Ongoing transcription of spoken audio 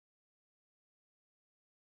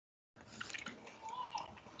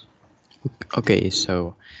Okay,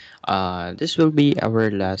 so this will be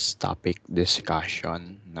our last topic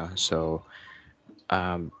discussion, no? So,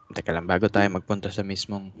 teka lang, bago tayo magpunta sa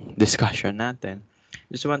mismong discussion natin,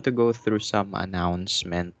 just want to go through some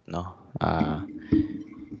announcement, no?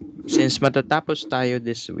 Since matatapos tayo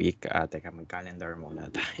this week, teka, mag-calendar muna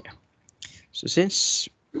tayo. So, since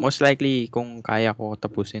most likely, kung kaya ko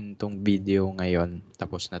tapusin tong video ngayon,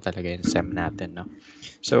 tapos na talaga yung SEM natin, no?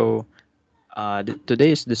 So,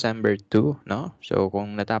 today is December 2, no? So,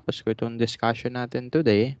 kung natapos ko itong discussion natin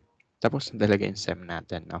today, tapos na talaga yung SEM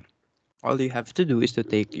natin, no? All you have to do is to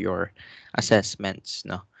take your assessments,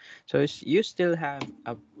 no? So, you still have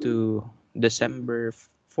up to December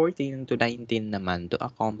 14 to 19 naman to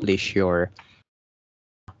accomplish your.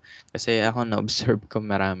 Kasi ako na-observe ko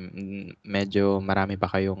medyo marami pa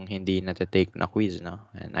kayong hindi nata-take na quiz, no?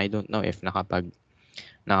 And I don't know if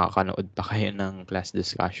nakakanood pa kayo ng class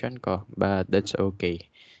discussion ko, but that's okay,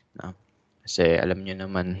 no? Kasi alam nyo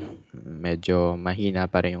naman, medyo mahina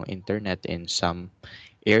pa rin yung internet in some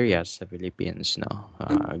areas sa Philippines, no?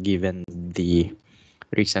 Given the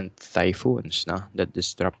recent typhoons, no, that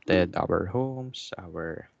disrupted our homes,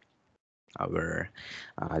 our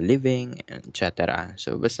living, etc.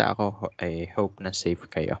 So basta ako, I hope na safe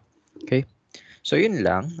kayo. Okay? So yun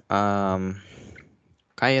lang.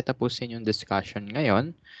 Kaya tapusin yung discussion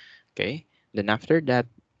ngayon. Okay? Then after that,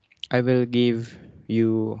 I will give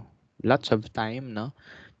you lots of time, no,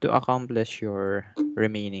 to accomplish your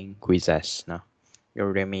remaining quizzes, no,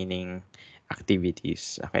 your remaining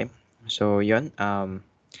activities. Okay? So yun,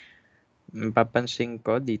 mapapansin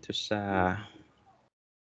ko dito sa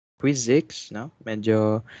quiz 6, no,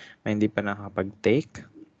 medyo may hindi pa nakapag-take.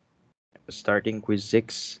 Starting quiz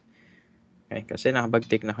 6. Okay, kasi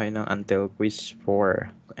nakapag-take na kayo ng until quiz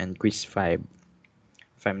 4 and quiz 5.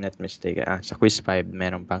 If I'm not mistaken. Sa quiz 5,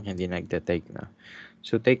 meron pang hindi nagte-take na.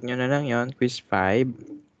 So, take nyo na lang yon. Quiz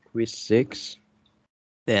 5, quiz 6,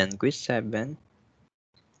 then quiz 7.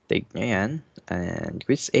 Take nyo yan. And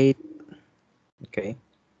quiz 8. Okay.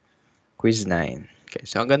 Quiz 9. Okay,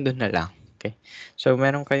 so hanggang doon na lang. Okay. So,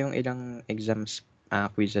 meron kayong ilang exams,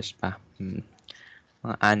 quizzes pa.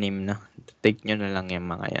 Mga 6 na. Take nyo na lang yung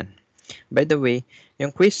mga yan. By the way, yung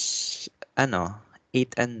quiz, 8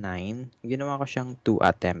 and 9, ginawa ko siyang 2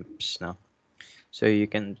 attempts, no? So, you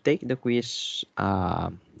can take the quiz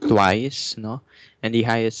twice, no? And the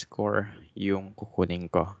highest score yung kukunin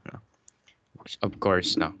ko, no? Of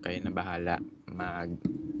course, no? Kayo na bahala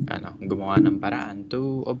gumawa ng paraan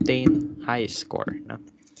to obtain high score, no?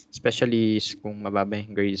 Especially kung mababa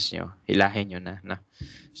yung grades nyo, hilahin nyo na, no?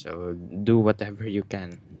 So, do whatever you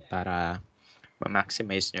can para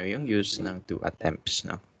ma-maximize nyo yung use ng 2 attempts,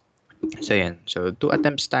 no? So, yan. So, 2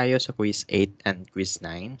 attempts tayo sa quiz 8 and quiz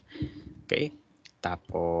 9. Okay?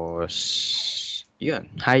 Tapos,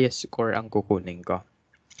 yun. Highest score ang kukunin ko.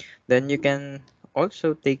 Then, you can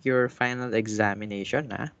also take your final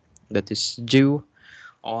examination, that is due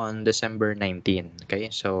on December 19. Okay?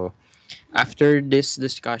 So, after this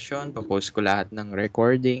discussion, popost ko lahat ng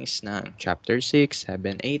recordings ng chapter 6,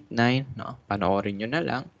 7, 8, 9. No? Panoorin nyo na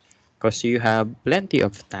lang. Because you have plenty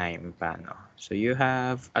of time pa, no? So you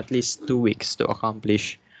have at least 2 weeks to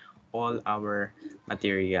accomplish all our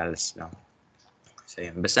materials, no? So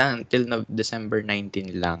yun, basta until December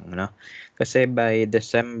 19 lang, no? Kasi by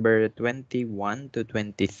December 21 to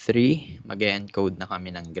 23, mag-encode na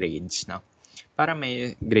kami ng grades, no? Para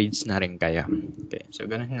may grades na rin kayo. Okay, so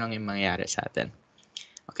ganun lang yung mangyayari sa atin.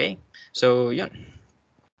 Okay, so yun.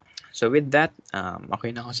 So with that, okay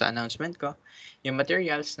na ako sa announcement ko. Yung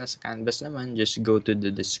materials na sa Canvas naman, just go to the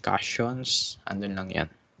discussions. Andun lang yan.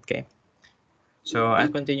 Okay? So I'll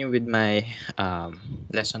continue with my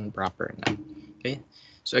lesson proper na. Okay?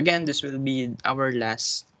 So again, this will be our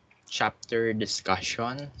last chapter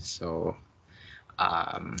discussion. So,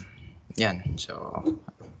 yan. So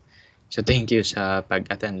thank you sa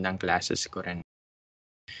pag-attend ng classes ko rin.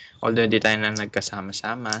 Although di tayo na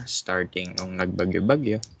nagkasama-sama starting nung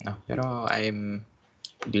nagbagyo-bagyo, no? Pero I'm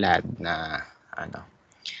glad na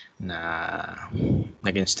na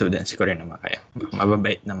naging students ko rin naman kayo.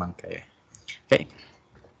 Mababait naman kayo. Okay.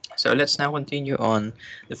 So let's now continue on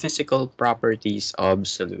the physical properties of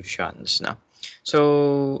solutions. No?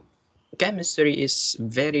 So chemistry is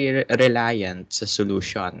very reliant sa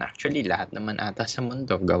solution. Actually, lahat naman ata sa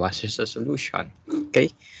mundo gawa siya sa solution.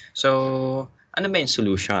 Okay? So, ano ba yung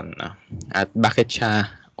solution? No? At bakit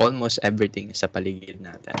siya almost everything sa paligid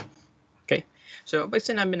natin? Okay? So, pag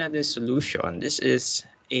sinabi natin solution, this is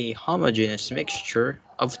a homogeneous mixture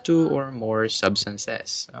of 2 or more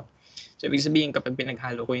substances. No? So, ibig sabihin, kapag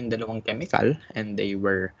pinaghalo ko yung dalawang chemical and they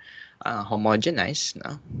were homogenized,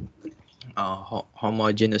 no?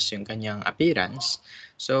 homogeneous yung kanyang appearance.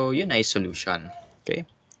 So, yun ay solution. Okay?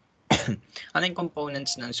 Ano yung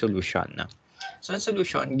components ng solution? No? So, ang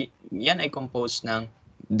solution, yan ay composed ng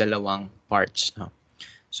dalawang parts. No?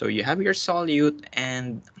 So, you have your solute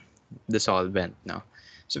and the solvent. No?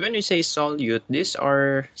 So, when we say solute, these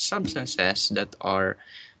are substances that are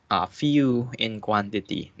few in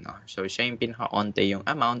quantity. No? So, siya yung pinaka-onte yung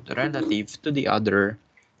amount relative to the other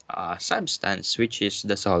substance, which is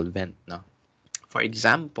the solvent. No? For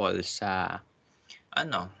example, sa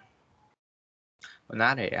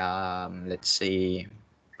kunwari, let's say,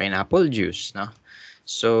 pineapple juice, no?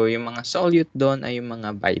 So, yung mga solute doon ay yung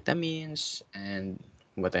mga vitamins and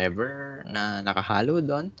whatever na nakahalo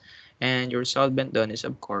doon. And your solvent doon is,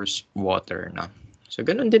 of course, water, no? So,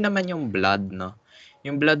 ganun din naman yung blood, no?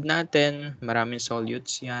 Yung blood natin, maraming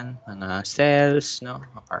solutes yan. Mga cells, no?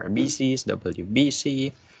 RBCs, WBC,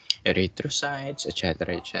 erythrocytes,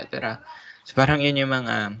 etc., etc. So, parang yun yung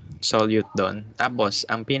mga solute doon. Tapos,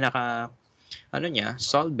 ang niya,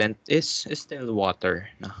 solvent is still water,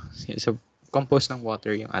 no? So, composed ng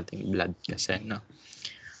water yung ating blood kasi, no?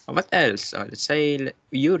 What else? Let's say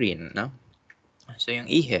urine, no? So, yung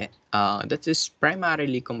ihe, that is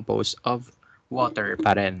primarily composed of water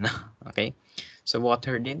pa rin, okay? So,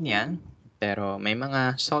 water din yan, pero may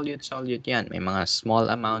mga solute yan. May mga small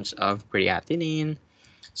amounts of creatinine,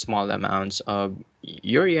 small amounts of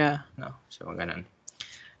urea, no? So, ganun.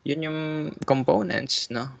 Yun yung components,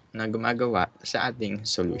 no, na gumagawa sa ating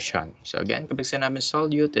solution. So again, kapag sinabing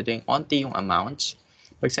solute, ito yung onti yung amounts.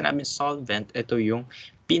 Pag sinabing solvent, ito yung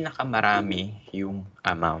pinakamarami yung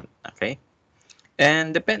amount. Okay?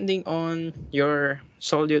 And depending on your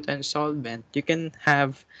solute and solvent, you can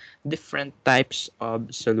have different types of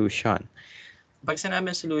solution. Pag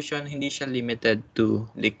sinabing solution, hindi siya limited to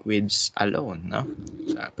liquids alone, no?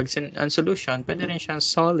 So, pag ang solution, pwede rin siyang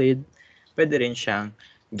solid, pwede rin siyang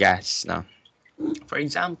gas, no? For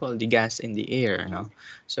example, the gas in the air, no?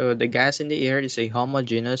 So the gas in the air is a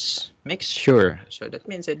homogeneous mixture. So that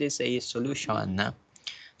means it is a solution, no?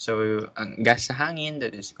 So ang gas sa hangin,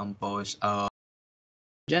 that is composed of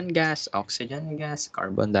oxygen gas,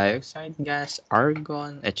 carbon dioxide gas,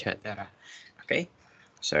 argon, etc. Okay?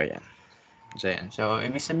 So yan. So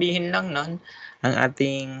ibig sabihin lang nun, ang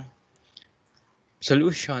ating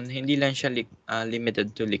solution, hindi lang siya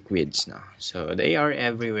limited to liquids, no? So, they are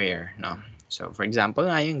everywhere, no? So, for example,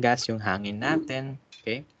 yung gas, yung hangin natin,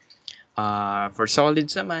 okay? For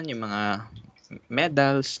solids naman, yung mga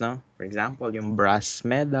metals, no? For example, yung brass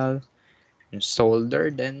metal, yung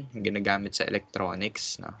solder din, yung ginagamit sa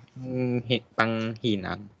electronics, no?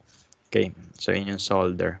 Panghinang. Okay, so yun yung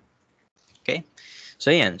solder. Okay?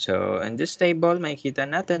 So, yan. So, in this table, makikita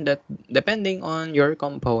natin that depending on your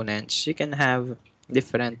components, you can have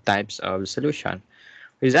different types of solution.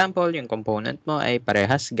 For example, yung component mo ay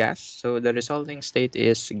parehas gas. So, the resulting state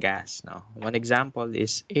is gas. No? One example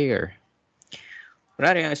is air.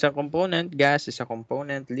 Kunwari, yung isang component, gas, isang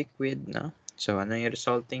component, liquid. No? So, ano yung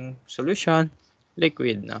resulting solution?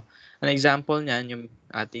 Liquid. No? An example niyan, yung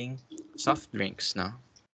ating soft drinks. No?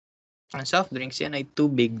 Ang soft drinks yan ay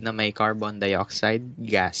tubig na may carbon dioxide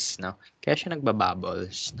gas, no? Kaya siya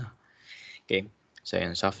nagbabubbles, no? Okay, so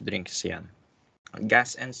yan, soft drinks yan.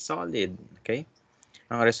 Gas and solid, okay?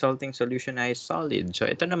 Ang resulting solution ay solid. So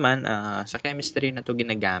ito naman, sa chemistry na to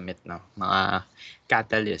ginagamit, no? Mga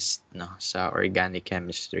catalyst, no? Sa organic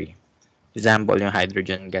chemistry. Example, yung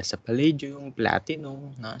hydrogen gas sa palladium,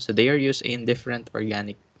 platinum, no? So they are used in different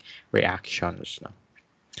organic reactions, no?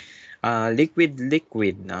 Liquid,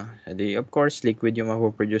 no? Of course, liquid yung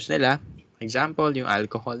mapoproduce nila. Example, yung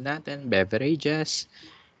alcohol natin, beverages,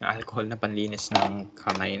 yung alcohol na panlinis ng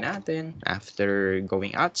kamay natin after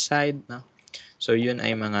going outside, no? So, yun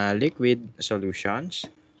ay mga liquid solutions.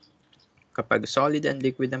 Kapag solid and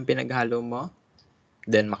liquid ang pinaghalo mo,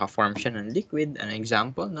 then maka-form siya ng liquid. An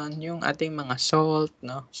example nun, yung ating mga salt,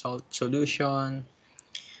 no? Salt solution,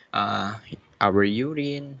 our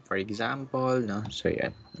urine, for example, no? So, yan.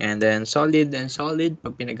 And then, solid and solid,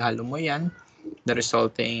 pag pinaghalo mo yan, the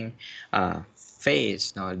resulting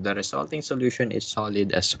phase, no? The resulting solution is solid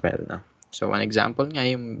as well, no? So, one example nga,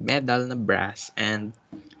 yung metal na brass and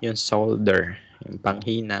yung solder, yung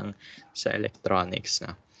panghinang sa electronics,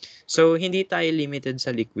 no? So, hindi tayo limited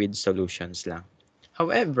sa liquid solutions lang.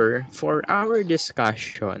 However, for our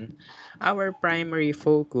discussion, our primary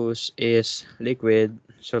focus is liquid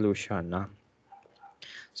solution, no?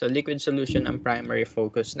 So, liquid solution ang primary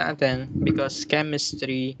focus natin because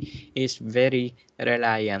chemistry is very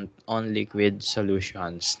reliant on liquid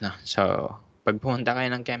solutions. No? So, pag pumunta kayo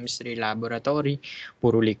ng chemistry laboratory,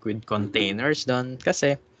 puro liquid containers doon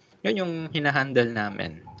kasi yun yung hinahandle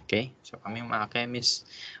namin. Okay? So kami mga chemists,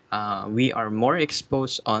 we are more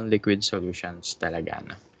exposed on liquid solutions talaga.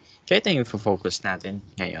 No? Kaya ito yung focus natin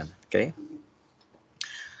ngayon. Okay?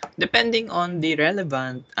 Depending on the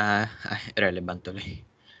relevant tuloy.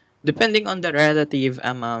 Depending on the relative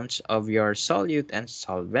amounts of your solute and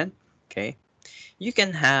solvent, okay, you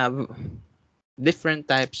can have different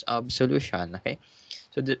types of solution, okay?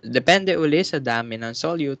 So, depende uli sa dami ng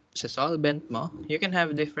solute sa solvent mo, you can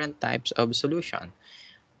have different types of solution.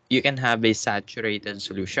 You can have a saturated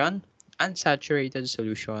solution, unsaturated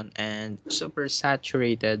solution, and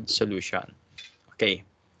supersaturated solution. Okay.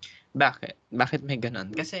 Bakit? Bakit may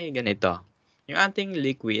ganun? Kasi ganito. Yung ating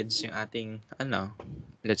liquids, yung ating,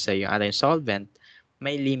 let's say, yung ating solvent,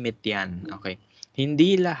 may limit yan. Okay?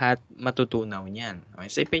 Hindi lahat matutunaw niyan. Okay?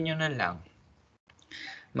 Isipin nyo na lang,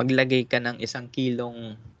 maglagay ka ng 1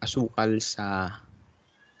 kilong asukal sa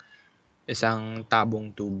isang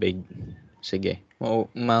tabong tubig. Sige.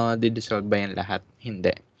 Ma-dissolve ba yan lahat?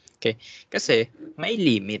 Hindi. Okay? Kasi may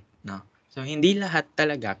limit, no? So, hindi lahat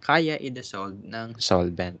talaga kaya i-dissolve ng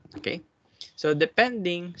solvent. Okay? So,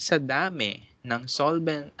 depending sa dami ng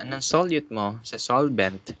solvent, ng solute mo sa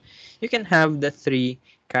solvent, you can have the three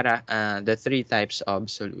types of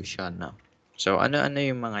solution. No? So, ano-ano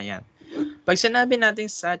yung mga yan? Pag sinabi natin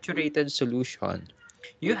saturated solution,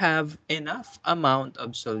 you have enough amount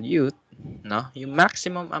of solute, no? Yung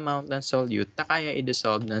maximum amount ng solute na kaya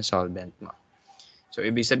i-dissolve ng solvent mo. So,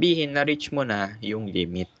 ibig sabihin, na-reach mo na yung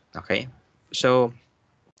limit. Okay? So,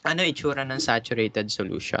 ano itsura ng saturated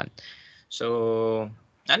solution? So,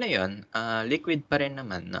 ano yun? Liquid pa rin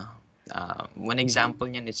naman, no? One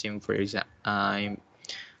example niyan is yung, for example,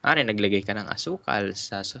 naglagay ka ng asukal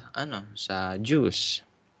sa juice.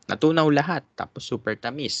 Natunaw lahat, tapos super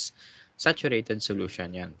tamis. Saturated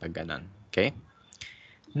solution yan, pag ganun. Okay?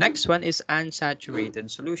 Next one is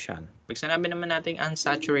unsaturated solution. Pag sinabi naman natin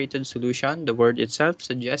unsaturated solution, the word itself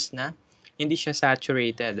suggests na hindi siya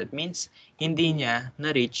saturated. That means, hindi niya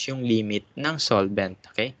na-reach yung limit ng solvent.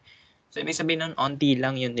 Okay? So, ibig sabihin nun, onti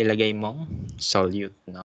lang yung nilagay mong solute.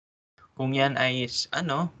 No? Kung yan ay,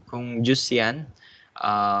 kung juice yan,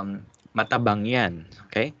 matabang yan.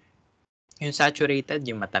 Okay? Yung saturated,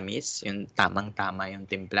 yung matamis, yung tamang-tama yung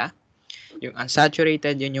timpla. Yung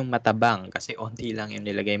unsaturated, yun yung matabang kasi onti lang yung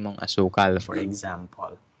nilagay mong asukal, for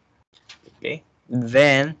example. Okay?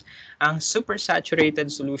 Then, ang supersaturated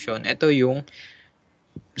solution, ito yung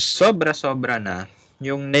sobra-sobra na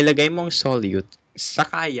yung nilagay mong solute sa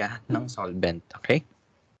kaya ng solvent. Okay?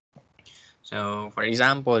 So, for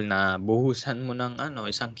example, na buhusan mo ng 1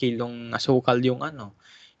 kilong asukal yung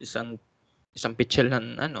isang pitchel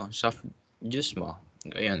ng soft juice mo.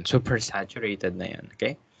 Ayan, super saturated na yan.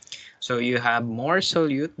 Okay? So, you have more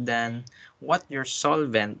solute than what your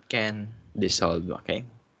solvent can dissolve. Okay?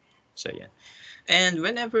 So, yan. And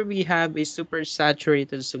whenever we have a super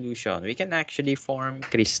saturated solution, we can actually form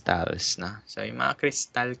crystals. Na? So, yung mga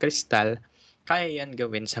crystal, kaya yan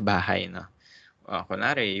gawin sa bahay. No?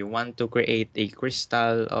 Kunwari, you want to create a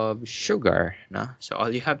crystal of sugar. No? So, all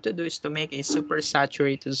you have to do is to make a super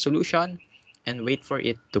saturated solution and wait for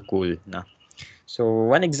it to cool. No? So,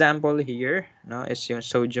 one example here is yung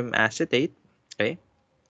sodium acetate. Okay?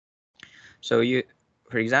 So,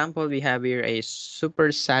 for example, we have here a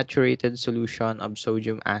super saturated solution of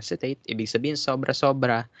sodium acetate. Ibig sabihin,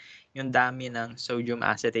 sobra-sobra yung dami ng sodium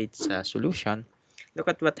acetate sa solution.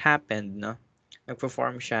 Look at what happened, no?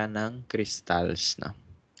 Nagpo-form siya ng crystals, no?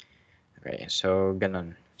 Okay, so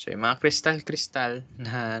ganun. So, yung mga crystal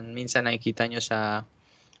na minsan nakikita nyo sa,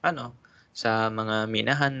 sa mga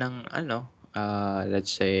minahan ng,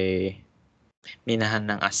 let's say, minahan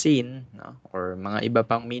ng asin, no? Or mga iba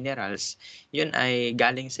pang minerals, yun ay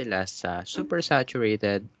galing sila sa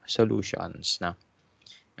supersaturated solutions, no?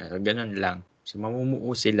 Ganun lang. So,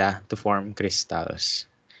 mamumuo sila to form crystals.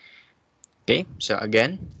 Okay? So,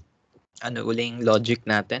 again, ano uling logic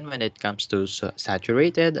natin when it comes to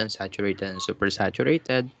saturated, unsaturated, and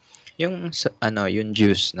supersaturated? Yung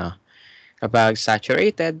juice, no? Kapag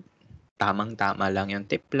saturated, tamang-tama lang yung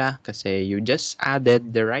timpla kasi you just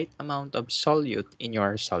added the right amount of solute in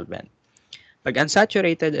your solvent. Pag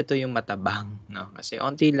unsaturated, ito yung matabang, no? Kasi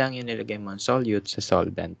onti lang yung nilagay mo solute sa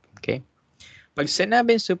solvent, okay? Pag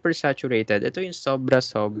sinabing supersaturated, ito yung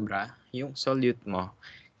sobra-sobra yung solute mo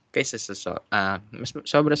kaysa sa mas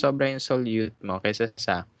sobra-sobra yung solute mo kaysa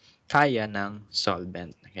sa kaya ng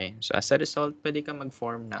solvent, okay? So as a result, pwede ka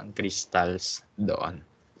mag-form ng crystals doon.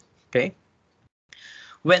 Okay?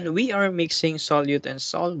 When we are mixing solute and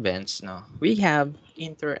solvents, no, we have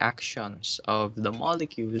interactions of the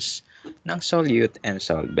molecules ng solute and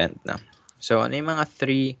solvent. No? So, ano yung mga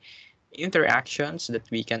three interactions that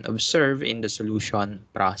we can observe in the solution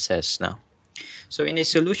process now. So in a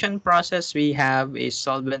solution process, we have a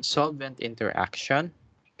solvent-solvent interaction,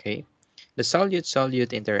 okay? The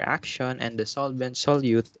solute-solute interaction and the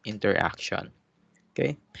solvent-solute interaction,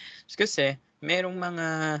 okay? Kasi merong mga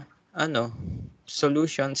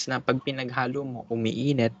solutions na pag pinaghalo mo,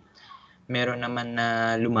 umiinit, meron naman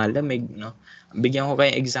na lumalamig, no? Bigyan ko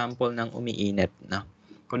kayo example ng umiinit, no?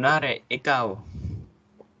 Kunwari, ikaw,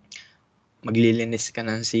 maglilinis ka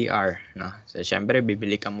ng CR, no? So, syempre,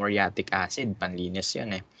 bibili ka muriatic acid, panlinis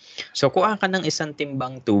yun eh. So, kuha ka ng isang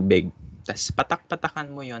timbang tubig, tapos patak-patakan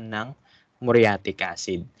mo yon ng muriatic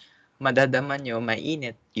acid. Madadama nyo,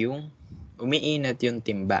 umiinit yung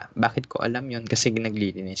timba. Bakit ko alam yon? Kasi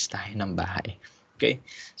naglilinis tayo ng bahay. Okay?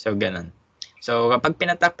 So, ganun. So, kapag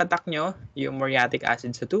pinatak-patak nyo yung muriatic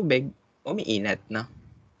acid sa tubig, umiinit, no?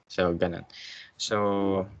 So, ganun.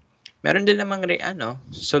 So, meron din namang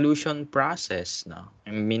solution process, no?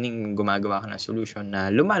 Meaning, gumagawa ka ng solution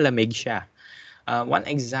na lumalamig siya. One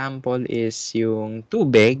example is yung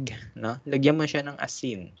tubig, no? Lagyan mo siya ng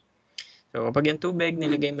asin. So, kapag yung tubig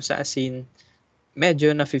nilagay mo sa asin,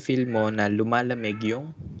 medyo nafe-feel mo na lumalamig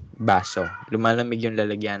yung baso. Lumalamig yung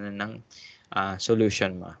lalagyanan ng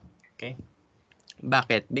solution mo. Okay?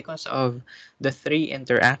 Bakit? Because of the three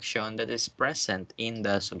interaction that is present in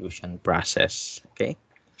the solution process. Okay?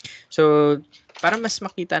 So, para mas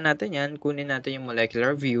makita natin yan, kunin natin yung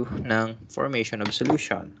molecular view ng formation of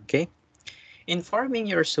solution. Okay? In forming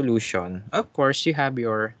your solution, of course, you have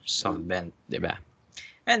your solvent, di ba?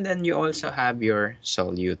 And then you also have your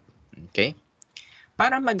solute. Okay?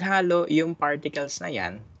 Para maghalo yung particles na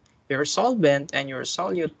yan, your solvent and your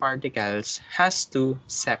solute particles has to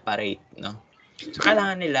separate, no? So,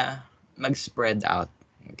 kailangan nila mag-spread out.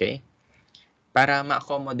 Okay? Para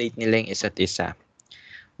ma-accommodate nila yung isa't isa.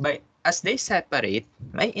 But as they separate,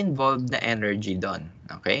 may involved na energy doon.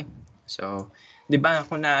 Okay? So, di ba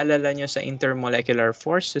kung naalala nyo sa intermolecular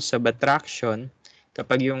forces of attraction,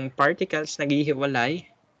 kapag yung particles naghihiwalay,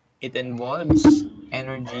 it involves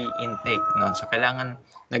energy intake. No? So, kailangan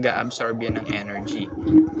nag-absorb yan ng energy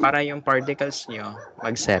para yung particles nyo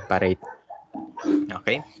mag-separate.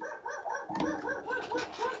 Okay?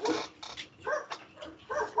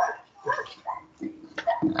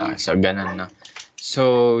 So, ganun, no?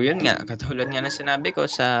 So, yun nga, katulad nga na sinabi ko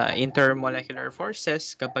sa intermolecular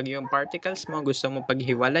forces, kapag yung particles mo gusto mo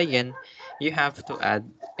paghiwalayin, you have to add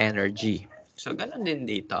energy. So, ganun din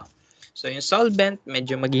dito. So, yung solvent,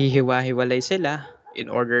 medyo maghihiwa-hiwalay sila in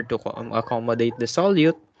order to accommodate the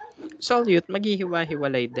solute. Solute,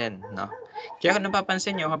 maghihiwa-hiwalay din, no? Kaya kung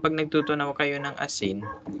napapansin nyo, kapag nagtutunaw kayo ng asin,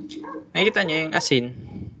 nakikita nyo yung asin,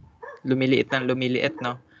 lumiliit ng lumiliit,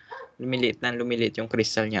 no? Lumiliit yung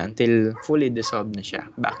crystal niya until fully dissolved na siya.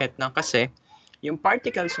 Bakit? No? Kasi yung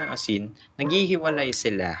particles ng asin, naghihiwalay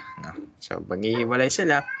sila. No? So, maghihiwalay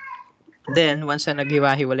sila, then once na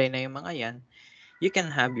naghiwa-hiwalay na yung mga yan, you can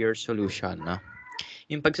have your solution. No?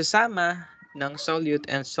 Yung pagsasama ng solute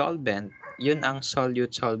and solvent, yun ang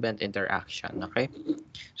solute-solvent interaction. Okay?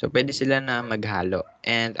 So, pwede sila na maghalo.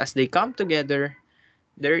 And as they come together,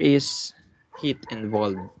 there is heat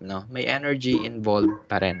involved, no? May energy involved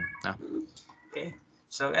pa rin, no? Okay.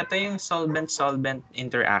 So, ito yung solvent-solvent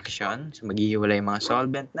interaction. So, maghihiwalay yung mga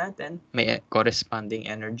solvent natin. May corresponding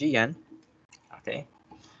energy yan. Okay.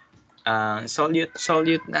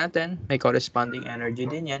 Solute natin, may corresponding energy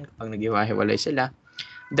din yan kapag naghiwa-hiwalay sila.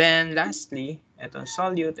 Then, lastly, itong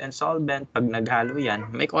solute and solvent, pag naghalo yan,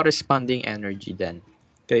 may corresponding energy din.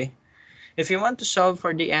 Okay. If you want to solve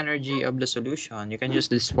for the energy of the solution, you can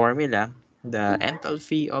use this formula. The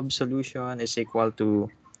enthalpy of solution is equal to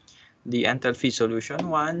the enthalpy solution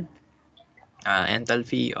 1,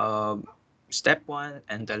 enthalpy of step 1,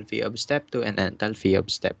 enthalpy of step 2, and enthalpy of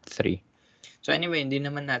step 3. So anyway, hindi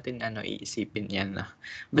naman natin iisipin yan.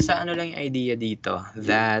 Basta lang yung idea dito,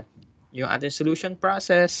 that yung ating solution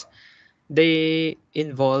process, they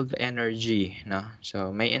involve energy. No? So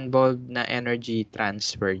may involved na energy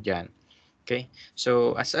transfer dyan. Okay?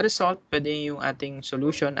 So, as a result, pwede yung ating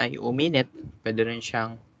solution ay uminit, pwede rin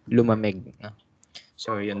siyang lumamig. No?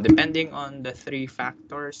 So, yun. Depending on the three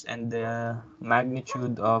factors and the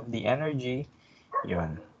magnitude of the energy,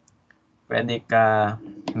 yun. Pwede ka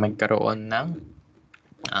magkaroon ng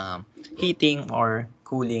heating or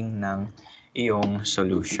cooling ng iyong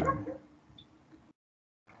solution.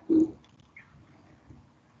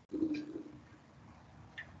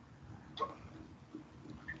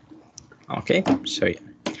 Okay, so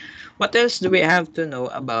what else do we have to know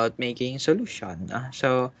about making solution?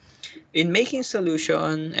 So, in making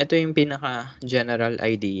solution, ito yung pinaka-general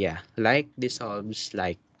idea. Like dissolves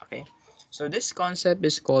like. Okay? So this concept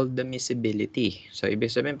is called the miscibility. So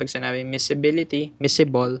ibig sabihin, pag sinabi miscibility,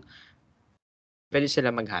 miscible, pwede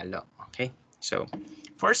sila maghalo. Okay? So,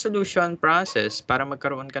 for solution process, para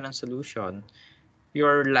magkaroon ka ng solution,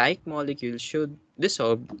 your like molecules should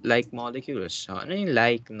dissolve like molecules. So, ano yung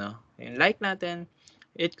like, no? Yung like natin,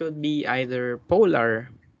 it could be either polar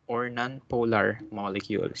or non-polar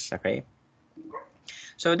molecules. Okay?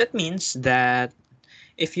 So, that means that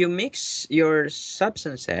if you mix your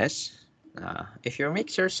substances,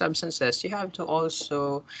 you have to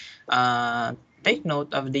also take note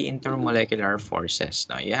of the intermolecular forces.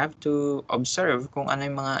 No? You have to observe kung ano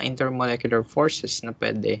yung mga intermolecular forces na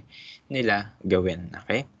pwede nila gawin.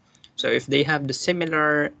 Okay? So if they have the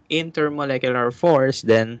similar intermolecular force,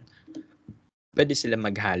 then pwede sila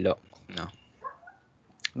maghalo. No?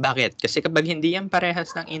 Bakit? Kasi kapag hindi yan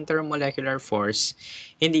parehas ng intermolecular force,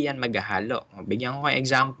 hindi yan maghahalo. Bigyan ko kayo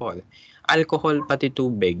example. Alcohol pati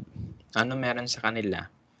tubig. Ano meron sa kanila?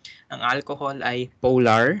 Ang alcohol ay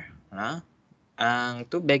polar, ha? Ang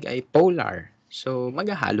tubig ay polar. So,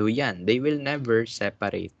 maghahalo yan. They will never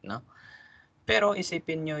separate, no? Pero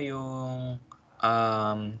isipin nyo yung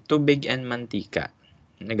tubig and mantika.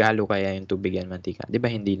 Naghalo kaya yung tubig and mantika? Di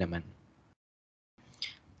ba hindi naman?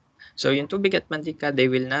 So yung tubig at mantika, they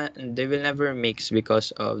will never mix because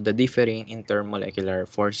of the differing intermolecular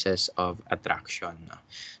forces of attraction. No?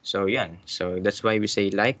 So yan. So that's why we say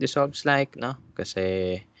like dissolves like, no?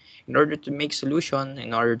 Kasi in order to make solution, in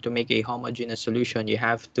order to make a homogeneous solution, you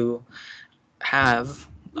have to have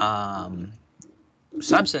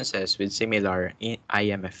substances with similar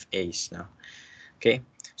IMFAs. No? Okay.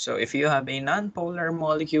 So if you have a nonpolar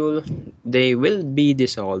molecule, they will be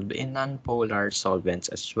dissolved in nonpolar solvents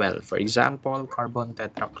as well. For example, carbon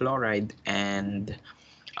tetrachloride and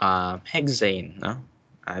hexane, no?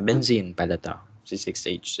 Benzene pala to,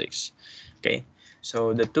 C6H6. Okay, so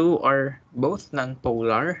the two are both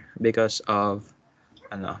nonpolar because of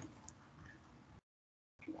the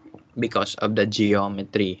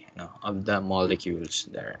geometry, no, of the molecules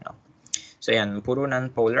there. No? So yan, puro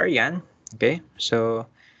nonpolar yan. Okay, so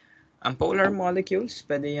ang polar molecules,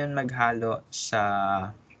 pwede yan maghalo sa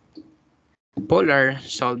polar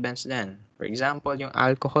solvents din. For example, yung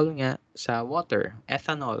alcohol nga sa water,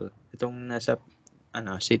 ethanol. Itong nasa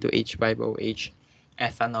C2H5OH,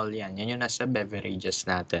 ethanol yan. Yan yung nasa beverages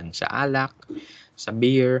natin. Sa alak, sa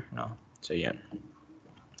beer, no? So, yan.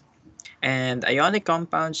 And ionic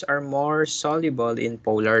compounds are more soluble in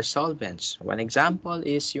polar solvents. One example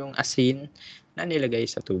is yung asin na nilagay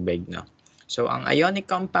sa tubig, no? So, ang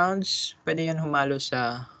ionic compounds, pwede yan humalo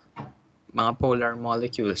sa mga polar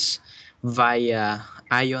molecules via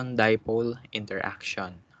ion-dipole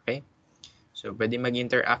interaction. Okay? So, pwede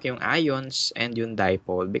mag-interact yung ions and yung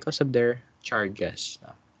dipole because of their charges.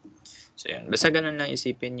 So, yan. Basta ganun lang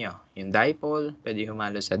isipin nyo. Yung dipole, pwede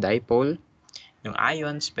humalo sa dipole. Yung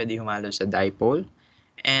ions, pwede humalo sa dipole.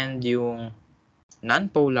 And yung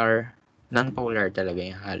non-polar talaga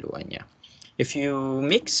yung haluan niya. If you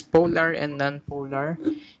mix polar and non-polar,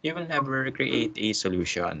 you will never create a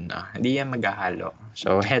solution. Hindi yan maghahalo.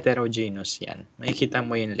 So, heterogeneous yan. Makikita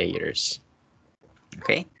mo yung layers.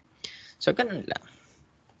 Okay? So, ganun lang.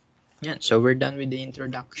 Yan. So, we're done with the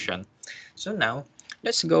introduction. So, now,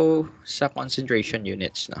 let's go sa concentration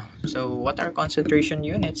units. No? So, what are concentration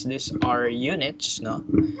units? These are units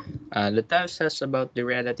that tells us about the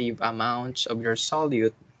relative amounts of your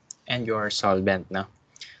solute and your solvent. No?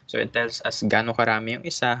 So, it tells us gaano karami yung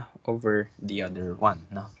isa over the other one.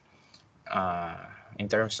 No?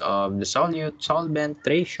 In terms of the solute-solvent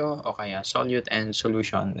ratio o kaya solute and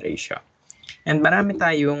solution ratio. And marami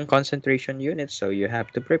tayong concentration units, so you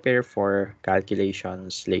have to prepare for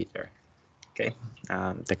calculations later. Okay?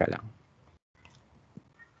 Teka lang.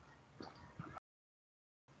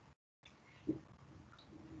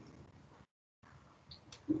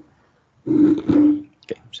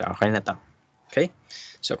 Okay, so okay na to. Okay?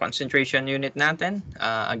 So, concentration unit natin,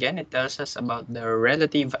 again, it tells us about the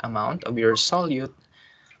relative amount of your solute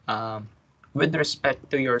with respect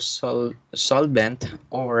to your solvent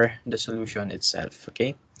or the solution itself.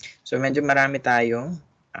 Okay? So, medyo marami tayong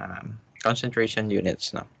concentration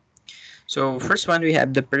units. No? So, first one, we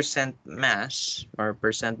have the percent mass or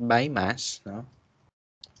percent by mass. No?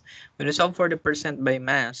 When you solve for the percent by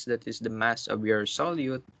mass, that is the mass of your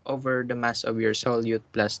solute over the mass of your solute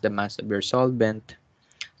plus the mass of your solvent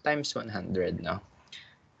times 100, no?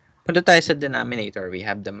 Punta tayo sa denominator. We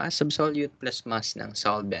have the mass of solute plus mass ng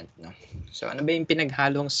solvent, no? So, ano ba yung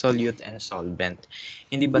pinaghalong solute and solvent?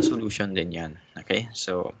 Hindi ba solution din yan? Okay?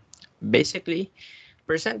 So, basically,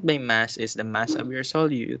 Percent by mass is the mass of your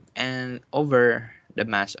solute and over the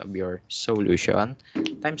mass of your solution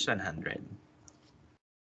times 100.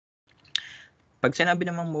 Pag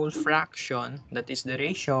sinabi namang mole fraction, that is the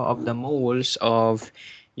ratio of the moles of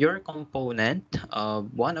your component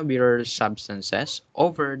of one of your substances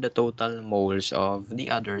over the total moles of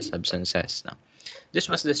the other substances. No?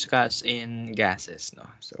 This was discussed in gases. No?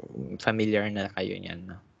 So, familiar na kayo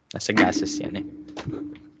niyan. No? Nasa gases yan eh.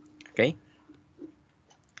 Okay?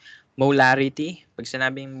 Molarity. Pag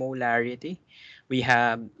sinabing molarity, we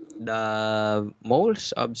have the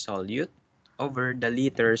moles of solute over the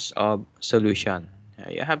liters of solution.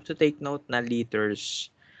 You have to take note na liters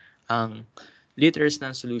ng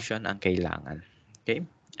solution ang kailangan. Okay?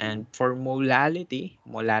 And for molality,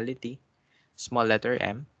 small letter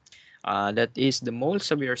M, that is the moles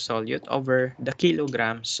of your solute over the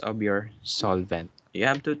kilograms of your solvent. You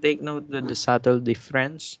have to take note of the subtle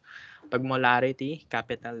difference. Pag molarity,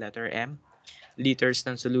 capital letter M, liters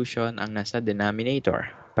ng solution ang nasa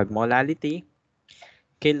denominator. Pag molality,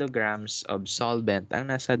 kilograms of solvent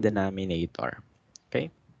ang nasa denominator.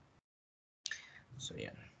 Okay? So,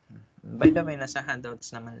 yan. By the way, nasa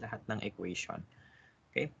handouts naman lahat ng equation.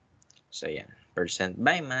 Okay? So, yan. Percent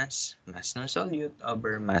by mass, mass ng solute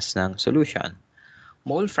over mass ng solution.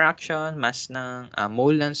 Mole fraction, mass ng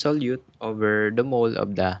mole ng solute over the mole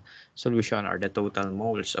of the solution or the total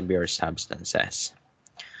moles of your substances.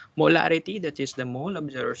 Molarity, that is the mole of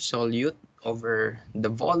your solute over the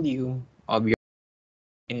volume of your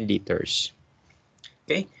in liters.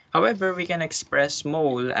 Okay? However, we can express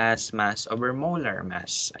mole as mass over molar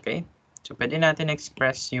mass. Okay? So, pwede natin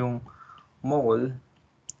express yung mole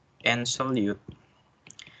and solute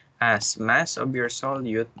as mass of your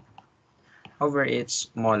solute over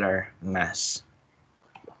its molar mass.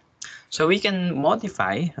 So, we can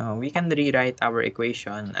modify, we can rewrite our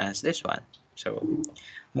equation as this one. So,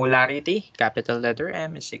 molarity, capital letter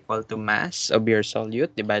M, is equal to mass of your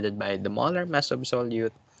solute divided by the molar mass of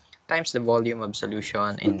solute times the volume of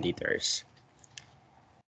solution in liters.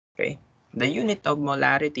 Okay? The unit of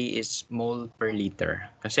molarity is mole per liter.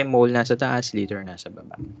 Kasi mole nasa taas, liter nasa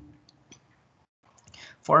baba.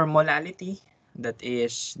 For molality, that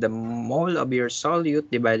is the mole of your solute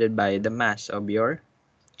divided by the mass of your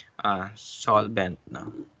solvent.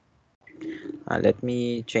 No? Let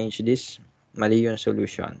me change this. Mali yung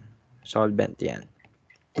solution. Solvent yan.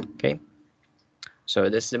 Okay? So,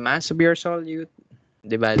 that's the mass of your solute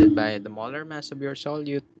divided by the molar mass of your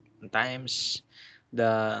solute times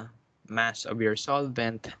the mass of your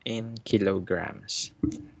solvent in kilograms.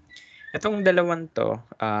 Itong dalawang to,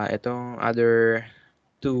 itong other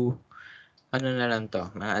two, ano na lang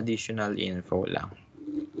to, mga additional info lang.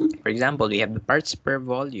 For example, we have the parts per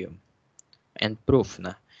volume and proof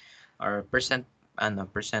na, or percent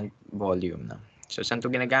volume na. So, saan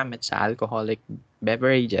to ginagamit? Sa alcoholic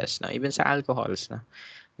beverages, na even sa alcohols na.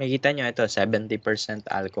 Makikita nyo ito, 70%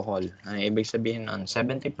 alcohol. Ang ibig sabihin nun,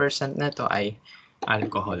 70% na ito ay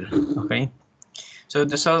alcohol. Okay? So,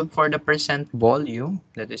 to solve for the percent volume,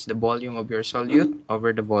 that is the volume of your solute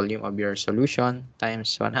over the volume of your solution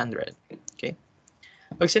times 100. Okay?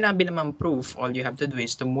 Pag sinabi naman proof, all you have to do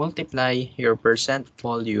is to multiply your percent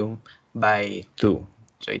volume by 2.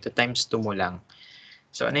 So, ito times 2 mo lang.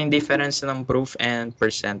 So, ano yung difference ng proof and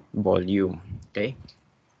percent volume? Okay?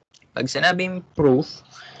 Pag sinabing proof,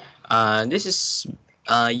 this is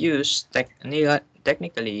used,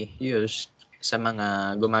 technically used sa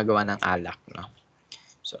mga gumagawa ng alak. No?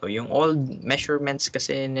 So, yung old measurements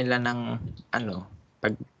kasi nila ng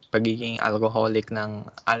pagiging alcoholic ng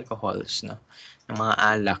alcohols, no? Ng mga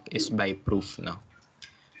alak is by proof. No?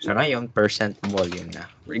 So, ngayon, percent volume na.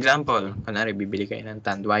 For example, kunwari, bibili kayo ng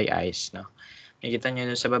Tanduay Ice. No? Nakikita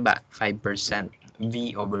nyo sa baba, 5%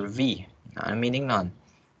 V over V. Ano meaning nun?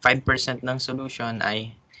 5% ng solution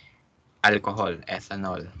ay alcohol,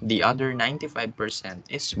 ethanol. The other 95%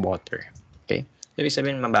 is water. Okay? Ibig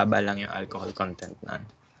sabihin, mababa lang yung alcohol content na.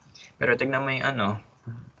 Pero tignan mo yung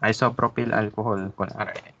isopropyl alcohol.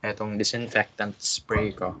 Kunwari, itong disinfectant spray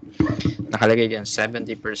ko. Nakalagay dyan,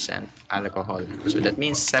 70% alcohol. So that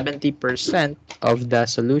means 70% of the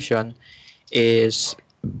solution is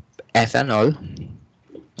ethanol,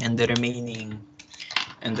 and the remaining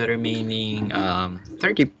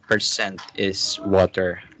 30% is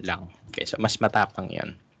water lang. Okay, so mas matapang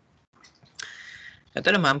 'yan. Ito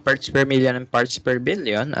naman, parts per million and parts per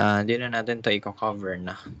billion, hindi na natin ito i-cover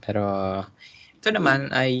na. Pero ito naman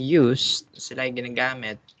ay sila ay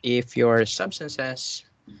ginagamit if your substances,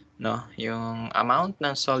 no, yung amount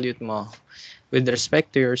ng solute mo with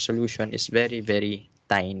respect to your solution is very, very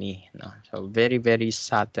tiny. No? So, very, very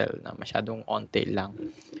subtle. No? Masyadong onte lang.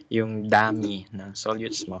 yung dami ng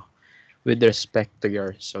solutes mo with respect to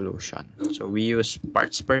your solution. So we use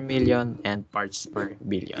parts per million and parts per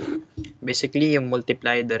billion. Basically, you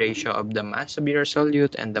multiply the ratio of the mass of your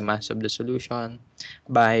solute and the mass of the solution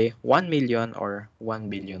by 1 million or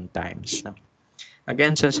 1 billion times.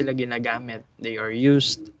 Again, saan sila ginagamit? They are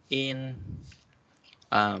used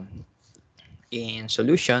um, in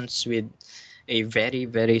solutions with a very,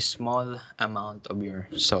 very small amount of your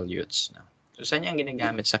solutes. So, saan yan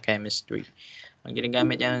ginagamit sa chemistry? Ang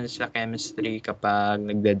ginagamit yan sa chemistry kapag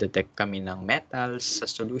nagde-detect kami ng metals sa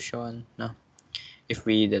solution, no? If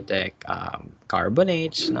we detect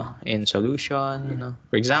carbonates, no, in solution, no?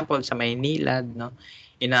 For example, sa Maynilad, no,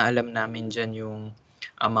 inaalam namin dyan yung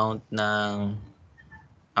amount ng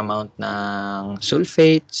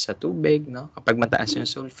sulfate sa tubig, no? Kapag mataas yung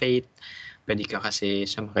sulfate, pwede ka kasi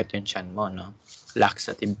sumakit yung tiyan mo, no?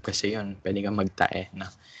 Laxative kasi yun, pwede ka magtae, no?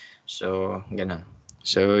 So, ganun.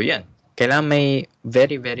 So, yan. Kailangan may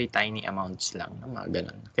very, very tiny amounts lang, no? Mga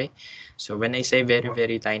ganun, okay? So, when I say very,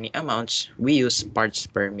 very tiny amounts, we use parts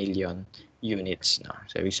per million units, no?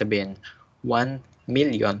 So, ibig sabihin, 1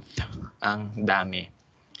 millionth ang dami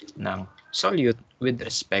ng solute with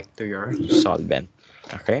respect to your solvent.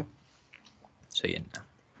 Okay? So, yun na.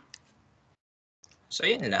 So,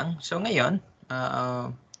 yun lang. So, ngayon,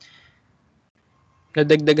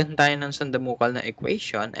 nadagdagan tayo ng sandamukal na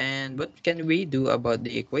equation, and what can we do about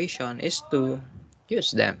the equation is to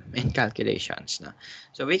use them in calculations. Na.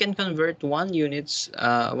 So, we can convert one unit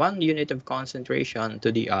of concentration to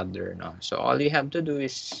the other. No? So, all you have to do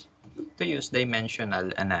is to use dimensional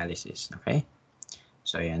analysis. Okay?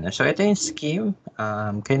 So, yan. So, ito yung scheme.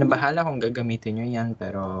 Kayo na bahala kung gagamitin nyo yan,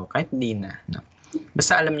 pero kahit di na. No?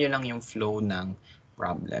 Basta alam nyo lang yung flow ng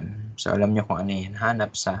problem. So, alam nyo kung ano yung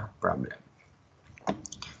hanap sa problem.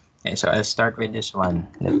 Okay, so I'll start with this one.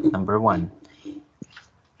 Number 1.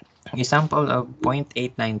 A sample of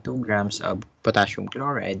 0.892 grams of potassium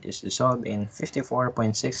chloride is dissolved in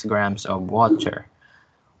 54.6 grams of water.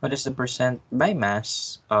 What is the percent by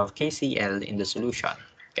mass of KCl in the solution?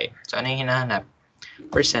 Okay, so ano yung hinahanap?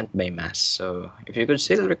 Percent by mass. So, if you could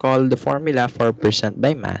still recall, the formula for percent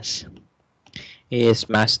by mass is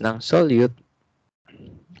mass ng solute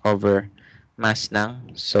over mass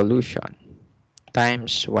ng solution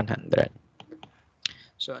times 100.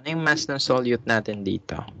 So, ano yung mass ng solute natin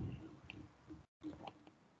dito?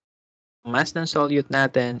 Mass ng solute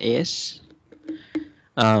natin is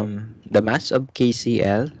the mass of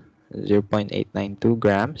KCl, 0.892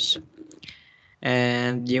 grams.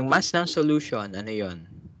 And yung mass ng solution, ano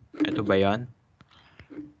yon? Ito ba yon?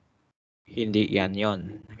 Hindi yan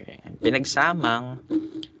yon. Okay. Pinagsamang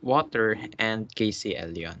water and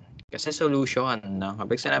KCl yon. Kasi solution, no?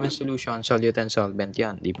 Kapag sinabing solution, solute and solvent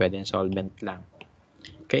yan. Di pwedeng solvent lang.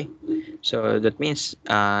 Okay? So, that means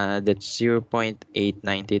that's 0.892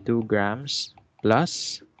 grams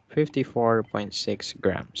plus 54.6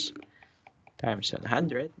 grams times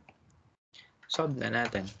 100. Solve na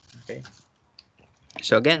natin. Okay?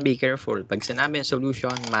 So, again, be careful. Pag sinabing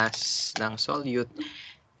solution, mass ng solute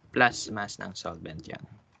plus mass ng solvent yan.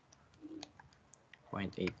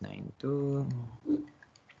 0.892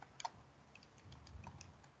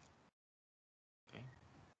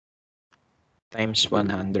 times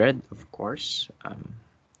 100, of course.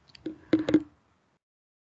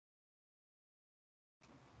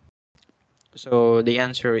 So the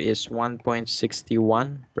answer is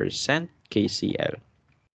 1.61% KCl.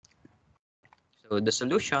 So the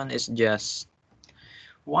solution is just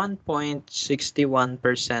 1.61%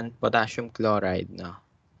 potassium chloride. No?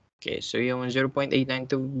 Okay, so yung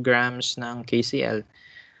 0.892 grams ng KCl,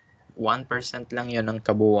 1% lang yun ang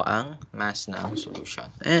kabuoang mass ng solution.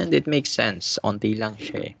 And it makes sense. Onti lang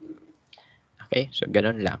siya. Okay, so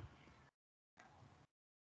ganun lang.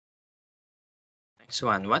 Next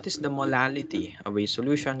one, what is the molality of a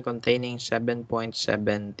solution containing 7.78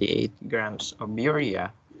 grams of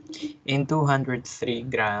urea in 203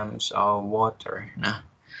 grams of water? Na?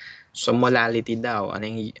 So molality daw, ano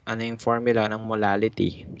yung formula ng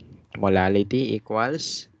molality? Molality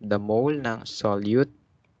equals the mole ng solute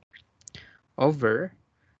over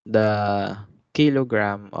the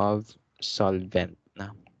kilogram of solvent.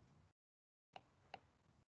 Na?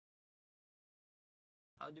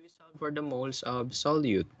 How do we solve for the moles of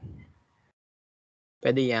solute?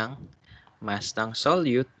 Pwede yang mass ng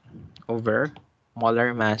solute over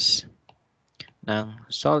molar mass ng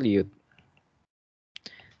solute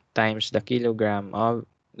times the kilogram of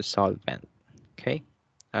the solvent. Okay?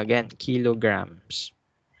 Again, kilograms.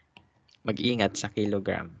 Mag-ingat sa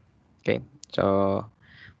kilogram. Okay? So,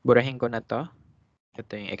 burahin ko na to.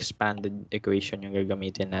 Ito yung expanded equation yung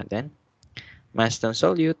gagamitin natin. Mass ng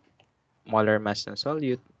solute, molar mass ng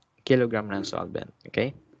solute, kilogram ng solvent.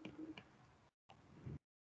 Okay?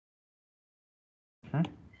 Ano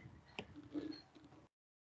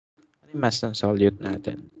yung mass ng solute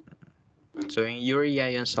natin? So, yung urea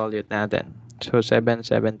yung solute natin. So,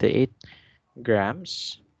 778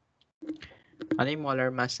 grams. Ano yung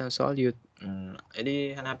molar mass ng solute?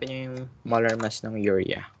 Edi hanapin nyo yung molar mass ng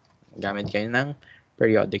urea. Gamit kayo ng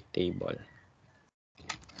periodic table.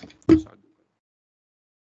 So,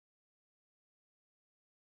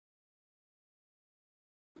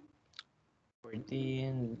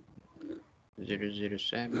 14,007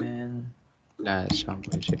 plus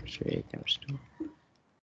 1.008 times 2.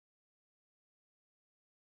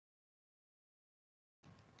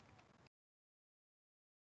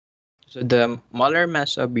 So the molar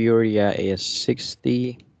mass of urea is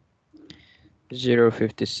 60,056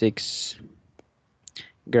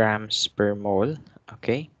 grams per mole.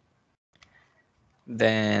 Okay.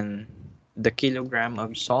 Then the kilogram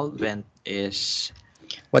of solvent is,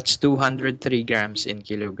 what's 203 grams in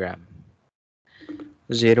kilogram?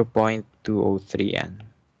 0.203 yan.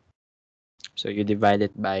 So you divide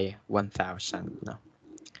it by 1,000. No?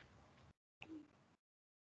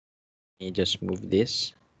 You just move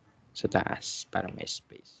this sa taas para may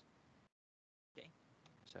space. Okay.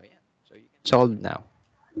 So yeah. So you can solve now.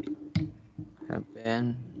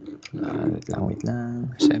 Happen. Wait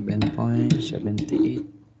lang. 7.78.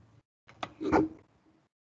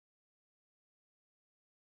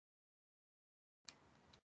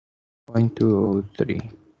 0.203.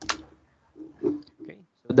 Okay.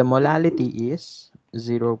 So the molality is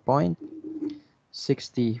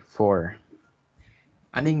 0.64.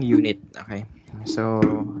 Anong unit? Okay. So,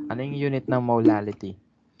 anong unit ng molality?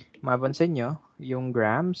 Mapansin nyo, yung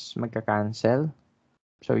grams magka-cancel.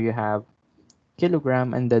 So, you have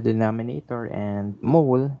kilogram in the denominator and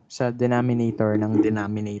mole sa denominator ng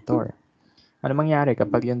denominator. Ano mangyari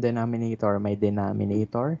kapag yung denominator may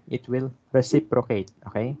denominator? It will reciprocate.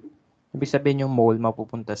 Okay? Ibig sabihin yung mole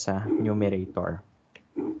mapupunta sa numerator.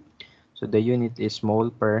 So, the unit is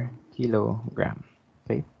mole per kilogram.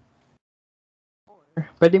 Okay?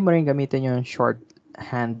 Pwede mo rin gamitin yung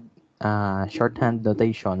shorthand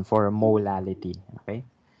notation for molality. Okay?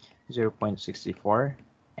 0.64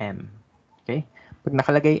 m. Okay? Pag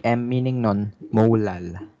nakalagay m, meaning nun,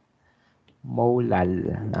 molal.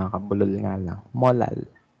 Molal. Nakakabulol nga lang. Molal.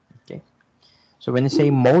 Okay? So, when you say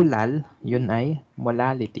molal, yun ay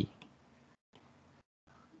molality.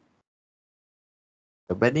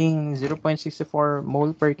 So, pwedeng 0.64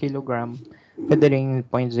 mole per kilogram. Pwede rin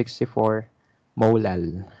 0.64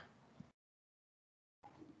 molal.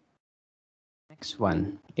 Next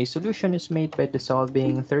one. A solution is made by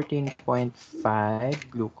dissolving 13.5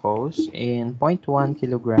 glucose in 0.1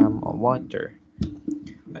 kilogram of water.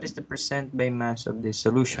 What is the percent by mass of this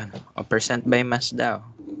solution? O percent by mass daw.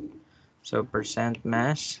 So, percent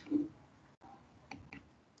mass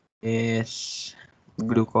is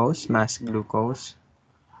glucose, mass glucose.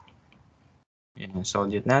 Yan,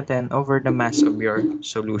 solute natin over the mass of your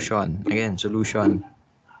solution. Again, solution.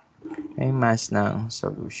 Okay, mass ng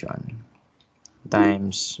solution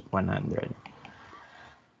times 100.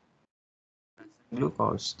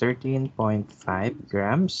 Glucose, 13.5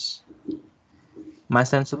 grams.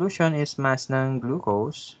 Mass ng solution is mass ng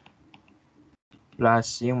glucose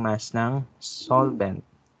plus yung mass ng solvent,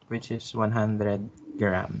 which is 100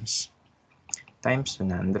 grams times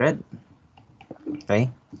 100. Okay?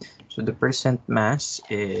 So the percent mass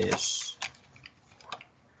is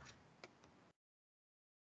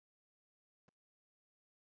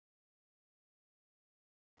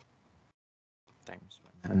times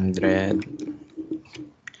 100.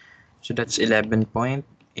 So that's 11.89%.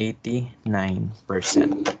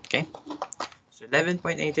 Okay? So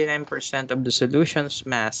 11.89% of the solution's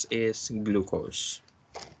mass is glucose.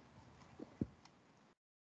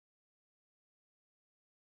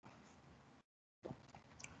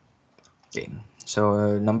 Okay,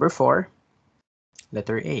 so number 4,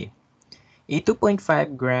 letter A. A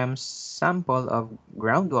 2.5 grams sample of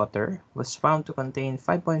groundwater was found to contain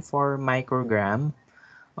 5.4 microgram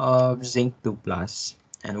of zinc 2 plus.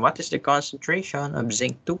 And what is the concentration of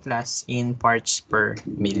zinc 2 plus in parts per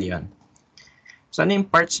million? So ano yung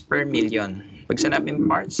parts per million? Pag sinabing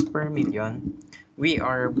parts per million, we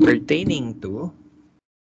are pertaining to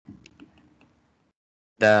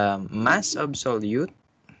the mass of solute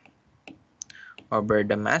over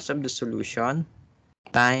the mass of the solution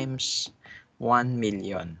times 1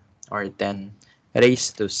 million or 10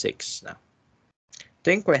 raised to 6. Now,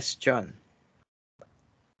 ito yung question.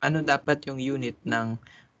 Ano dapat yung unit ng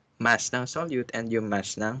mass ng solute and yung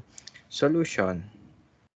mass ng solution?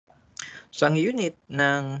 So, ang unit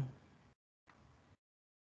na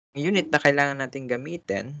kailangan natin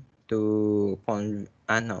gamitin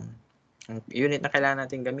ang unit na kailangan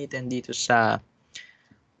natin gamitin dito sa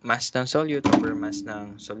mass ng solute over mass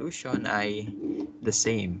ng solution ay the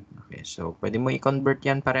same. Okay, so pwede mo i-convert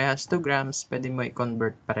yan parehas to grams, pwede mo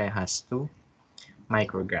i-convert parehas to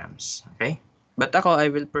micrograms. Okay? But ako, I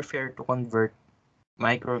will prefer to convert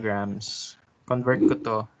ko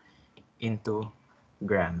to into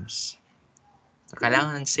grams. So,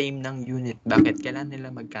 kailangan same ng unit. Bakit? Kailangan nila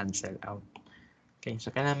mag-cancel out. Okay, so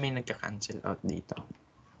kailangan may nagka-cancel out dito.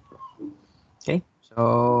 Okay,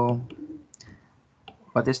 so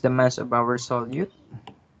what is the mass of our solute?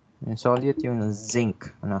 Yung solute yung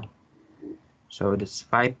zinc. Ano? So that's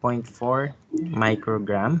 5.4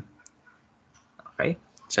 microgram. Okay,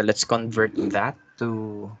 so let's convert that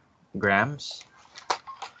to grams.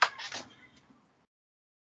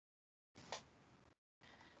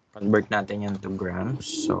 Convert natin yan to grams.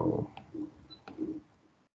 So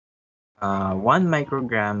 1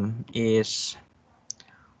 microgram is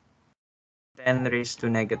 10 raised to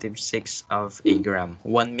negative 6 of a gram.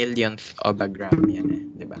 1 millionth of a gram yan eh,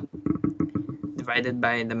 di ba? Divided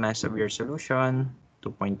by the mass of your solution,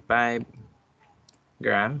 2.5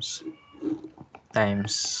 grams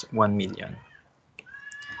times 1 million.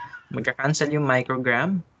 Magka-cancel yung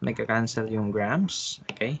microgram, magka-cancel yung grams,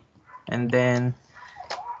 okay? And then,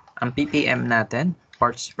 ang ppm natin,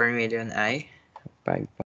 parts per million ay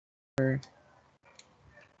 5.4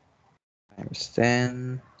 times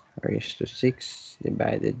 10 raised to 6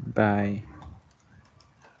 divided by,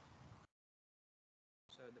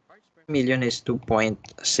 so the parts per million is 2.16,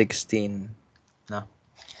 no?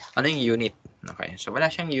 Ano yung unit? Okay, so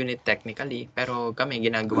wala siyang unit technically, pero kami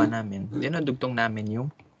ginagawa namin, dinudugtong namin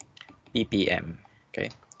yung ppm.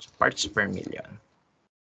 Okay, so parts per million.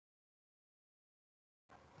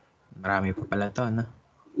 Marami pa pala to, no?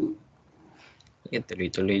 Sige,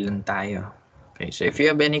 tuloy-tuloy lang tayo. Okay, so if you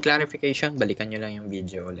have any clarification, balikan nyo lang yung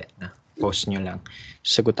video ulit na. Post nyo lang.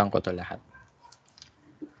 Sagutan ko to lahat.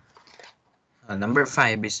 Number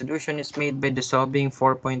 5, a solution is made by dissolving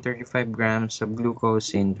 4.35 grams of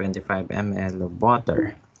glucose in 25 ml of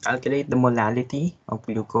water. Calculate the molality of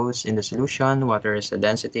glucose in the solution. Water is a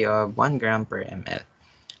density of 1 gram per ml.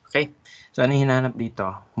 Okay, so ano hinanap dito?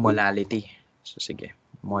 Molality. So sige,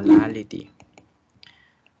 molality.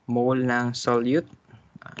 Mole ng solute,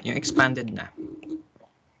 yung expanded na.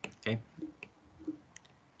 Okay,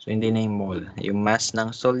 so hindi na yung mole. Yung mass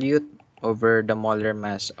ng solute over the molar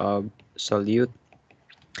mass of solute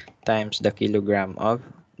times the kilogram of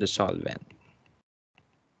the solvent.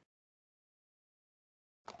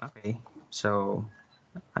 Okay, so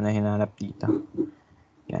ano hinanap dito?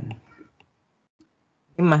 Yan.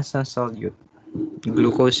 Yung mass ng solute.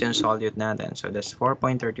 Glucose yung solute natin. So that's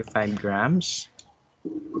 4.35 grams.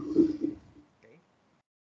 Okay.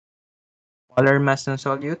 Molar mass ng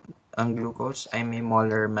solute, ang glucose ay may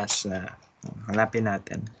molar mass na. Hanapin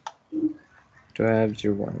natin.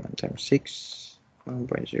 12.011 times 6.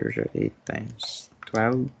 1.008 times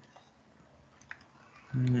 12.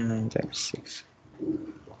 9 times 6.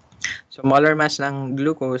 So, molar mass ng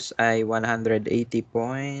glucose ay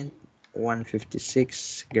 180.156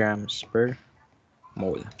 grams per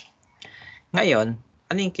mole. Ngayon,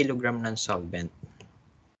 ano yung kilogram ng solvent?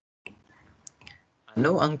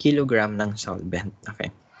 Ano ang kilogram ng solvent? Okay.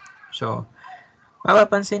 So,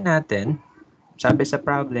 mapapansin natin, sabi sa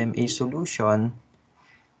problem, a solution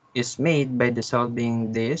is made by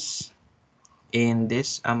dissolving this in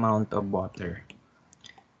this amount of water.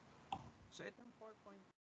 So, itong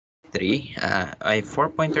 4.3 ay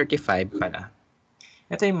 4.35 pala.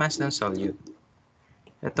 Ito yung mass ng solute.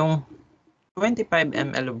 Itong 25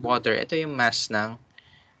 ml of water, ito yung mass ng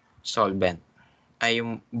solvent. Ay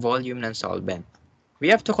yung volume ng solvent. We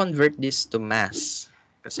have to convert this to mass.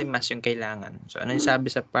 Kasi mass yung kailangan. So, ano yung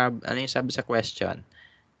sabi sa question?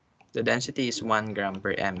 The density is 1 gram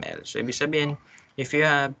per ml. So, ibig sabihin, if you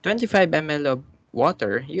have 25 ml of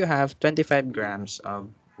water, you have 25 grams of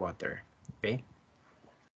water. Okay?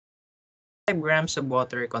 5 grams of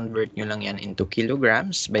water, convert nyo lang yan into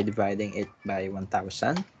kilograms by dividing it by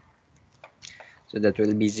 1,000. So, that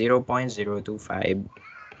will be 0.025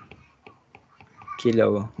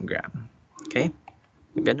 kilogram. Okay?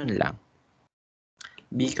 Ganun lang.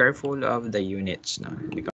 Be careful of the units. No?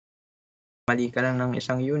 Because mali ka lang ng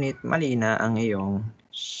isang unit, mali na ang iyong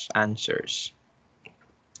answers.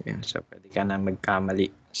 Yun, so, pwede ka na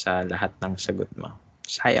magkamali sa lahat ng sagot mo.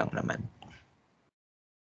 Sayang naman.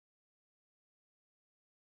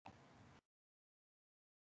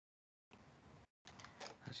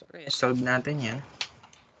 So, solve natin yan.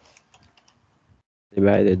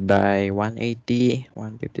 divided by 180,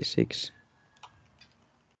 156.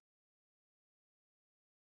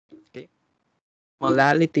 Okay.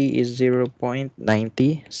 Molality is 0.97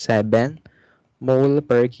 mole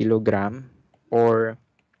per kilogram or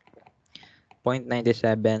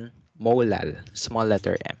 0.97 molal, small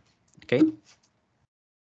letter m. Okay.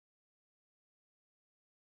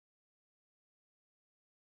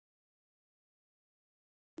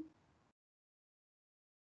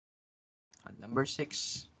 Number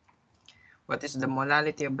 6. What is the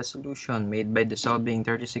molality of a solution made by dissolving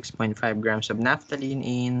 36.5 grams of naphthalene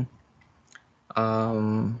in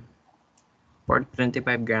 25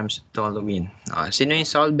 grams of toluene? Sino yung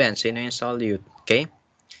solvent? Sino yung solute? Okay?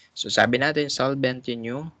 So, sabi natin, solvent yun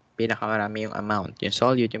yung pinakamarami yung amount. Yung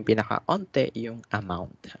solute, yung pinaka-onte yung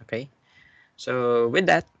amount. Okay? So, with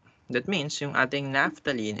that, that means yung ating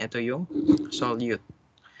naphthalene, ito yung solute.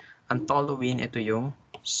 Ang toluene, ito yung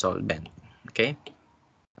solvent. Okay?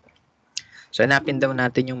 So, hanapin daw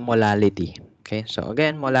natin yung molality. Okay? So,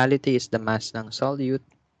 again, molality is the mass ng solute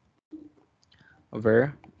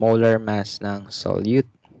over molar mass ng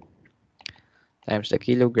solute times the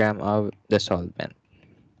kilogram of the solvent.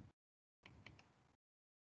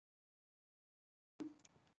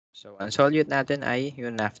 So, ang solute natin ay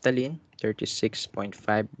yung naphthalene, 36.5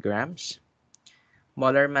 grams.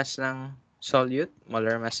 Molar mass ng solute,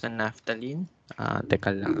 molar mass ng naphthalene.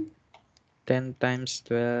 Teka lang. 10 times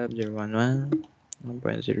 12, 0.11,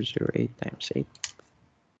 1.008 times 8.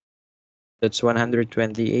 That's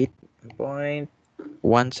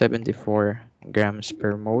 128.174 grams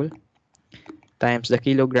per mole times the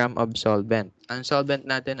kilogram of solvent. Ang solvent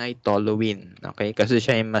natin ay toluene. Okay? Kasi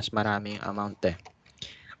siya yung mas maraming amount eh.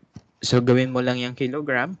 So, gawin mo lang yung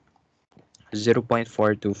kilogram.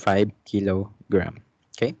 0.425 kilogram.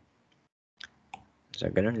 Okay? So,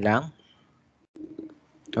 ganun lang.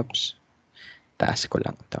 Oops. Taas ko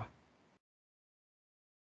lang ito.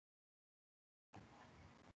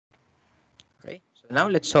 Okay? So, now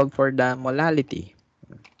let's solve for the molality.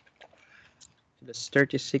 That's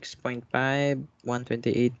 36.5,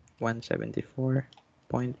 128, 174.425.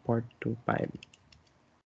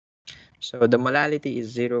 So, the molality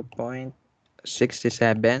is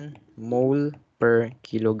 0.67 mole per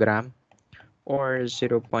kilogram or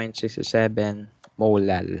 0.67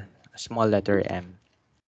 molal, small letter m.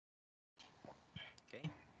 Okay?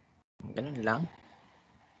 Ganun lang.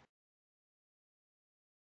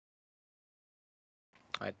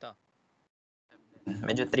 Ito.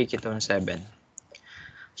 Medyo tricky itong 7.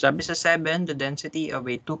 Sabi sa 7, the density of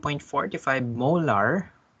a 2.45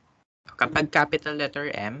 molar, kapag capital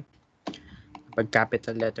letter M,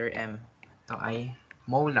 ito ay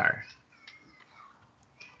molar.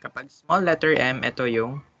 Kapag small letter m, ito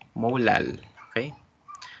yung molal. Okay?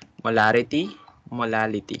 Molarity,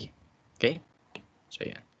 molality. Okay? So,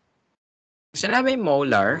 yan. Pag sinabi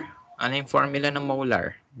molar, ano yung formula ng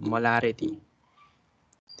molar? Molarity.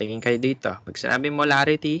 Tingin kayo dito. Pag sinabi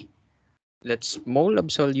molarity, that's mole of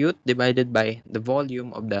solute divided by the volume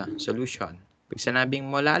of the solution. Pag sinabing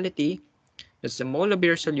molality, that's the mole of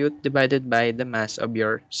your solute divided by the mass of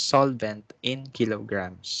your solvent in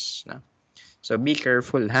kilograms. No? So, be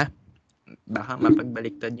careful, ha? Baka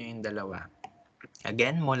mapagbaliktad nyo yung dalawa.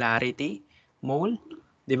 Again, molarity, mole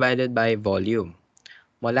divided by volume.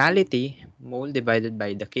 Molality, mole divided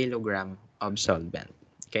by the kilogram of solvent.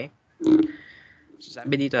 Okay? So,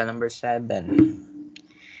 sabi dito, number 7.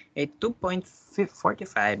 A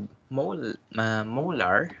 2.45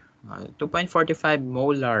 molar, 2.45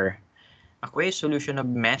 molar aqueous solution of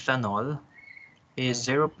methanol is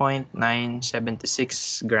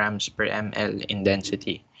 0.976 grams per ml in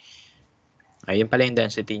density. Ayun pala yung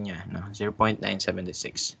density niya, no?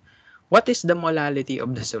 0.976. What is the molality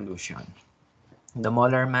of the solution? The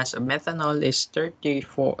molar mass of methanol is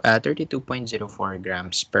 32.04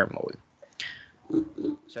 grams per mole.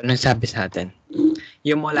 So, anong sabi sa atin?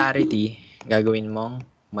 Yung molarity, gagawin mong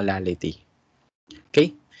molality.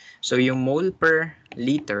 Okay? So, yung mole per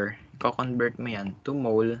liter, i-convert mo yan to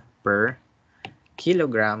mole per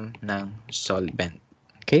kilogram ng solvent.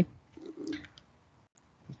 Okay?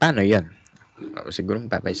 Paano yan? Siguro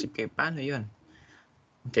mapapaisip kayo, paano yun?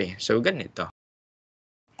 Okay, so ganito.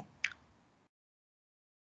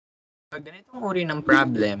 Pag ganitong uri ng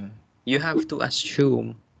problem, you have to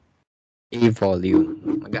assume a volume.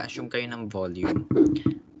 Mag-assume kayo ng volume.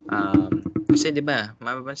 Kasi di ba,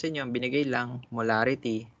 mapapansin nyo, binigay lang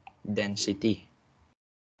molarity, density.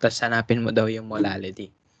 Tapos hanapin mo daw yung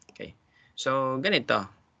molality. Okay. So, ganito.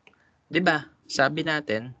 Di ba, sabi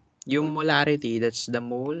natin, yung molarity, that's the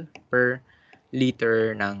mole per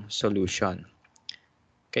liter ng solution.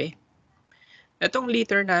 Okay? Itong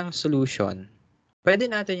liter ng solution, pwede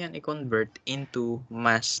natin yan i-convert into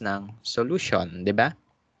mass ng solution, di ba?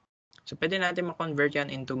 So, pwede natin ma-convert yan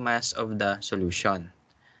into mass of the solution.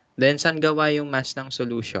 Then, saan gawa yung mass ng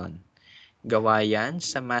solution? Gawa yan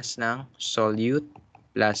sa mass ng solute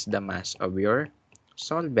plus the mass of your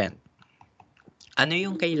solvent. Ano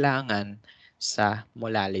yung kailangan sa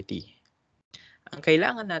molality? Ang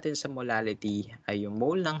kailangan natin sa molality ay yung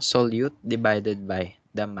mole ng solute divided by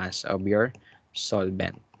the mass of your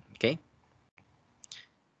solvent. Okay?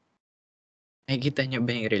 Nakikita nyo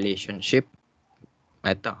ba yung relationship?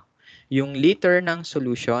 Ito. Yung liter ng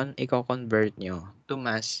solution, i-convert nyo to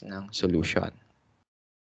mass ng solution.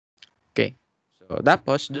 Okay? So,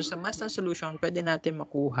 tapos, dun sa mass ng solution, pwede natin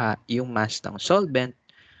makuha yung mass ng solvent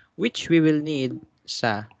which we will need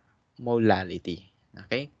sa molality.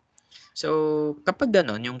 Okay? So, kapag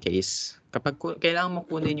ganon yung case, kapag kailangan mo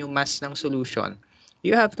kunin yung mass ng solution,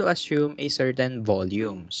 you have to assume a certain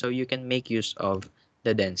volume so you can make use of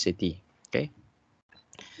the density. Okay?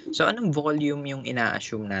 So, anong volume yung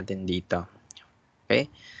ina-assume natin dito?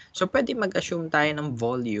 Okay? So, pwede mag-assume tayo ng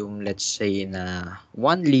volume, let's say na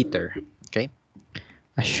 1 liter. Okay?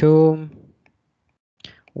 Assume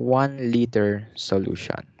 1 liter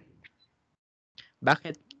solution.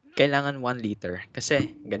 Bakit kailangan 1 liter?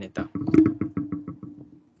 Kasi ganito.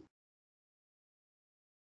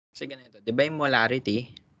 Kasi ganito. Diba yung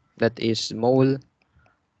molarity? That is mole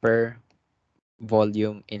per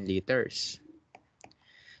volume in liters.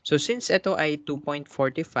 So, since ito ay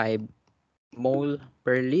 2.45 mole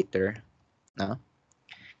per liter, no?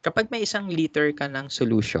 Kapag may 1 liter ka ng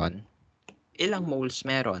solution, ilang moles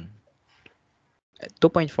meron?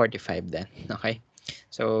 2.45 din. Okay?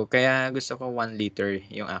 So, kaya gusto ko 1 liter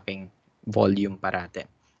yung aking volume parate.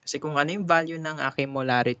 Kasi kung ano yung value ng aking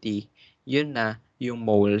molarity, yun na yung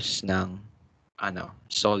moles ng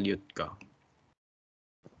solute ko.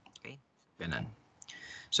 Okay? Ganun.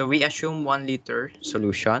 So, we assume 1 liter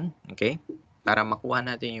solution, okay? Para makuha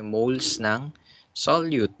natin yung moles ng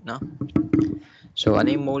solute, no? So,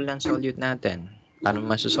 ano yung mole ng solute natin? Paano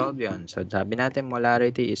masosolve yun? So, sabi natin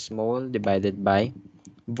molarity is mole divided by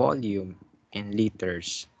volume in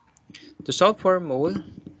liters. To solve for mole,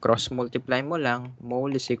 cross-multiply mo lang,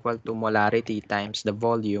 mole is equal to molarity times the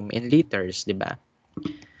volume in liters, di ba?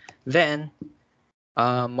 Then,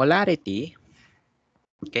 molarity,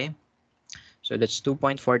 okay? So, that's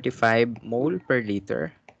 2.45 mole per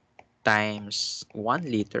liter times 1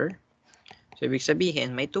 liter. So, ibig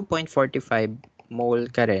sabihin, may 2.45 mole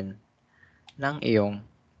ka rin ng iyong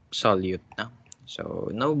solute. No? So,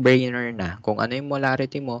 no-brainer na. Kung ano yung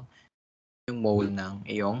molarity mo, yung mole ng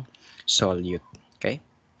iyong solute. Okay?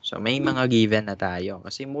 So, may mga given na tayo.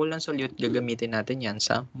 Kasi mole ng solute, gagamitin natin yan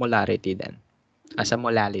sa molarity din. Sa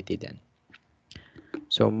molality din.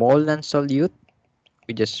 So, mole ng solute,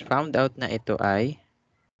 we just found out na ito ay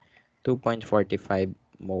 2.45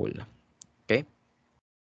 mole. Okay?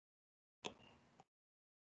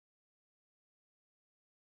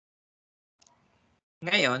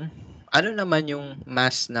 Ngayon, ano naman yung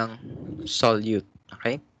mass ng solute?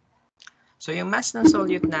 Okay? So, yung mass ng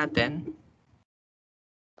solute natin,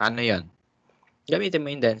 paano yun? Gamitin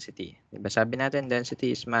mo yung density. Diba? Sabi natin,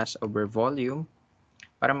 density is mass over volume.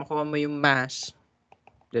 Para makuha mo yung mass,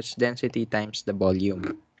 that's density times the volume.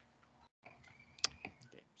 Okay.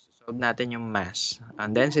 So, solve natin yung mass.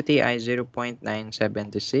 Ang density ay 0.976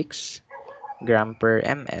 gram per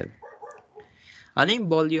ml. Ano yung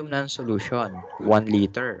volume ng solution? 1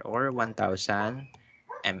 liter or 1,000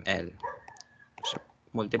 ml. So,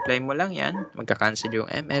 multiply mo lang yan. Magka-cancel yung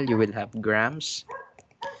ml. You will have grams.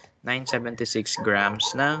 976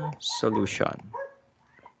 grams ng solution.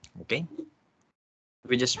 Okay?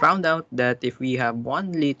 We just found out that if we have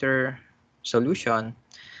 1 liter solution,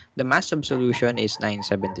 the mass of solution is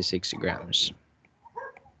 976 grams.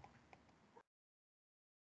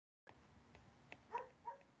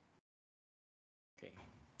 Okay.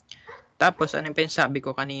 Tapos, ano yung sabi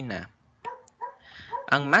ko kanina?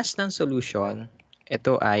 Ang mass ng solution,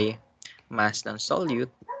 ito ay mass ng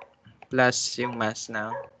solute plus yung mass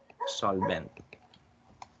ng solvent.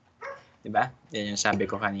 Diba? Yan yung sabi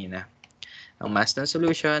ko kanina. Ang mass ng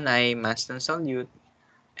solution ay mass ng solute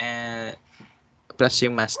plus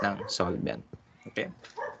yung mass ng solvent. Okay?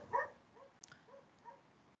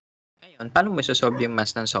 Ngayon, paano mo isosolve yung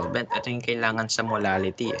mass ng solvent? Ito yung kailangan sa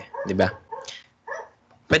molality eh. Diba?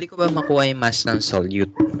 Pwede ko ba makuha yung mass ng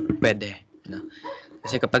solute? Pwede. No?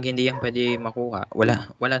 Kasi kapag hindi yan pwede makuha,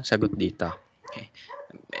 walang sagot dito. Okay.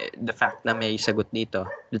 The fact na may sagot dito,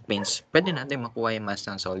 that means pwede natin makuha yung mass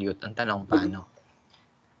ng solute. Ang tanong, paano?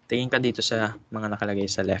 Tingin ka dito sa mga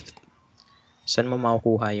nakalagay sa left. Saan mo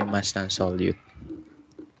makukuha yung mass ng solute?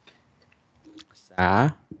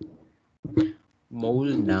 sa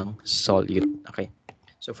mole ng solute. Okay.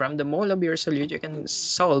 So from the mole of your solute, you can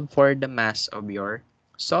solve for the mass of your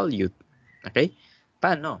solute. Okay?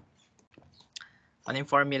 Paano? Ano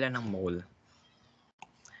yung formula ng mole?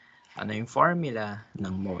 Ano yung formula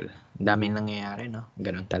ng mole? Daming nangyayari, no?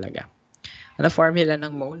 Ganun talaga. Ano formula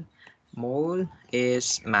ng mole? Mole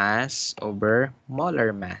is mass over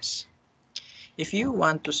molar mass. If you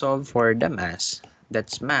want to solve for the mass,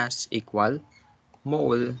 that's mass equal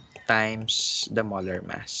mole times the molar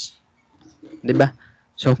mass. 'Di ba?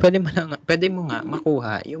 So pwede mo nga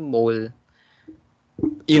makuha yung mole,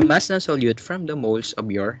 yung mass ng solute from the moles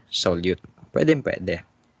of your solute. Pwede.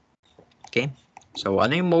 Okay? So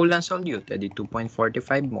ano yung mole ng solute? Edi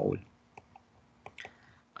 2.45 mole.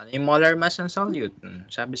 Ano yung molar mass ng solute?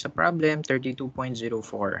 Sabi sa problem, 32.04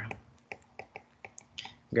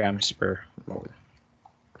 grams per mole.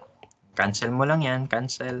 Cancel mo lang yan.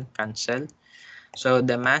 Cancel. So,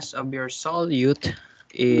 the mass of your solute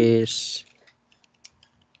is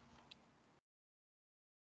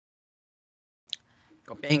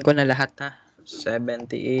kopyahin ko na lahat ha.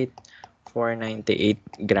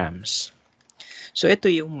 78,498 grams. So,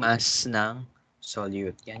 ito yung mass ng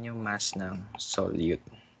solute. Yan yung mass ng solute.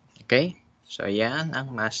 Okay? So, yan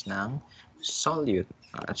ang mass ng solute.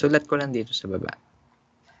 Sulat ko lang dito sa baba.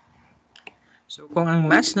 So, kung ang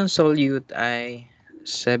mass ng solute ay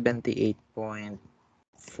 78.498,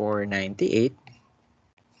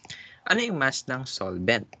 ano yung mass ng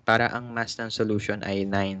solvent? Para ang mass ng solution ay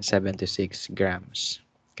 976 grams.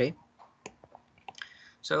 Okay?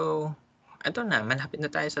 So, ito na. Malapit na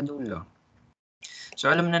tayo sa dulo. So,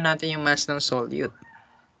 alam na natin yung mass ng solute.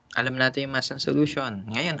 Alam natin yung mass ng solution.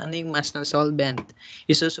 Ngayon, ano yung mass ng solvent?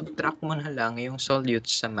 Isusubtract mo na lang yung solute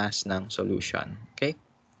sa mass ng solution. Okay?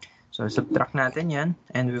 So, subtract natin yan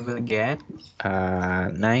and we will get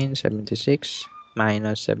 976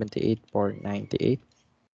 minus 78.498.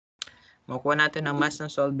 Makuha natin ang mass ng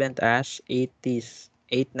solvent as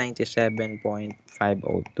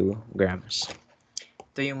 897.502 grams.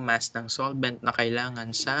 Ito yung mass ng solvent na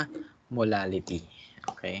kailangan sa molality.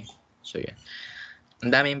 Okay? So, yan.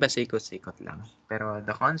 Ang daming pasikot-sikot lang. Pero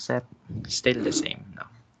the concept, still the same. No?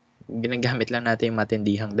 Ginagamit lang natin yung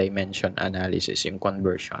matindihang dimension analysis, yung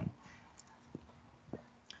conversion.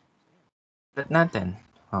 Sulat natin.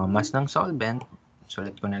 Mass ng solvent,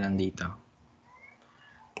 sulat ko na lang dito.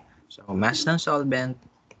 So, mass ng solvent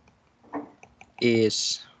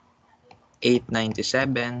is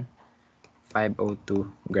 897,502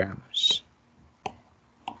 grams.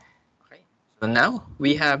 Okay. So, now,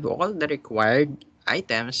 we have all the required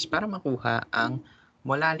items para makuha ang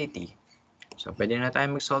molality. So, pwede na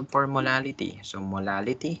tayo mag-solve for molality. So,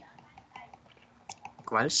 molality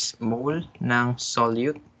equals mole ng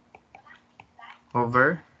solute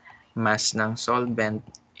over mass ng solvent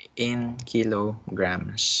in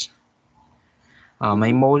kilograms.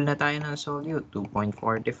 May mole na tayo ng solute,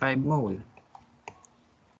 2.45 mole.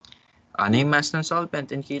 Ano yung mass ng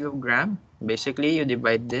solvent in kilogram? Basically, you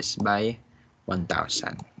divide this by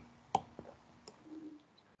 1,000.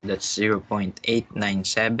 That's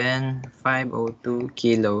 0.897502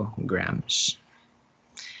 kilograms.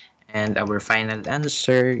 And our final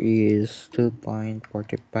answer is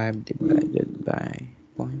 2.45 divided by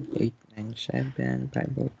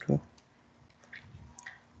 0.897502.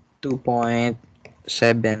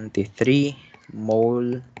 2.73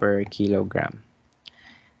 mole per kilogram.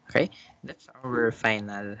 Okay, that's our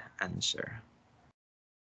final answer.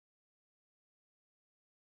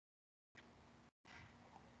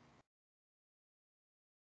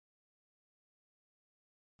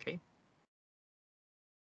 Okay.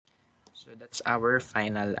 So that's our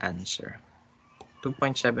final answer.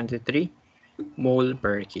 2.73 mole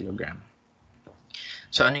per kilogram.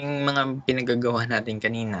 So ano yung mga pinagagawa natin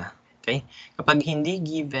kanina? Okay? Kapag hindi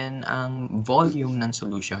given ang volume ng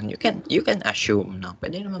solution, you can assume, no?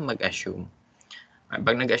 Pwede naman mag-assume.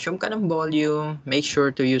 Pag nag-assume ka ng volume, make sure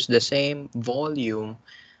to use the same volume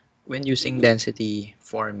when using density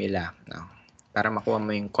formula, no? Para makuha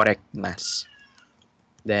mo yung correct mass.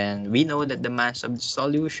 Then, we know that the mass of the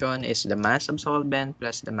solution is the mass of solvent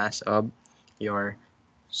plus the mass of your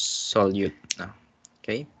solute.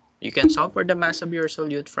 Okay? You can solve for the mass of your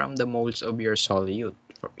solute from the moles of your solute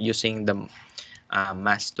using the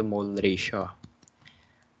mass to mole ratio.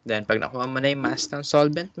 Then, pag nakuha mo na yung mass ng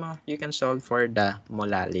solvent mo, you can solve for the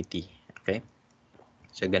molality. Okay?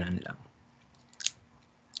 So, ganun lang.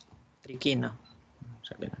 Tricky, no?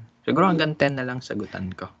 So, ganun. Siguro hanggang 10 na lang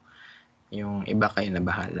sagutan ko. Yung iba kayo na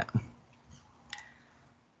bahala.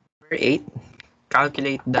 Number 8,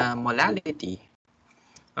 calculate the molality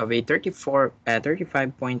of a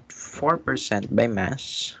 35.4% by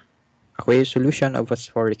mass aqueous solution of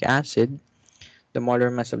phosphoric acid, the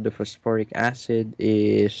molar mass of the phosphoric acid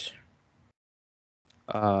is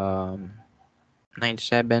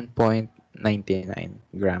 97.99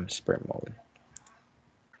 grams per mole.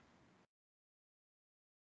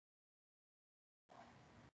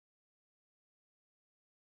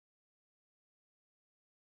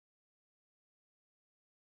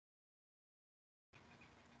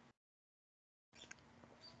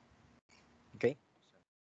 Okay?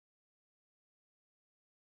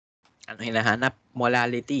 Ano hinahanap?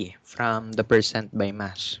 Molality from the percent by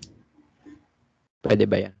mass. Pwede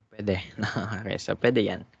ba yan? Pwede. Okay, so pwede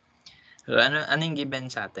yan. So, anong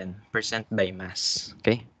given sa atin? Percent by mass.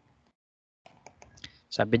 Okay?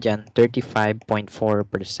 Sabi dyan, 35.4%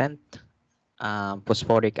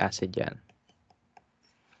 phosphoric acid yan.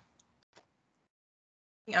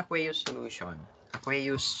 Aqueous solution.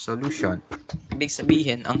 Ibig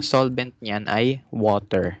sabihin, ang solvent niyan ay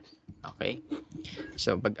water. Okay?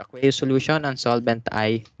 So, pag aqueous solution, ang solvent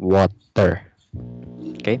ay water.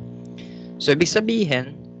 Okay? So, ibig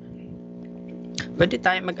sabihin, pwede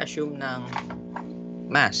tayo mag-assume ng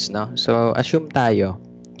mass, no? So, assume 100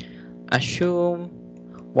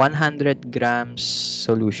 grams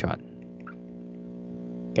solution.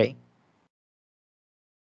 Okay?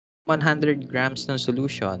 100 grams ng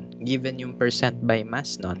solution, given yung percent by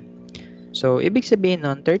mass nun. So, ibig sabihin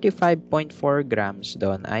nun, 35.4 grams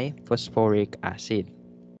doon ay phosphoric acid.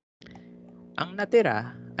 Ang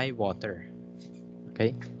natira ay water.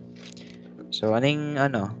 Okay? So, anong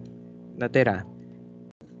natira?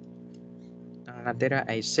 Ang natira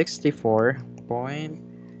ay 64.6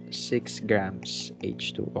 grams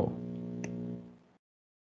H2O.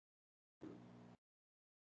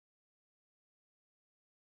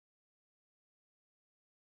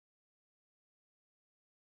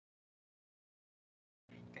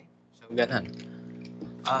 Okay? So, ganun.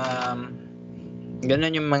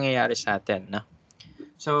 Ganun yung mangyayari sa atin, no?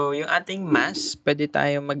 So, yung ating mass, pwede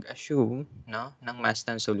tayo mag-assume, no, ng mass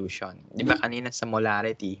ng solution. Di ba kanina sa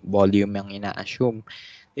molarity, volume yung ina-assume.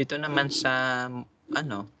 Dito naman sa,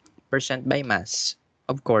 percent by mass,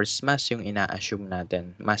 of course, mass yung ina-assume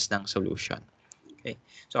natin, mass ng solution. Okay?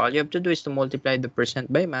 So, all you have to do is to multiply the percent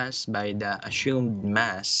by mass by the assumed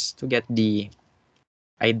mass to get the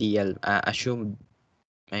ideal, assumed,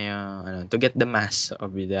 to get the mass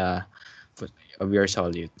of your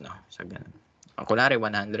solute, no? So, ganun. Kunwari,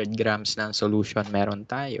 100 grams ng solution meron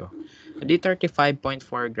tayo. Di 35.4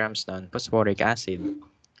 grams nun, phosphoric acid.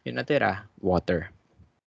 Yung natira, water.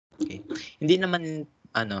 Okay. Hindi naman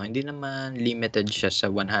limited siya sa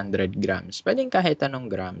 100 grams. Pwedeng kahit anong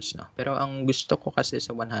grams, no? Pero ang gusto ko kasi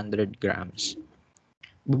sa 100 grams,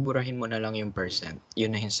 buburahin mo na lang yung percent.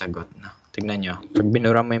 Yun na yung sagot, no? Tignan nyo. Pag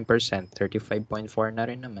binura mo yung percent, 35.4 na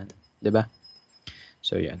rin naman. 'Di ba?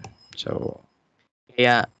 So, yan. So,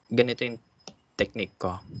 kaya ganito yung technique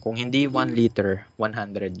ko. Kung hindi 1 liter,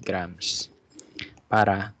 100 grams.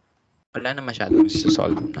 Para wala na masyadong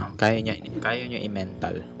solve. No? Kaya nyo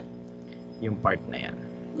i-mental yung part na yan.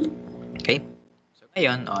 Okay? So,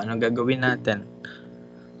 ngayon, anong gagawin natin?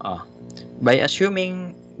 By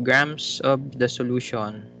assuming grams of the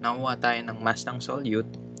solution, nakuha tayo ng mass ng solute.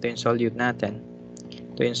 Ito yung solute natin.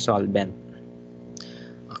 Ito yung solvent.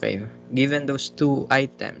 Okay. Given those two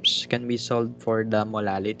items, can we solve for the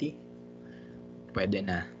molality? Pwede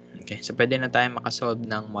na. Okay, so pwede na tayo makasolve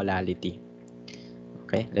ng molality.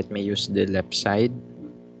 Okay, let me use the left side.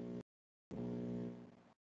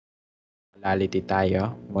 Molality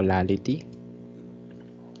tayo. Molality.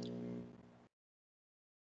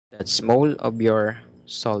 That's mole of your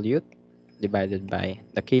solute divided by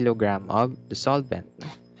the kilogram of the solvent.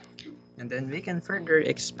 And then we can further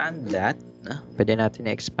expand that. Pwede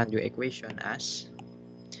natin i-expand yung equation as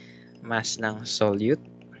mass ng solute,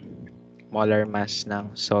 molar mass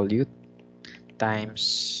ng solute,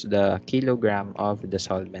 times the kilogram of the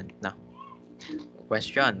solvent. Now,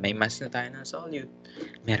 question, may mass na tayo ng solute?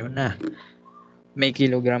 Meron na. May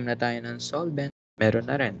kilogram na tayo ng solvent? Meron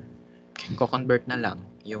na rin. Ko-convert na lang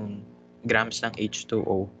yung grams ng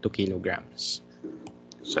H2O to kilograms.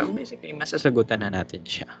 So, basically, masasagutan na natin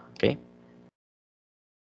siya. Okay?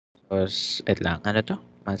 So, wait lang. Ano to?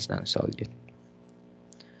 Mass ng solute.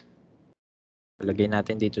 Lagay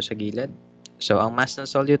natin dito sa gilid. So, ang mass ng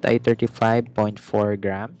solute ay 35.4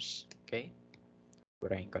 grams. Okay?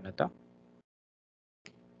 Burahin ko na to.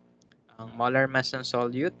 Ang molar mass ng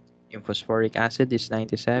solute, yung phosphoric acid is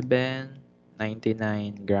 99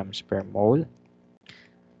 grams per mole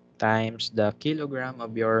times the kilogram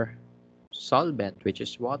of your solvent, which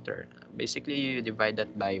is water. Basically, you divide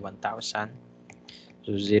that by 1,000.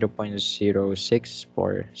 So 0.0646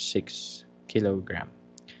 kilogram.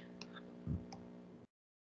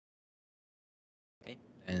 Okay,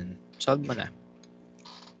 and solve mo na.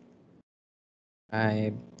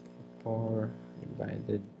 5, 4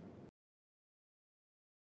 divided.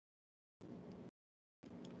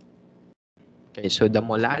 Okay, so the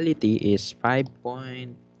molality is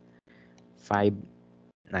 5.59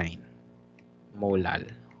 molal.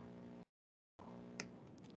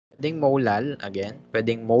 Pwedeng molal, again,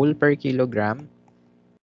 pwedeng mole per kilogram,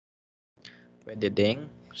 pwede ding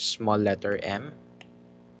small letter m,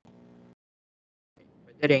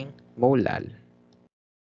 pwede ring molal.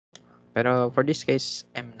 Pero for this case,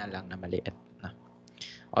 m na lang na maliit. Na.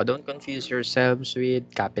 O, don't confuse yourselves with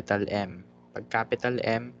capital M. Pag capital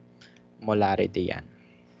M, molarity yan.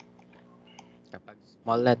 Kapag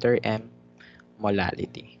small letter m,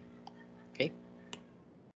 molality. Okay?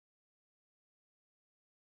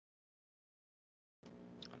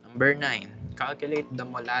 Number 9, calculate the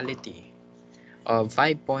molality of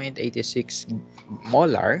 5.86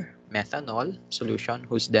 molar methanol solution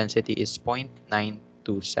whose density is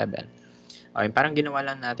 0.927. Okay, parang ginawa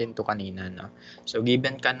lang natin to kanina, no? So,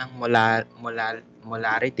 given ka ng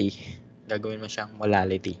molarity, gagawin mo siyang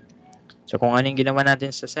molality. So, kung anong ginawa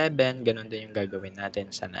natin sa 7, ganun din yung gagawin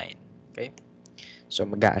natin sa 9. Okay? So,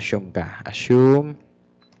 mag-a-assume ka. Assume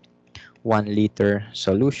 1 liter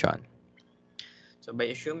solution. So,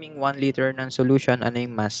 by assuming 1 liter ng solution, ano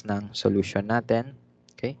yung mass ng solution natin?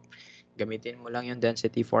 Okay? Gamitin mo lang yung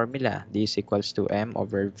density formula. D is equals to M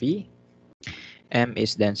over V. M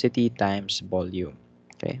is density times volume.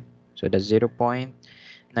 Okay? So, that's 0.927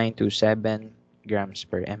 grams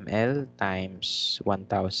per ml times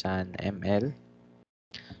 1,000 ml.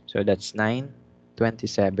 So, that's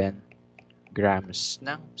 927 grams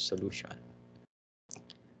ng solution.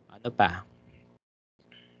 Ano pa?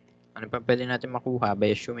 Ano pa pwede natin makuha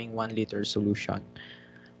by assuming 1 liter solution?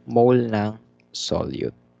 Mole ng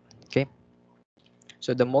solute. Okay?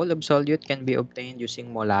 So, the mole of solute can be obtained using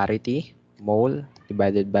molarity, mole,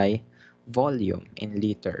 divided by volume in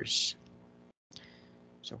liters.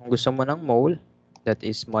 So, kung gusto mo ng mole, that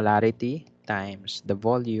is molarity times the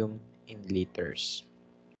volume in liters.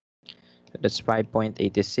 So, that's 5.86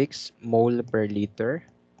 mole per liter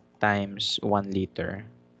times 1 liter.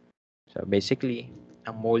 So, basically,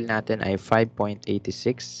 ang mole natin ay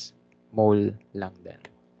 5.86 mole lang din.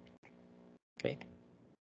 Okay?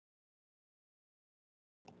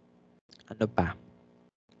 Ano pa?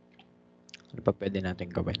 Ano pa pwede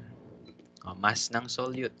natin gawin? Mass ng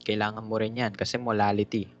solute. Kailangan mo rin yan kasi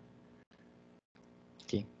molality.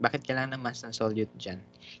 Okay. Bakit kailangan ng mass ng solute dyan?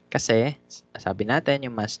 Kasi, sabi natin,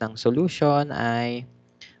 yung mass ng solution ay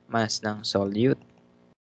mass ng solute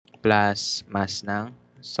plus mass ng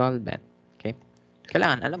solvent. Okay?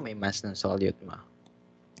 Kailangan alam mo yung mass ng solute mo.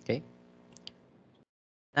 Okay?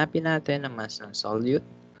 Hanapin natin ang mass ng solute.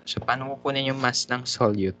 So, paano kukunin yung mass ng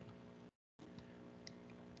solute?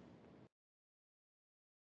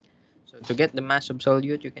 So, to get the mass of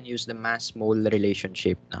solute, you can use the mass-mole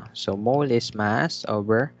relationship. No? So, mole is mass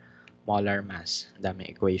over molar mass.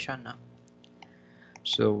 Daming equation. No?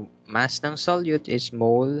 So, mass ng solute is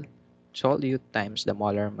mole solute times the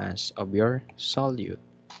molar mass of your solute.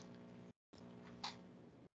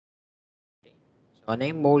 So, ano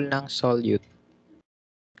yung mole ng solute?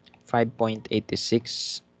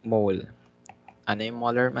 5.86 mole. Ano yung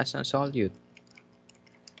molar mass ng solute?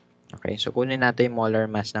 Okay, so kunin natin yung molar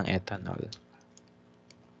mass ng ethanol.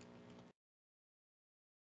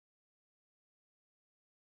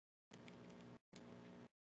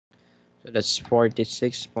 So that's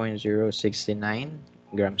 46.069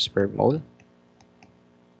 grams per mole.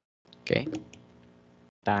 Okay.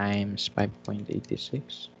 Times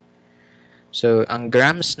 5.86. So, ang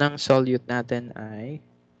grams ng solute natin ay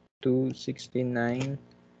 269.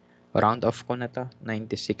 Round off ko na to.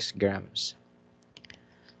 96 grams.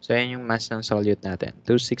 So, yan yung mass ng solute natin.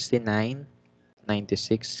 269,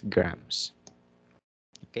 96 grams.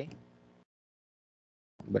 Okay.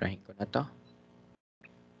 Burahin ko na to.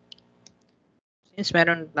 Since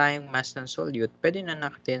meron tayong mass ng solute, pwede na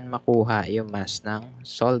natin makuha yung mass ng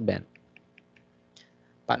solvent.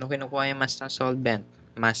 Paano kinukuha yung mass ng solvent?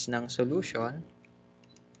 Mass ng solution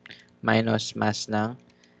minus mass ng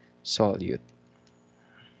solute.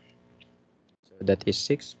 So that is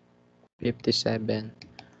 657.04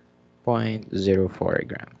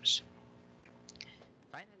 grams.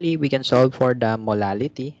 Finally, we can solve for the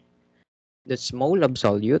molality. That's mole of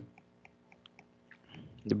solute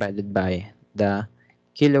divided by the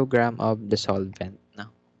kilogram of the solvent.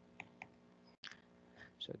 No?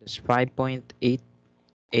 So that's 5.886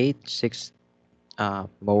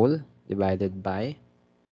 mole divided by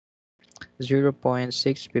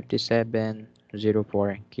 0.65704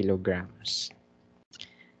 kilograms.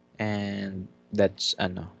 And that's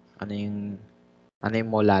ano yung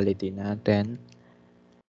molality natin?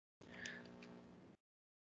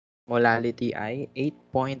 Molality ay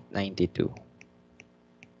 8.92.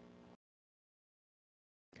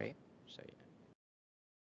 Okay? So, yan.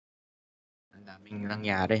 Ang daming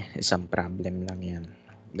nangyari. Isang problem lang yan.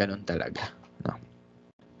 Ganun talaga. No?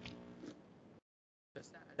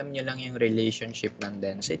 Basta alam nyo lang yung relationship ng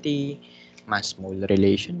density, mass mole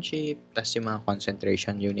relationship, tas yung mga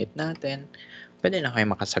concentration unit natin, pwede na kayo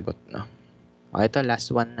makasagot. No? O, ito,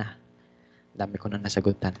 last one na. Dami ko na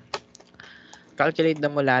nasagutan. Calculate the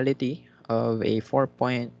molality of a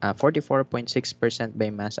 44.6% by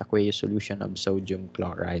mass aqueous solution of sodium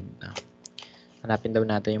chloride. Hanapin daw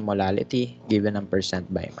natin yung molality given ang percent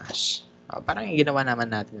by mass. Parang yung ginawa naman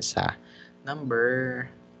natin sa number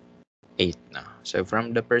 8 na. So,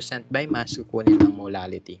 from the percent by mass, kukunin ang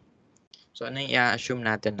molality. So, ano yung i-assume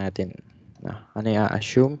natin? Ano yung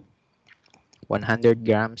i-assume? 100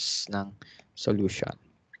 grams ng solution.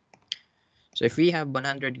 So, if we have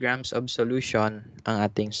 100 grams of solution, ang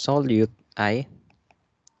ating solute ay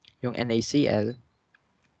yung NaCl,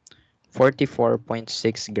 44.6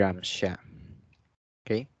 grams siya.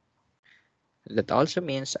 Okay? That also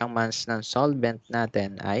means ang mass ng solvent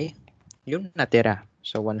natin ay yung natira.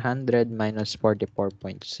 So, 100 minus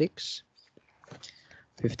 44.6,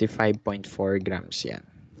 55.4 grams yan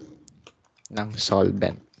ng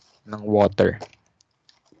solvent, ng water.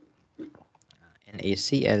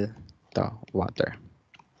 NaCl, to water.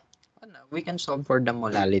 We can solve for the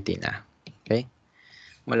molality na. Okay?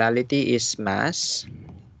 Molality is mass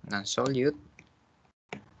ng solute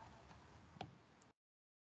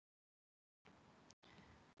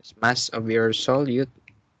mass of your solute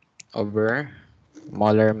over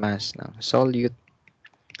molar mass ng solute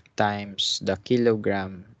times the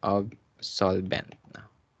kilogram of solvent.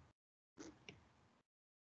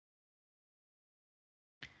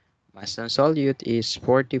 Mass ng solute is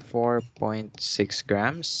 44.6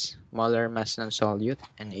 grams. Molar mass ng solute,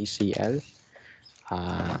 NaCl.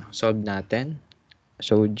 Solve natin.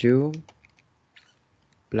 Sodium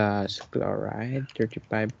plus chloride,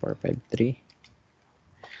 35,453.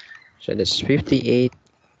 So that's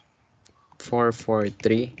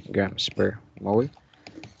 58,443 grams per mole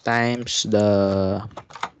times the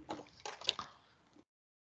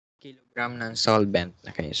kilogram ng solvent.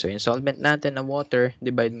 Okay, so yung solvent natin na water,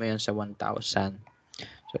 divide mo yan sa 1,000.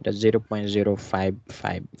 So that's 0.0554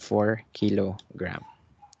 kilogram.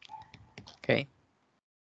 Okay.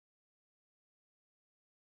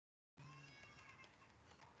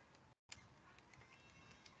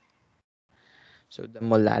 So the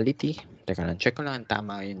molality, teka lang, check ko lang ang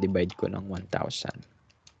tama yung divide ko ng 1,000.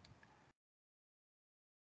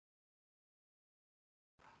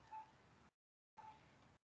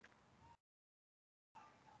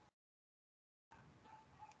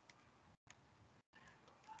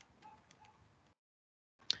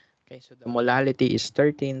 Okay, so the molality is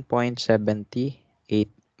 13.78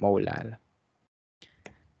 molal.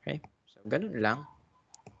 Okay, so ganun lang.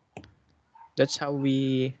 That's how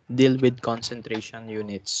we deal with concentration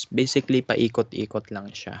units. Basically, paikot-ikot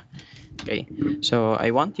lang siya. Okay, so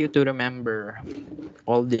I want you to remember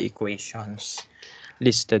all the equations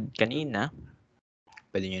listed kanina.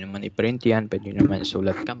 Pwede nyo naman i-print yan, pwede nyo naman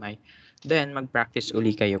isulat kamay. Then, mag-practice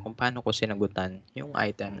uli kayo kung paano ko sinagutan yung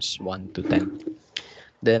items 1 to 10.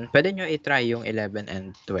 Then, pwede nyo i-try yung 11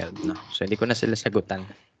 and 12. No? So, hindi ko na sila sagutan.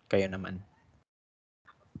 Kayo naman.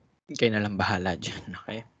 Kayo na lang bahala dyan.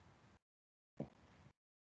 Okay?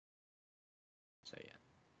 So, yan.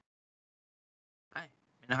 Ay,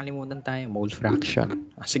 may nakalimutan tayo. Mole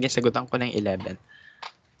fraction. Sige, sagutan ko na yung 11.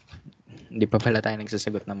 Hindi pa pala tayo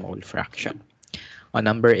nagsasagot ng mole fraction. On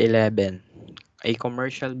number 11, a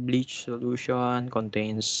commercial bleach solution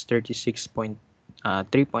contains 3.62%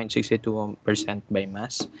 by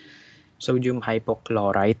mass sodium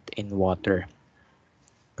hypochlorite in water.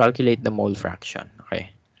 Calculate the mole fraction.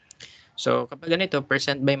 Okay. So, kapag ganito,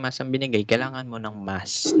 percent by mass ang binigay, kailangan mo ng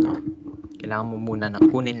mass. No? Kailangan mo muna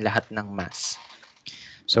kunin lahat ng mass.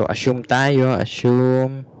 So, assume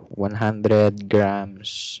 100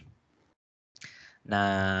 grams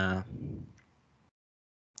na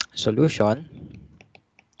solution.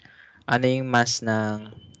 Ano yung mass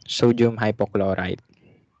ng sodium hypochlorite?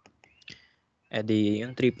 Eh di,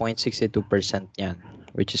 yung 3.62% yan,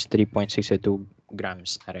 which is 3.62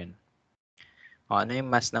 grams na rin. O, ano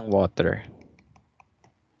yung mass ng water?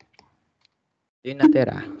 Yung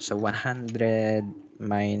natira. So, 100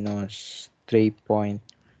 minus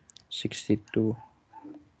 3.62.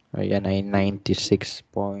 Ayan ay 96.8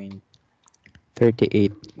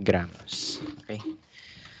 38 grams. Okay.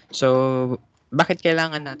 So, bakit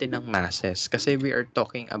kailangan natin ng masses? Kasi we are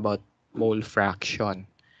talking about mole fraction.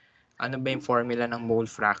 Ano ba yung formula ng mole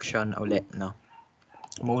fraction ulit, no?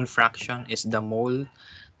 Mole fraction is the mole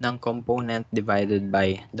ng component divided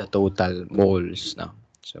by the total moles, no?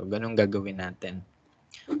 So, ganun gagawin natin.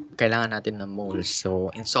 Kailangan natin ng moles. So,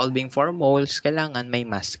 in solving for moles, kailangan may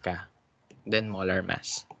mass ka. Then, molar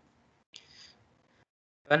mass.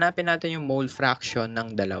 Hanapin natin yung mole fraction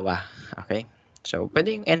ng dalawa. Okay? So,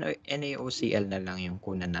 pwede yung NaOCl na lang yung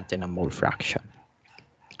kunan natin ng mole fraction.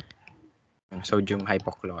 Yung sodium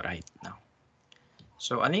hypochlorite. No?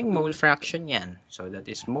 So, ano yung mole fraction yan? So, that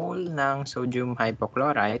is mole ng sodium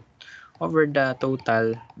hypochlorite over the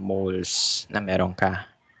total moles na meron ka.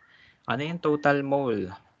 Ano yung total mole?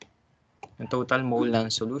 Yung total mole ng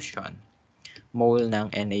solution. Mole ng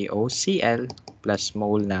NaOCl plus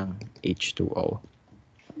mole ng H2O.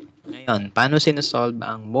 Ngayon, paano sinasolve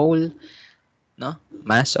ang mole? No?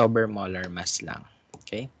 Mass over molar mass lang.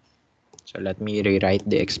 Okay? So, let me rewrite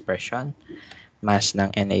the expression. Mass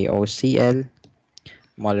ng NaOCl,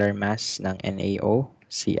 molar mass ng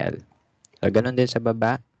NaOCl. So, ganun din sa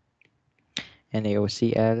baba.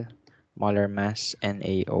 NaOCl, molar mass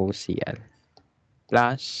NaOCl.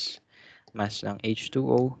 Plus, mass ng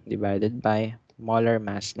H2O divided by molar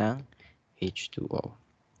mass ng H2O.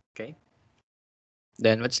 Okay?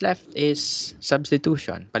 Then, what's left is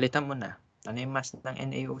substitution. Palitan mo na. Ano yung mass ng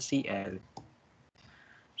NaOCl?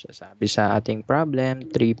 So, sabi sa ating problem,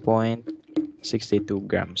 3.62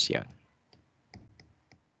 grams yan.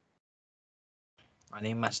 Ano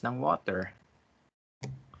yung mass ng water?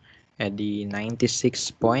 E di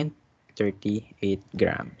 96.38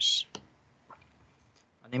 grams.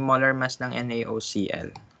 Ano yung molar mass ng NaOCl?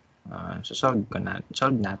 So, solve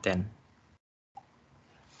natin.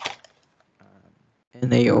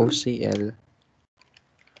 NaOCl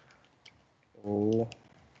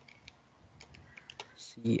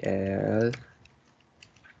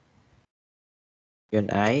yun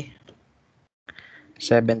ay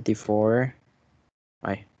 74.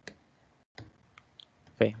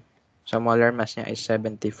 Okay. So, molar mass niya is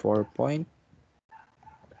 74.442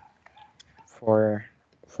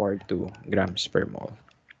 grams per mole.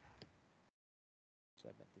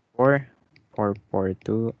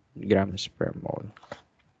 74.442 grams per mole.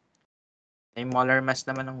 Yung molar mass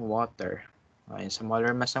naman ng water. Okay, sa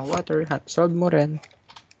molar mass ng water, solve mo rin.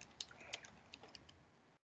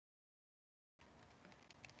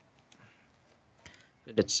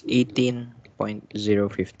 So that's 18.015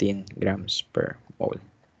 grams per mole.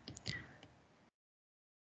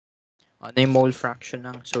 Ano yung mole fraction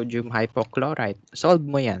ng sodium hypochlorite? Solve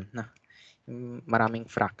mo yan. Na. Maraming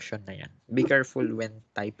fraction na yan. Be careful when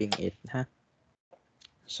typing it. Ha?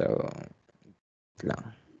 So,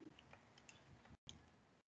 lang.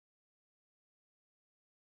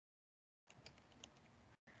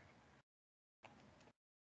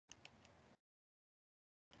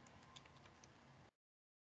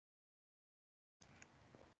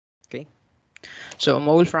 Okay. So,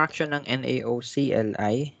 mole fraction ng NaOCl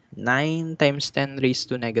ay 9 times 10 raised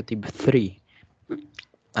to negative 3.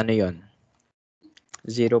 Ano yon?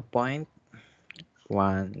 0.123.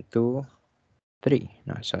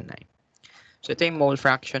 No? So, 9. So, ito yung mole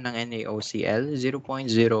fraction ng NaOCl, 0.009.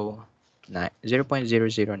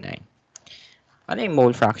 Ano yung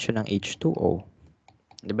mole fraction ng H2O?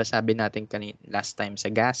 Diba sabi natin last time sa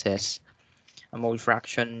gases, ang mole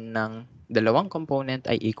fraction ng dalawang component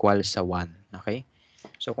ay equal sa 1. Okay?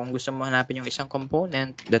 So, kung gusto mo hanapin yung isang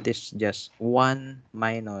component, that is just 1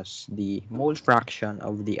 minus the mole fraction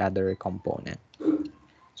of the other component.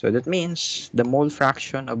 So, that means the mole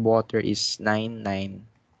fraction of water is 991.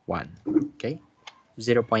 Okay?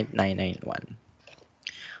 0.991.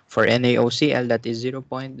 For NaOCl, that is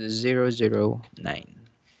 0.009.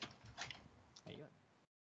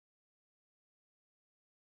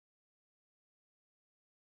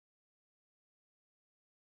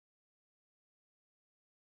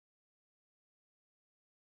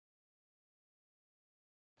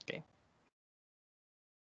 Okay.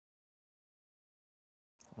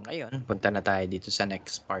 Ngayon, punta na tayo dito sa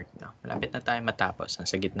next part. No? Malapit na tayo matapos.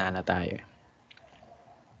 Nasa gitna na tayo.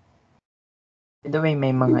 By the way, may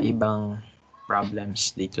mga ibang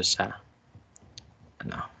problems dito sa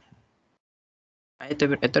ito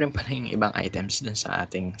rin pala yung ibang items dun sa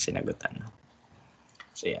ating sinagutan. No?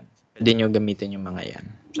 So, yan. Pwede nyo gamitin yung mga yan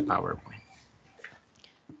sa PowerPoint.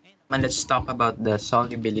 And let's talk about the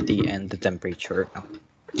solubility and the temperature. No?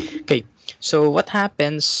 Okay, so what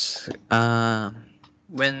happens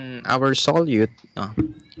when our solute,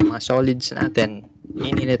 mga solids natin,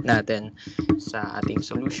 ininit natin sa ating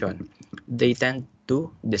solution, they tend to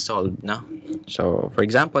dissolve, no? So, for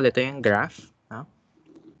example, ito yung graph, no?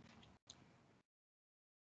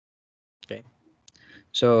 Okay.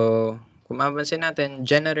 So, kung mapapansin natin,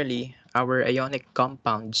 generally, our ionic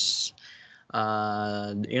compounds,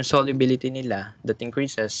 yung solubility nila that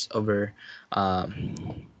increases over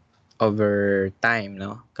time,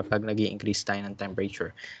 no? Kapag nag-i-increase tayo ng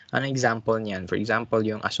temperature. Ano example niyan? For example,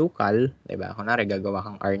 yung asukal, 'di ba? Kunwari gagawa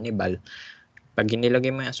kang arnibal. Pag inilagay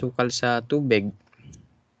mo yung asukal sa tubig,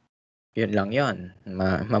 yun lang yun.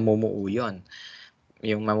 Mamumuo yun.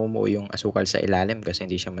 Yung mamumuo yung asukal sa ilalim kasi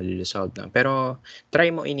hindi siya malilisolve, no? Pero try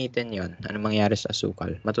mo initin yon. Ano mangyari sa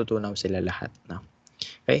asukal? Matutunaw sila lahat, no?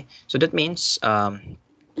 Okay? So that means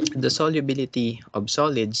the solubility of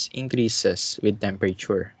solids increases with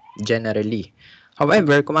temperature generally.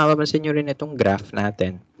 However, kung mapapansin nyo rin itong graph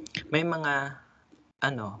natin, may mga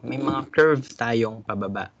may mga curve tayong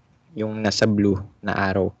pababa, yung nasa blue na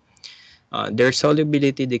arrow. Their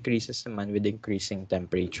solubility decreases naman with increasing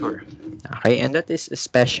temperature. Okay, and that is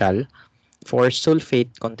special for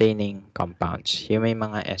sulfate containing compounds. Yung may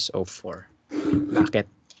mga SO4. Bakit?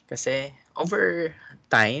 Kasi over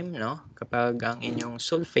time, no, kapag ang inyong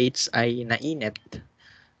sulfates ay nainit,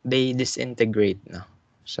 they disintegrate, no.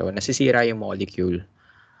 So nasisira yung molecule.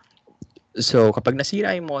 So kapag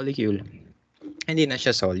nasira yung molecule, hindi na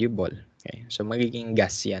siya soluble. Okay? So magiging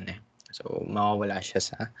gas yan eh. So mawawala siya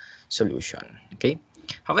sa solution. Okay?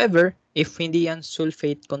 However, if hindi yan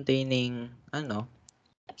sulfate containing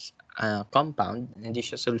compound, hindi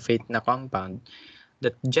siya sulfate na compound,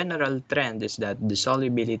 the general trend is that the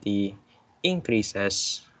solubility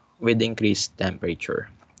increases with increased temperature.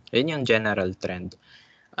 Yun yung general trend.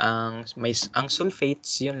 Ang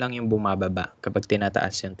sulfates, yun lang yung bumababa kapag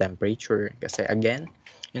tinataas yung temperature. Kasi again,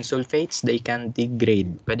 yung sulfates, they can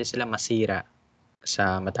degrade. Pwede sila masira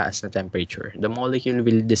sa mataas na temperature. The molecule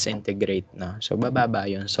will disintegrate, no? So, bababa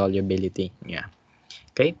yung solubility niya.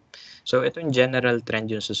 Okay? So, ito yung general trend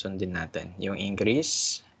yung susundin natin. Yung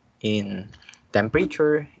increase in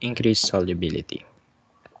temperature, increase solubility.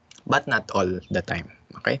 But not all the time.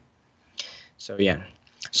 Okay? So, yan.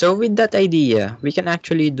 So, with that idea, we can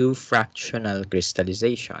actually do fractional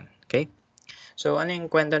crystallization. Okay? So, ano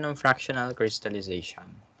yung kwento ng fractional crystallization?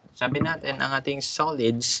 Sabi natin, ang ating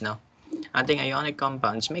solids, no? Ating ionic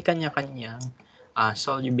compounds, may kanya-kanyang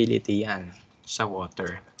solubility yan sa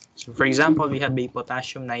water. So, for example, we have a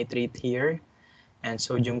potassium nitrate here and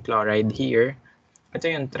sodium chloride here. Ito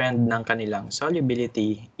yung trend ng kanilang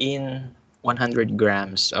solubility in 100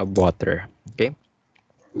 grams of water. Okay?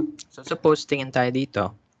 So, suppose tingin tayo dito.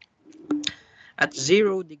 At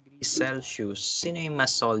 0 degrees Celsius, sino yung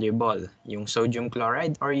mas soluble? Yung sodium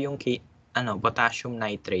chloride or yung potassium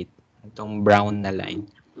nitrate? Itong brown na line.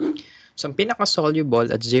 So, ang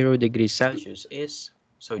pinaka-soluble at 0 degrees Celsius is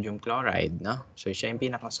sodium chloride, no? So, siya yung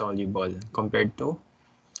pinaka-soluble compared to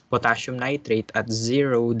potassium nitrate at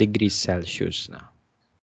 0 degrees Celsius, no?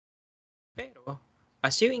 Pero,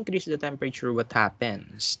 as you increase the temperature, what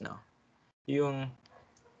happens, no? Yung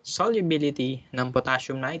solubility ng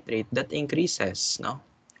potassium nitrate that increases, no?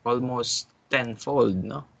 Almost tenfold,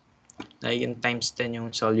 no? Naging times 10 yung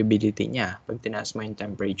solubility niya pag tinaas mo yung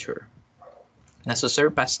temperature.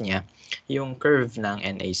 Nasusurpass niya yung curve ng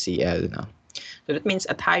NaCl, no? So that means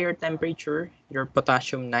at higher temperature, your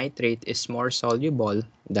potassium nitrate is more soluble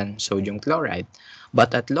than sodium chloride.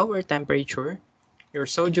 But at lower temperature, your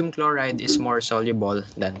sodium chloride is more soluble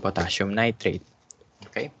than potassium nitrate.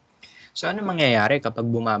 Okay? So, ano mangyayari kapag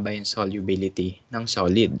bumaba yung solubility ng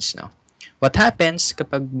solids, no? What happens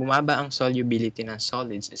kapag bumaba ang solubility ng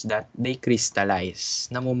solids is that they crystallize,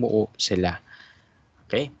 namumuo sila.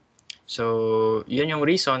 Okay? So, yun yung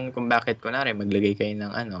reason kung bakit, kunwari, maglagay kayo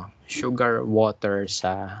ng sugar water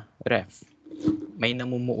sa ref. May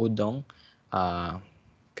namumuo dong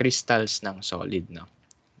crystals ng solid, no?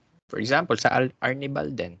 For example, sa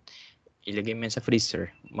arnibal din, ilagay mo sa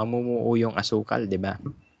freezer, mamumuo yung asukal, di ba?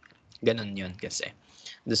 Ganon yun kasi.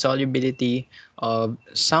 The solubility of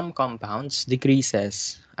some compounds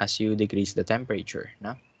decreases as you decrease the temperature,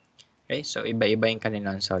 no? Okay, so iba-iba yung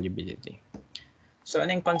kanilang solubility. So,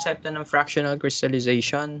 ano yung konsepto ng fractional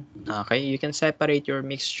crystallization? Okay, you can separate your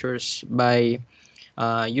mixtures by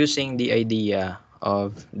using the idea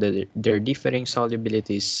of their differing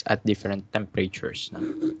solubilities at different temperatures, no?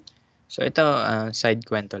 So, ito, side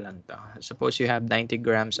kwento lang to. Suppose you have 90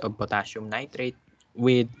 grams of potassium nitrate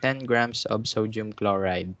with 10 grams of sodium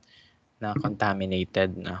chloride na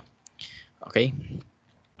contaminated na. Okay?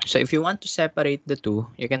 So, if you want to separate the two,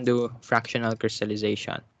 you can do fractional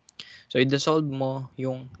crystallization. So, i-dissolve mo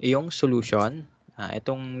yung iyong solution,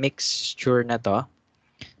 itong mixture na to,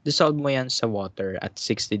 dissolve mo yan sa water at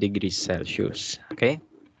 60 degrees Celsius. Okay?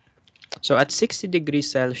 So at 60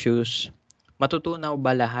 degrees Celsius, matutunaw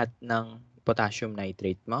ba lahat ng potassium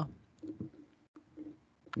nitrate mo?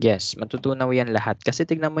 Yes, matutunaw yan lahat. Kasi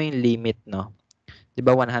tignan mo yung limit, no? Di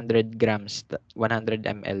ba 100 grams, 100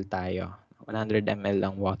 ml tayo. 100 ml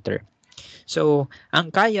ang water. So, ang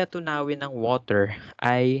kaya tunawin ng water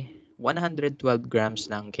ay 112 grams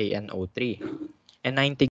ng KNO3 and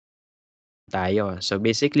 90 tayo. So,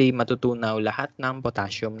 basically, matutunaw lahat ng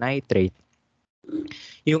potassium nitrate.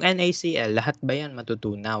 Yung NaCl, lahat ba yan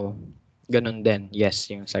matutunaw? Ganun din. Yes,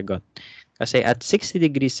 yung sagot. Kasi at 60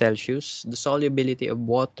 degrees Celsius, the solubility of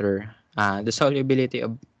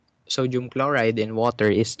sodium chloride in water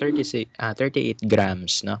is 38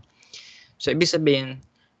 grams. No? So, ibig sabihin,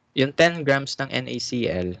 yung 10 grams ng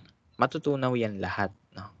NaCl, matutunaw yan lahat.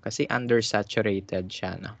 No? Kasi undersaturated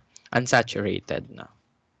siya. No? Unsaturated. No?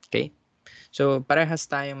 Okay? So, parehas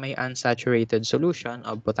tayong may unsaturated solution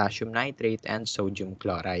of potassium nitrate and sodium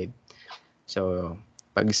chloride. So,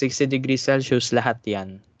 pag 60 degrees Celsius, lahat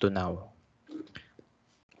yan tunaw.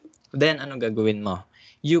 Then, ano gagawin mo?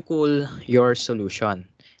 You cool your solution.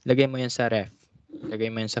 Lagay mo yan sa ref.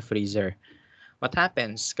 Lagay mo yan sa freezer. What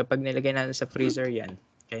happens kapag nilagay natin sa freezer yan?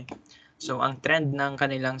 Okay? So, ang trend ng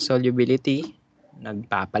kanilang solubility,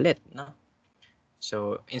 nagpapalit. No?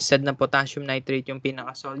 So, instead ng potassium nitrate yung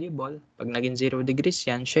pinaka-soluble, pag naging 0 degrees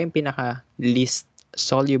yan, siya yung pinaka-least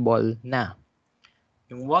soluble na.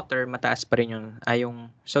 Yung water, mataas pa rin yung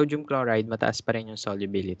sodium chloride, mataas pa rin yung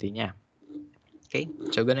solubility niya. Okay?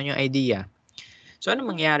 So, ganun yung idea. So, ano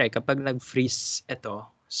mangyari kapag nag-freeze ito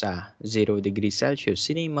sa 0 degrees Celsius?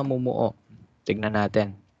 Sino yung mamumuo? Tignan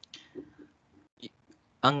natin.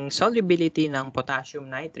 Ang solubility ng potassium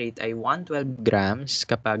nitrate ay 112 grams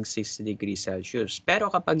kapag 60 degrees Celsius.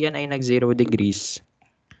 Pero kapag yan ay nag-0 degrees,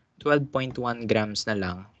 12.1 grams na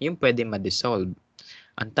lang, yung pwede ma-dissolve.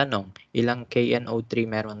 Ang tanong, ilang KNO3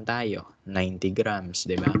 meron tayo? 90 grams,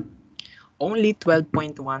 di ba? Only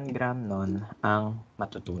 12.1 gram nun ang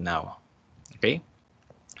matutunaw. Okay?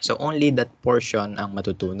 So, only that portion ang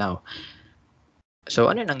matutunaw.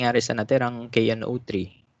 So, ano nangyari sa natirang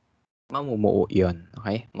KNO3? Mamumuo yun.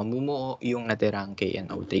 Okay? Mamumuo yung natirang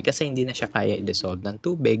KNO3 kasi hindi na siya kaya i-dissolve ng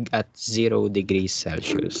tubig at 0 degrees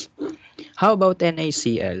Celsius. How about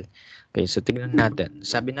NaCl? Okay, so tignan natin.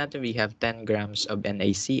 Sabi natin we have 10 grams of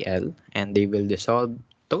NaCl and they will dissolve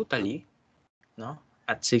totally, no,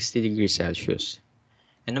 at 60 degrees Celsius.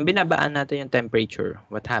 And nung binabaan natin yung temperature,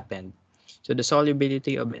 what happened? So the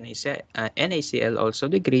solubility of NaCl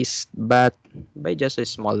also decreased but by just a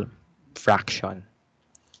small fraction.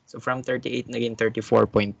 So from 38 naging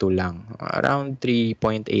 34.2 lang. Around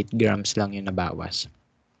 3.8 grams lang yung nabawas.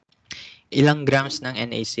 Ilang grams ng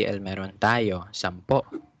NaCl meron tayo? 10.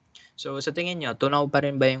 So sa tingin nyo, tunaw pa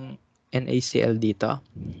rin ba yung NaCl dito?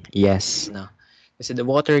 Yes. No? Kasi the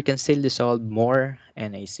water can still dissolve more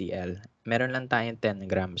NaCl. Meron lang tayong 10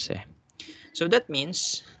 grams eh. So that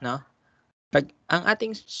means, no, pag ang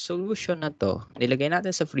ating solution na to, nilagay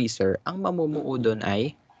natin sa freezer, ang mamumuo doon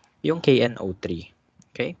ay yung KNO3.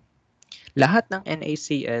 Okay? Lahat ng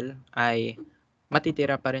NaCl ay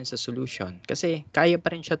matitira pa rin sa solution kasi kaya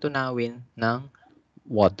pa rin siya tunawin ng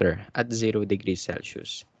water at 0 degrees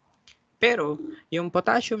Celsius. Pero yung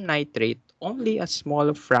potassium nitrate, only a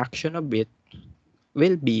small fraction of it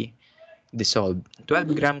will be dissolved.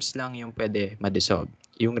 12 grams lang yung pwede ma-dissolve.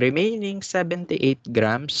 Yung remaining 78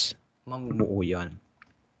 grams, mamumuo yun.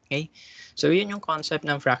 Okay? So, yun yung concept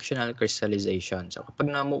ng fractional crystallization. So,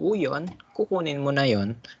 kapag namuo yun, kukunin mo na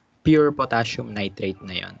yun, pure potassium nitrate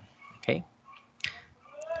na yun. Okay?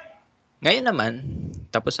 Ngayon naman,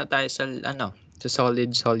 tapos na tayo sa, sa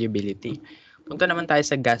solid solubility. Punta naman tayo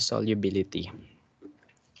sa gas solubility.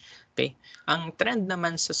 Okay? Ang trend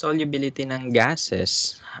naman sa solubility ng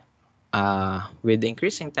gases with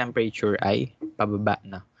increasing temperature ay pababa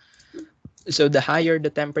na. So, the higher the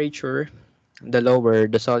temperature, the lower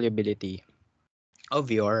the solubility of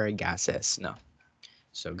your gases. No?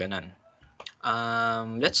 So, ganun.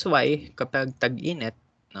 That's why, kapag tag-init,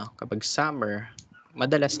 no, kapag summer,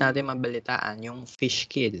 madalas natin mabalitaan yung fish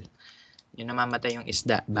kill. Yung namamatay yung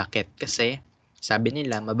isda. Bakit? Kasi, sabi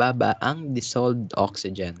nila, mababa ang dissolved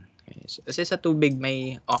oxygen. Okay. So, kasi sa tubig,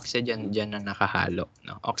 may oxygen dyan na nakahalo.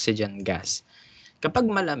 No? Oxygen gas. Kapag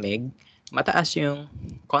malamig, mataas yung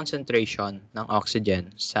concentration ng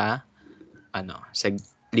oxygen sa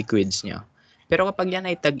liquids nyo. Pero kapag yan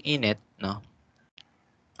ay tag-init, no,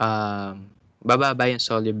 bababa yung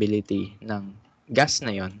solubility ng gas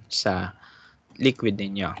na yon sa liquid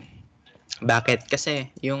ninyo. Bakit? Kasi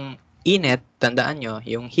yung init, tandaan nyo,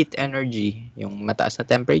 yung heat energy, yung mataas na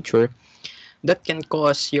temperature, that can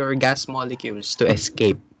cause your gas molecules to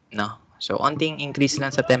escape, no? So, onting increase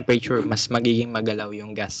lang sa temperature, mas magiging magalaw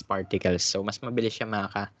yung gas particles. So, mas mabilis siya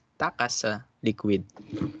makatakas sa liquid.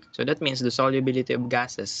 So, that means the solubility of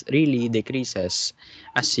gases really decreases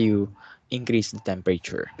as you increase the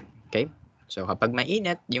temperature. Okay? So, kapag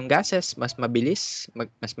mainit, yung gases, mas mabilis,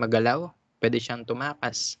 mas magalaw, pwede siyang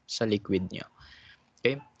tumakas sa liquid nyo.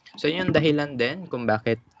 Okay? So, yun dahilan din kung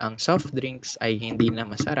bakit ang soft drinks ay hindi na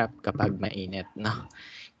masarap kapag mainit, no?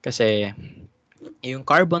 Kasi, yung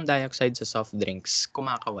carbon dioxide sa soft drinks,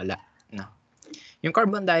 kumakawala, no? Yung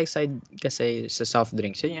carbon dioxide kasi sa soft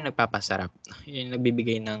drinks, yun yung nagpapasarap. Yun yung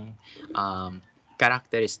nagbibigay ng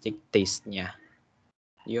characteristic taste niya.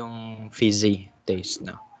 Yung fizzy taste,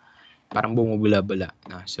 no? Parang bumubula-bula,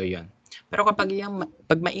 no? So, yun. Pero pag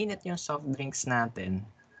mainit yung soft drinks natin,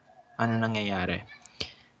 ano nangyayari?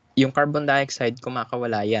 Yung carbon dioxide,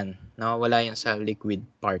 kumakawala yan. Nawawala yan sa liquid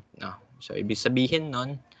part, no? So, ibig sabihin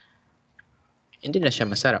nun, hindi na siya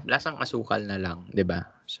masarap. Lasang asukal na lang, 'di ba?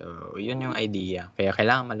 So, yun yung idea. Kaya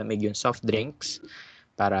kailangan malamig yung soft drinks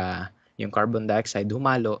para yung carbon dioxide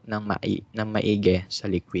humalo ng maigi sa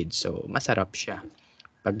liquid. So, masarap siya.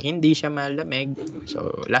 Pag hindi siya malamig, so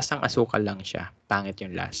lasang asukal lang siya. Pangit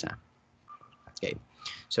yung lasa. Okay.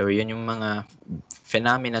 So, yun yung mga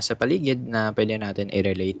phenomena sa paligid na pwede natin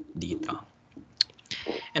i-relate dito.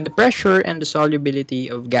 And the pressure and the solubility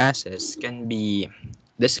of gases can be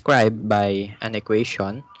described by an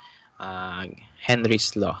equation,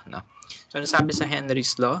 Henry's law. No? So, nasabi sa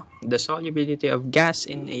Henry's law, the solubility of gas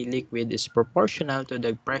in a liquid is proportional to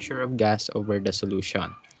the pressure of gas over the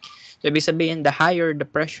solution. So, ibig sabihin, the higher the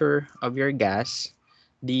pressure of your gas,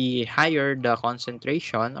 the higher the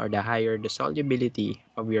concentration or the higher the solubility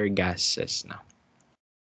of your gases. No?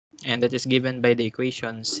 And that is given by the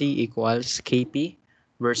equation C equals Kp,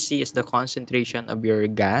 where C is the concentration of your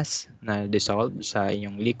gas na dissolved sa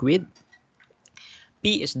inyong liquid.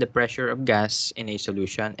 P is the pressure of gas in a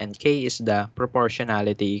solution, and K is the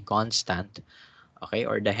proportionality constant, okay,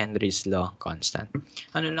 or the Henry's law constant.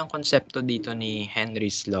 Ano lang konsepto dito ni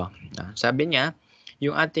Henry's law? Sabi niya,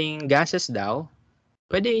 yung ating gases daw,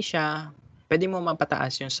 pwede mo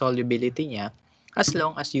mapataas yung solubility niya as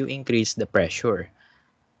long as you increase the pressure.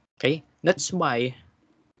 Okay? That's why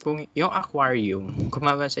kung yung aquarium, kung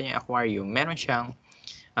mabansa niyo yung aquarium, meron siyang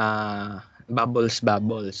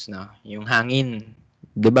bubbles, no? Yung hangin,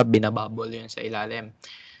 'di ba, binabubble yun sa ilalim.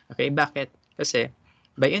 Okay, bakit? Kasi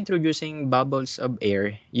by introducing bubbles of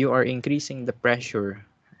air, you are increasing the pressure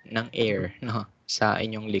ng air, no, sa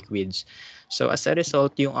inyong liquids. So as a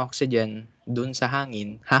result, yung oxygen dun sa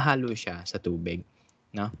hangin, hahalo siya sa tubig,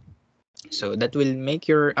 no? So that will make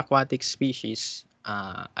your aquatic species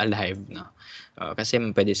alive, no? Kasi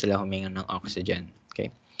pwede sila huminga ng oxygen.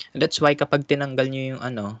 Okay? And that's why kapag tinanggal niyo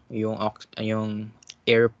yung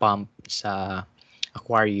air pump sa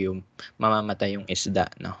aquarium, mamamatay yung isda,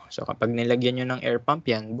 no? So kapag nilagyan niyo ng air pump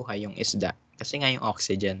yan, buhay yung isda. Kasi nga yung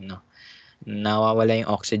oxygen, no? Nawawala yung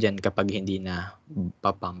oxygen kapag hindi na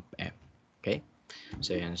pa-pump. Okay?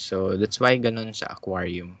 So yan. So that's why ganun sa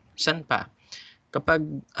aquarium. San pa? Kapag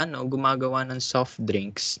gumagawa ng soft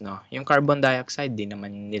drinks, no, yung carbon dioxide din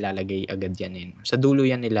naman nilalagay agad yan sa dulo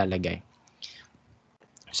yan nilalagay.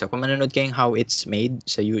 So kung manonood kayong how it's made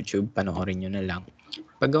sa YouTube, panoorin nyo na lang.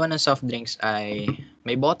 Paggawa ng soft drinks ay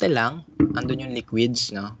may bote lang, andun yung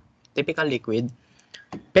liquids, no, typical liquid.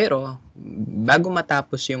 Pero bago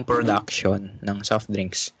matapos yung production ng soft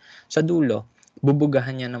drinks, sa dulo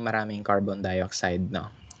bubugahan niya ng maraming carbon dioxide,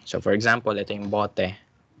 no. So for example, ito yung bote.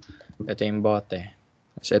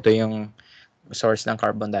 So ito yung source ng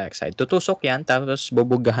carbon dioxide. Tutusok yan, tapos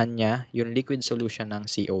bubugahan niya yung liquid solution ng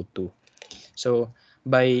CO2. So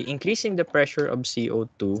by increasing the pressure of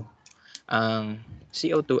CO2, ang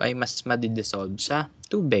CO2 ay mas madidissolve sa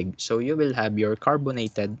tubig. So you will have your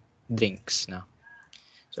carbonated drinks, no?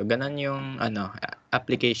 So ganun yung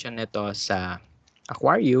application nito sa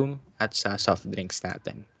aquarium at sa soft drinks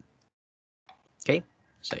natin. Okay?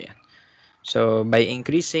 So yan. So, by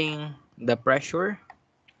increasing the pressure,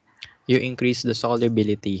 you increase the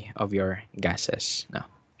solubility of your gases. No?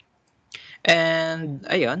 And,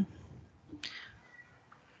 ayun.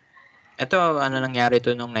 Ito, nangyari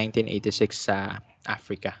ito noong 1986 sa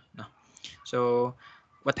Africa. No? So,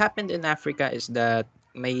 what happened in Africa is that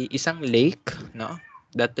may isang lake, no,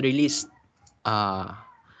 that released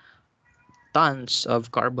tons of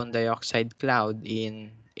carbon dioxide cloud in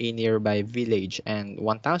a nearby village, and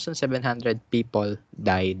 1,700 people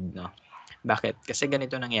died, no. Bakit? Kasi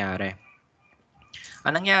ganito nangyari.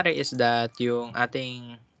 Ang nangyari is that yung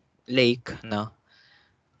ating lake, no,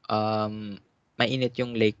 mainit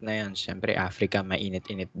yung lake na yun. Siyempre, Africa,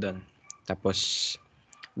 mainit-init doon. Tapos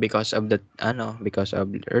because of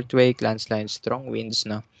earthquake, landslide, strong winds,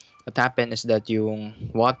 no, what happened is that yung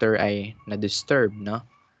water ay na-disturb, no,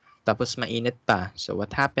 tapos mainit pa. So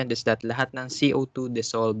what happened is that lahat ng CO2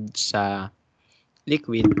 dissolved sa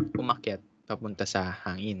liquid umakyat papunta sa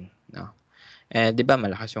hangin, no. Eh, di ba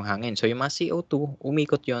malakas yung hangin, so yung mga CO2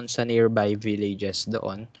 umikot yon sa nearby villages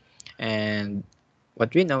doon, and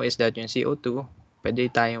what we know is that yung CO2, pwede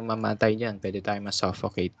tayong mamatay dyan, pwede tayong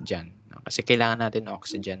masuffocate dyan. No? Kasi kailangan natin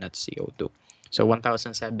oxygen at CO2. So,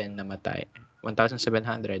 1,007 namatay.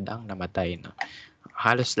 1,700 ang namatay. No?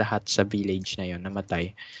 Halos lahat sa village na yon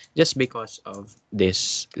namatay just because of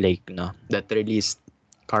this lake, no, that released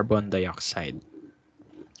carbon dioxide.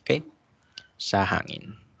 Okay? Sa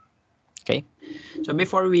hangin. Okay? So,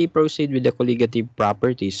 before we proceed with the colligative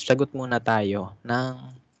properties, sagot muna tayo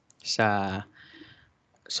sa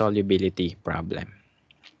solubility problem.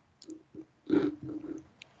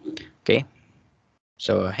 Okay?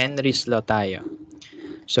 So, Henry's law tayo.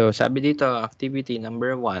 So, sabi dito, activity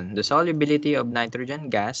number 1, the solubility of nitrogen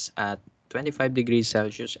gas at 25 degrees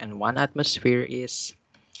Celsius and 1 atmosphere is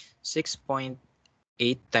 6.8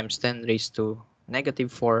 times 10 raised to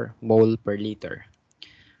negative 4 mole per liter.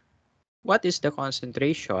 What is the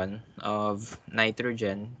concentration of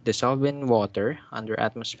nitrogen dissolved in water under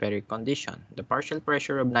atmospheric condition? The partial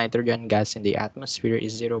pressure of nitrogen gas in the atmosphere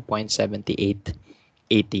is 0.78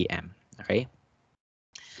 atm. Okay?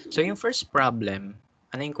 So yung first problem,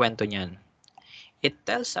 ano yung kwento niyan? It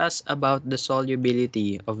tells us about the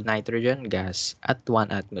solubility of nitrogen gas at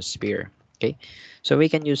 1 atmosphere. Okay? So we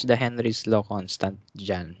can use the Henry's law constant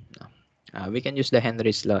dyan. We can use the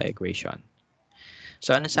Henry's law equation.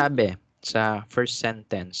 So ano sabi sa first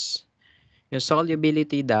sentence? Yung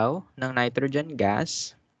solubility daw ng nitrogen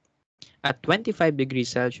gas at 25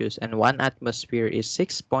 degrees Celsius and 1 atmosphere is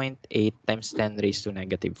 6.8 times 10 raised to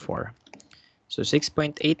negative 4. So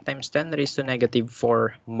 6.8 times 10 raised to negative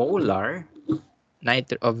 4 molar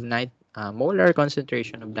molar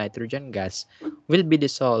concentration of nitrogen gas will be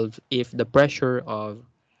dissolved if the pressure of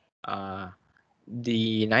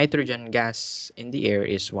the nitrogen gas in the air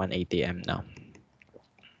is 1 atm now.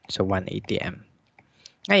 So 1 atm.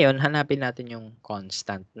 Ngayon, hanapin natin yung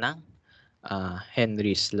constant ng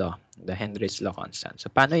Henry's law, the Henry's law constant.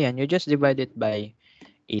 So paano yan? You just divide it by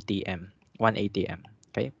atm, 1 atm.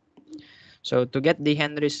 Okay? So to get the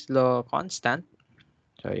Henry's law constant,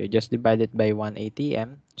 so you just divide it by 1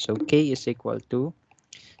 atm. So K is equal to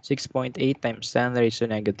 6.8 times 10 raised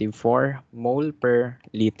to negative 4 mole per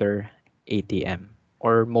liter atm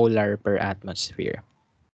or molar per atmosphere.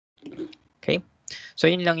 Okay? So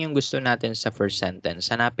yun lang yung gusto natin sa first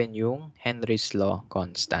sentence. Hanapin yung Henry's law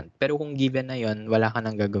constant. Pero kung given na yun, wala ka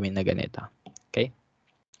nang gagawin na ganito. Okay?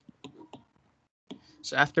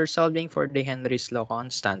 So after solving for the Henry's law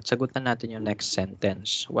constant, sagutan natin yung next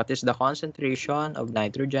sentence. What is the concentration of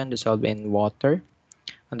nitrogen dissolved in water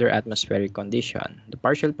under atmospheric condition? The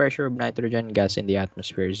partial pressure of nitrogen gas in the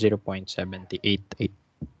atmosphere is 0.78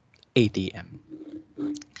 atm.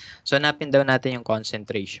 So hanapin daw natin yung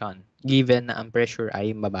concentration given na ang pressure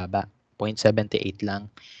ay mababa. 0.78 lang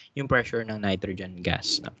yung pressure ng nitrogen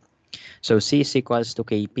gas. So C is equals to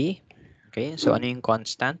Kp. Okay, so ano yung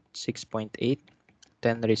constant? 6.8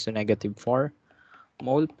 10 raised to negative 4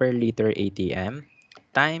 mole per liter atm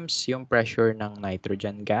times yung pressure ng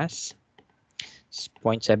nitrogen gas,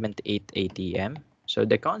 0.78 atm. So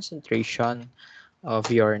the concentration of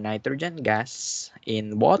your nitrogen gas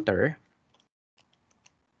in water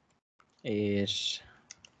is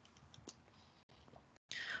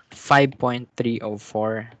 5.304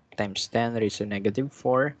 times 10 raised to negative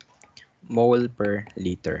 4 mole per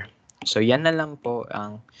liter. So yan na lang po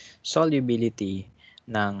ang solubility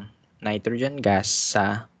ng nitrogen gas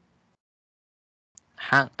sa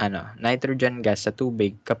nitrogen gas sa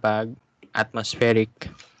tubig kapag atmospheric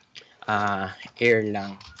air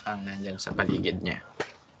lang ang nandyan sa paligid niya.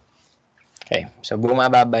 Okay, so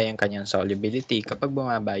bumababa yung kanyang solubility kapag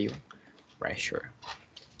bumaba yung pressure.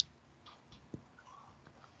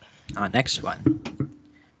 Next one.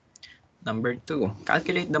 Number 2.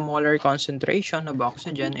 Calculate the molar concentration of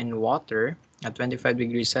oxygen in water at 25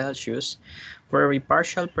 degrees Celsius for a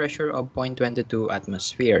partial pressure of 0.22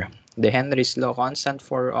 atmosphere. The Henry's law constant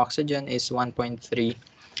for oxygen is 1.3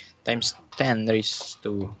 times 10 raised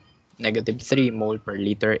to negative 3 mole per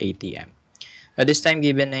liter atm. At this time,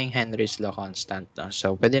 given na yung Henry's law constant.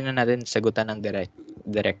 So, pwede na natin sagutan ng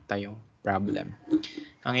direkta yung problem.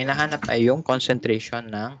 Ang hinahanap ay yung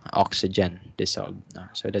concentration ng oxygen dissolved.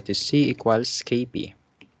 So, that is C equals Kp.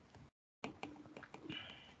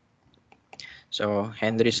 So,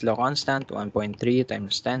 Henry's law constant, 1.3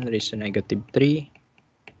 times 10 raised to negative 3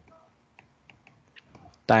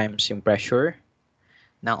 times yung pressure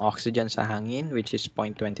ng oxygen sa hangin, which is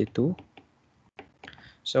 0.22.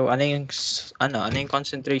 So, ano yung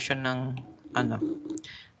concentration ng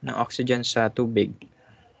oxygen sa tubig?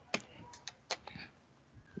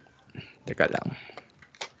 Teka lang.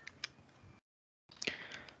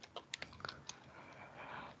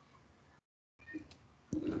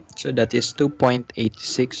 So that is 2.86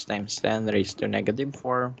 times 10 raised to negative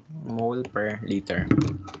 4 mole per liter.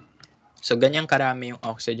 So ganyan karami yung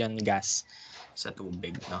oxygen gas sa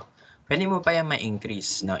tubig, no? Pwede mo pa yan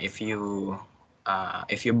ma-increase, no? If you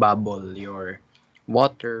bubble your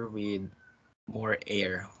water with more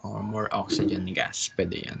air or more oxygen gas,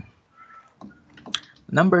 pwede yan.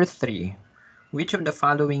 Number 3, which of the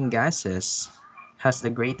following gases has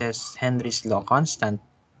the greatest Henry's law constant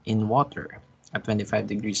in water at 25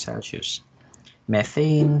 degrees Celsius?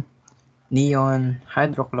 Methane, neon,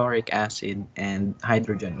 hydrochloric acid, and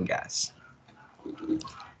hydrogen gas.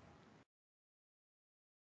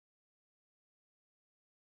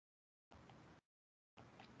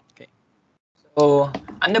 Okay. So,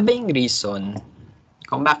 ano ba yung reason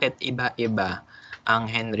kung bakit iba-iba ang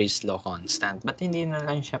Henry's law constant? Ba't hindi na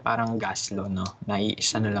lang siya parang gas law, no? Na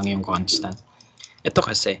iisa na lang yung constant. Ito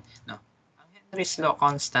kasi, no? Ang Henry's law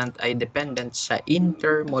constant ay dependent sa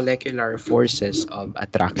intermolecular forces of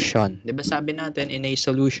attraction. Diba sabi natin, in a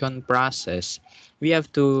solution process, we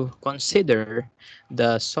have to consider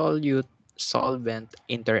the solute-solvent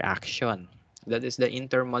interaction. That is the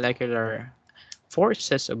intermolecular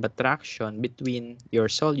forces of attraction between your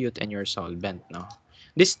solute and your solvent, no?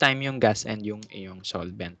 This time yung gas and yung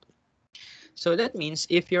solvent. So that means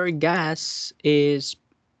if your gas is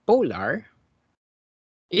polar,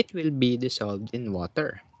 it will be dissolved in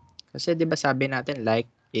water. Kasi 'di ba sabi natin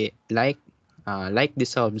like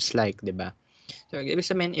dissolves like, 'di ba? So ibig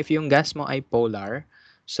sabihin if yung gas mo ay polar,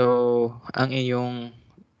 so ang iyong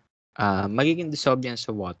magiging dissolved yan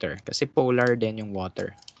sa water kasi polar din yung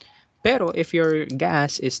water. Pero if your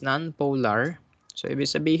gas is non-polar, so ibig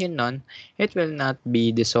sabihin nun, it will not be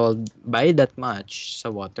dissolved by that much sa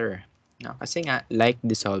water. No? Kasi nga, like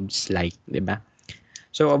dissolves like, di ba?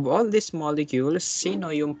 So of all these molecules, sino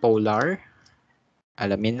yung polar?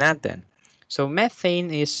 Alamin natin. So methane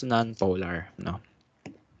is non-polar. No?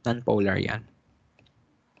 Non-polar yan.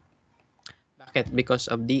 Bakit? Because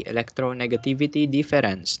of the electronegativity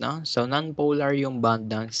difference, no? So non-polar yung bond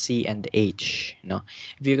ng C and H, no?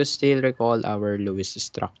 If you could still recall our Lewis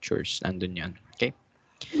structures, nandun yan. Okay?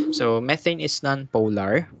 So methane is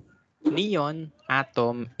non-polar. Neon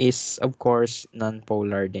atom is of course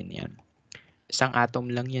non-polar din yan. Isang atom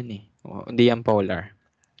lang yan eh. Hindi yan polar.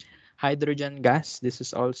 Hydrogen gas, this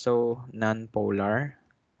is also non-polar.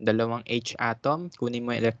 Dalawang H atom, kunin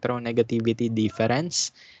mo electronegativity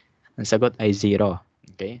difference. Ang sagot ay 0.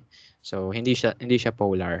 Okay? So hindi siya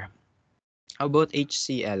polar. How about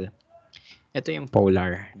HCl? Ito yung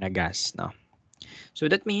polar na gas, no? So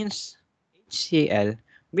that means HCl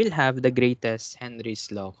will have the greatest Henry's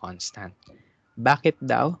law constant. Bakit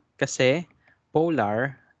daw? Kasi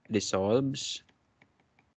polar dissolves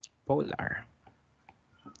polar.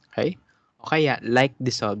 Okay? O kaya like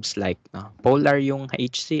dissolves like, no? Polar yung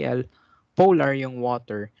HCl, polar yung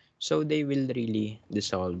water, so they will really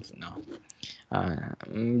dissolve, no?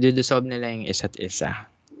 Dissolve nila yung isa't isa.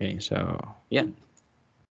 Okay, so, yan.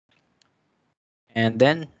 And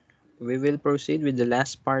then, we will proceed with the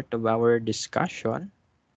last part of our discussion.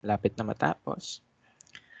 Lapit na matapos.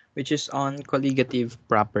 Which is on colligative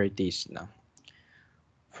properties. No?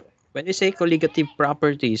 When we say colligative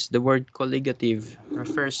properties, the word colligative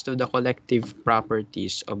refers to the collective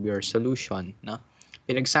properties of your solution. No?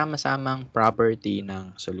 Pinagsama-samang property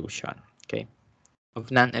ng solution. Okay? Of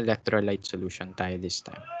non-electrolyte solution tayo this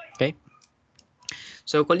time. Okay?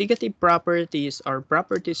 So, colligative properties are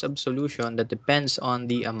properties of solution that depends on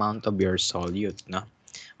the amount of your solute, no?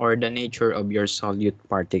 Or the nature of your solute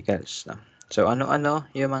particles, no? So, ano-ano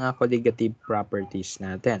yung mga colligative properties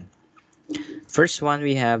natin? First one,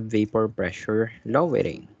 we have vapor pressure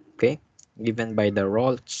lowering, okay? Given by the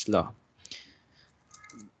Raoult's law.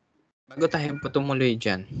 Bago tayo tumuloy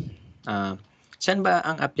dyan, saan ba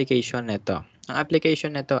ang application nito? Ang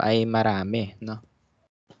application nito ay marami, no?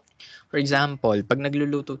 For example, pag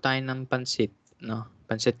nagluluto tayo ng pansit, no?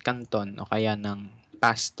 Pansit canton o kaya ng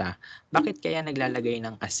pasta, bakit kaya naglalagay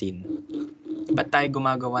ng asin? Ba't tayo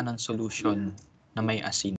gumagawa ng solution na may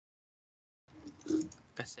asin?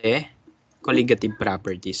 Kasi colligative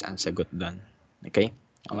properties ang sagot doon. Okay?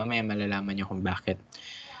 O mamaya malalaman nyo kung bakit.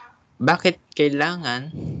 Bakit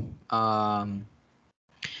kailangan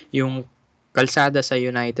yung kalsada sa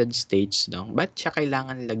United States, no? Ba't siya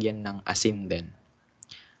kailangan lagyan ng asin din?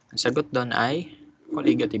 Ang sagot doon ay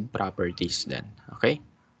colligative properties din. Okay?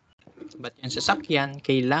 But yung sasakyan,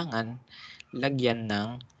 kailangan lagyan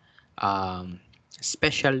ng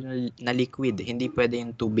special na liquid. Hindi pwede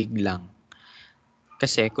yung tubig lang.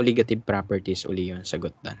 Kasi colligative properties uli yung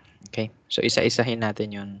sagot doon. Okay? So, isa-isahin natin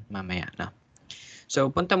yun mamaya na. So,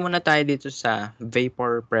 punta muna tayo dito sa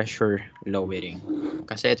vapor pressure lowering.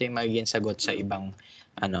 Kasi ito yung magiging sagot sa ibang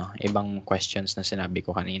questions na sinabi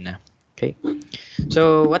ko kanina. Okay?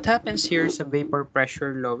 So, what happens here sa vapor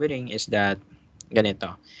pressure lowering is that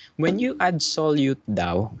ganito. When you add solute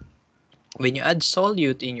daw, when you add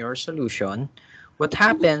solute in your solution, what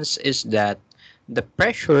happens is that the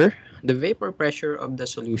pressure, the vapor pressure of the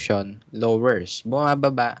solution lowers.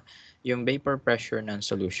 Bumababa yung vapor pressure ng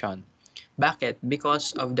solution. Bakit?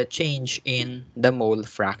 Because of the change in the mole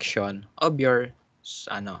fraction of your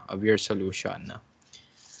solution.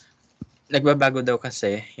 Nagbabago daw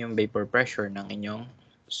kasi yung vapor pressure ng inyong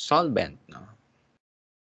solvent, no?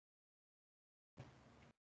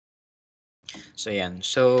 So yan.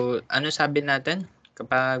 So ano sabi natin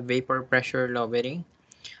kapag vapor pressure lowering?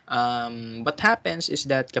 What happens is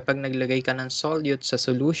that kapag naglagay ka ng solute sa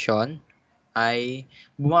solution, ay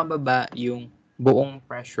bumababa yung buong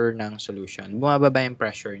pressure ng solution. Bumababa yung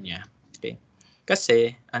pressure niya. Okay?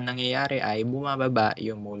 Kasi ang nangyayari ay bumababa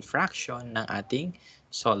yung mole fraction ng ating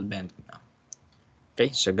solvent.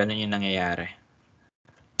 Okay? So ganun yung nangyayari.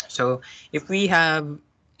 So if we have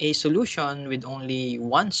a solution with only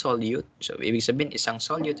one solute, so ibig sabihin isang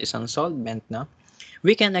solute, isang solvent, no?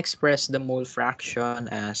 We can express the mole fraction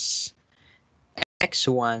as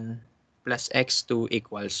x1 plus x2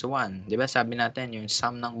 equals 1. Di ba sabi natin yung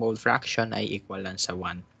sum ng mole fraction ay equal lang sa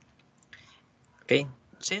 1. Okay?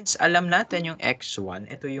 Since alam natin yung x1,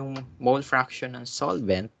 ito yung mole fraction ng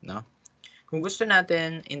solvent, no? Kung gusto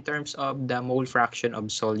natin in terms of the mole fraction of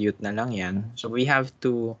solute na lang yan, so we have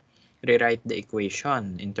to rewrite the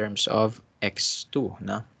equation in terms of x2,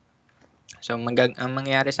 no? So ang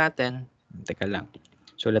mangyayari sa atin, teka lang,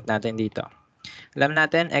 sulat natin dito. Alam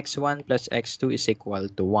natin x1 plus x2 is equal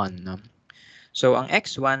to 1, no? So ang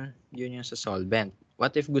x1, yun yung sa solvent.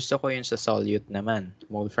 What if gusto ko yun sa solute naman,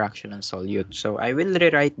 mole fraction ng solute? So I will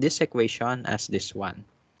rewrite this equation as this one.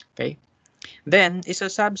 Okay? Then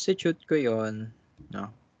isa-substitute ko yun, no?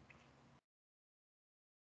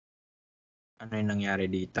 Ano yung nangyari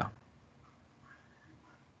dito?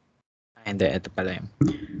 Hindi, ito pala yun.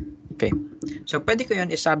 Okay. So, pwede ko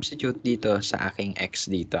yun i-substitute dito sa aking x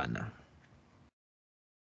dito. No?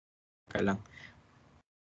 Okay lang.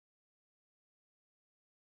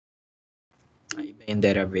 Iba yung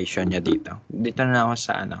derivation niya dito. Dito na ako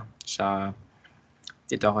sa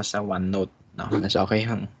dito ako sa OneNote. No? Mas okay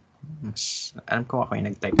yung alam ko ako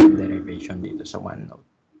yung nag-type ng derivation dito sa OneNote.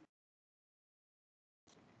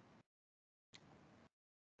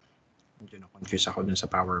 Medyo na-confuse ako dun sa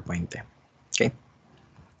PowerPoint eh. Okay?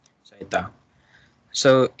 So, ito.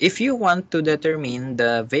 So, if you want to determine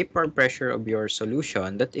the vapor pressure of your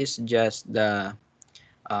solution, that is just the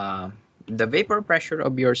vapor pressure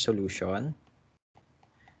of your solution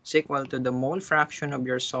is equal to the mole fraction of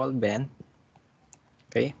your solvent.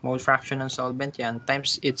 Okay? Mole fraction ng solvent yan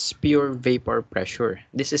times its pure vapor pressure.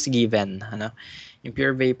 This is given. Ano? Yung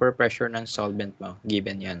pure vapor pressure ng solvent mo,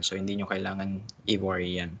 given yan. So, hindi nyo kailangan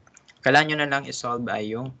i-worry yan. Kailangan nyo na lang i-solve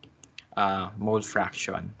ay yung mole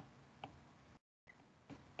fraction.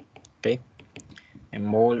 Okay? A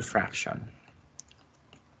mole fraction.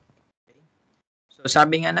 Okay. So,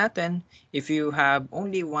 sabi nga natin, if you have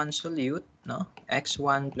only one solute, no?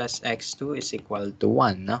 x1 plus x2 is equal to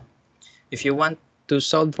 1, no? If you want to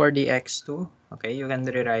solve for the x2, okay, you can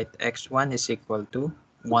rewrite x1 is equal to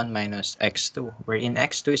 1 minus x2, wherein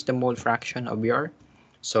x2 is the mole fraction of your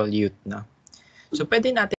solute, no? So,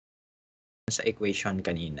 pwede natin sa equation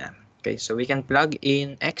kanina. Okay, so we can plug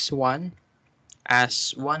in x1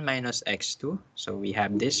 as 1 minus x2. So we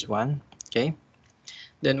have this one. Okay.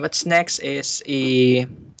 Then what's next is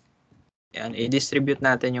i-distribute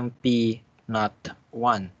natin yung p not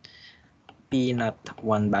 1. P not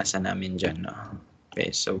 1 basa namin dyan. No?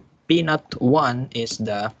 Okay, so p not 1 is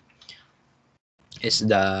the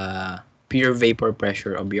pure vapor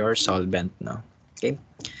pressure of your solvent. No? Okay.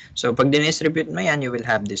 So, pag dinistribute mo yan, you will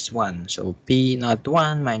have this one. So, P not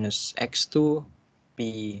 1 minus X2,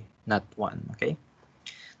 P not 1. Okay?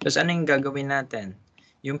 Tapos, ano yung gagawin natin?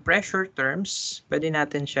 Yung pressure terms, pwede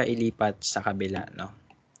natin siya ilipat sa kabila, no?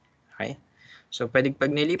 Okay? So, pag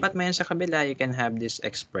nilipat mo yan sa kabila, you can have this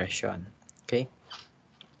expression. Okay?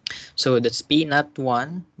 So, that's P not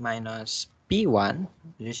 1 minus P1,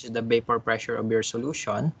 this is the vapor pressure of your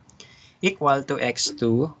solution, equal to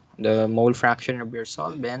X2, the mole fraction of your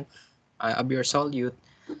solvent, of your solute,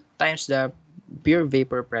 times the pure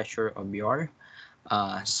vapor pressure of your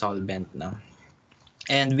solvent now.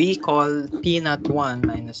 And we call P01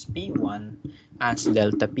 minus P1 as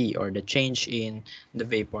delta P, or the change in the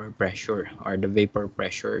vapor pressure, or the vapor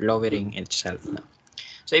pressure lowering itself now.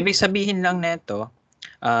 So ibig sabihin lang nito,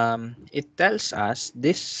 it tells us,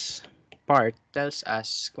 this part tells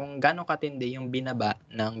us kung gaano katindi yung binaba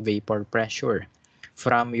ng vapor pressure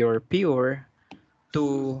from your pure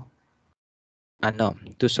to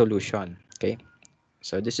to solution. Okay?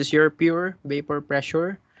 So this is your pure vapor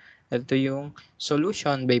pressure. Ito yung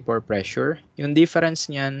solution vapor pressure. Yung difference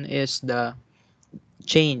niyan is the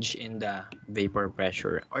change in the vapor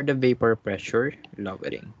pressure, or the vapor pressure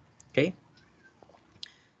lowering. Okay?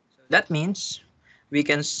 So that means we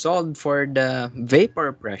can solve for the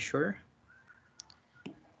vapor pressure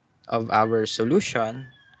of our solution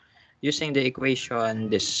using the equation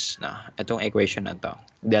itong equation na to.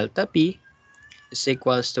 Delta P is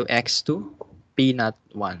equals to x2 P naught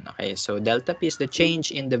 1. Okay, so delta P is the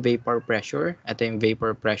change in the vapor pressure. Ito yung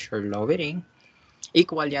vapor pressure lowering.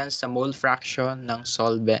 Equal yan sa mole fraction ng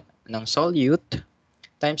solute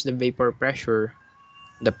times the vapor pressure,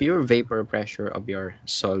 the pure vapor pressure of your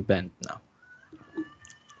solvent now.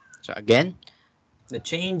 So again, the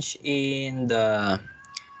change in the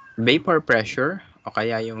vapor pressure, o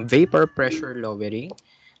kaya yung vapor pressure lowering,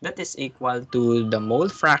 that is equal to the mole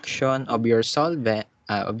fraction of your solvent,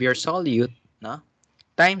 of your solute, no?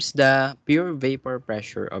 Times the pure vapor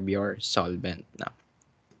pressure of your solvent. No?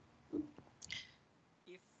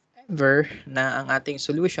 If ever na ang ating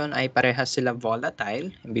solution ay parehas sila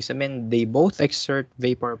volatile, ibig sabihin they both exert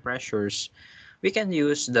vapor pressures, we can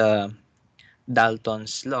use the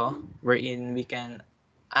Dalton's law, wherein we can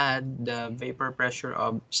add the vapor pressure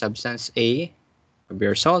of substance A, of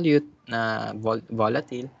your solute na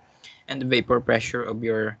volatile, and the vapor pressure of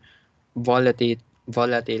your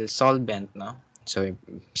volatile solvent, no? So,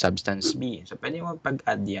 substance B. So, pwede mo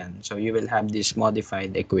pag-add yan. So, you will have this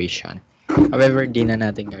modified equation. However, di na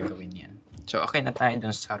natin gagawin yan. So, okay na tayo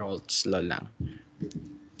dun sa Raoult's law lang.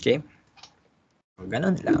 Okay? So,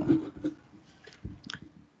 ganun lang.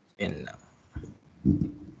 Yan lang.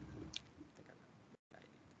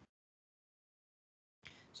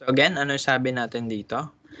 So, again, ano sabi natin dito?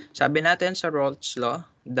 Sabi natin sa Raoult's law,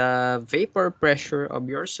 the vapor pressure of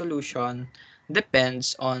your solution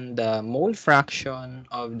depends on the mole fraction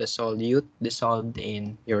of the solute dissolved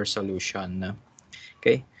in your solution.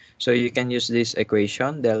 Okay, so you can use this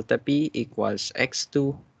equation, delta P equals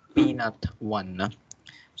x2 P naught 1.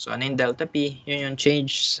 So ano yung delta P? Yun yung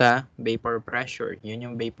change sa vapor pressure. Yun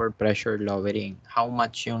yung vapor pressure lowering. How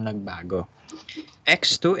much yung nagbago?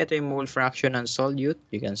 x2, ito yung mole fraction ng solute.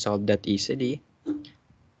 You can solve that easily.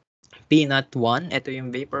 P naught 1, ito yung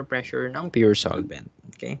vapor pressure ng pure solvent.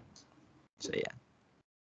 Okay? So, yan.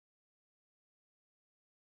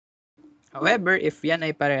 However, if yan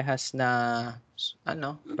ay parehas na,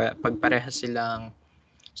 pag parehas silang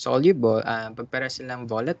soluble, pag parehas silang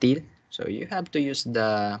volatile, so you have to use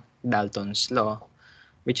the Dalton's law,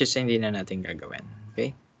 which is hindi na natin gagawin.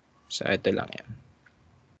 Okay? So, ito lang yan.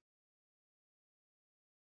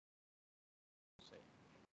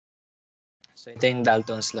 So, ito yung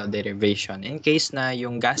Dalton's law derivation. In case na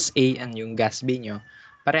yung gas A and yung gas B nyo,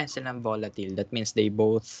 parehas silang volatile. That means they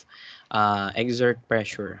both exert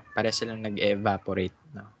pressure. Parehas silang nag-evaporate.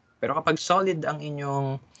 No? Pero kapag solid ang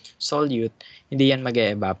inyong solute, hindi yan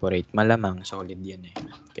mag-evaporate. Malamang solid yan eh.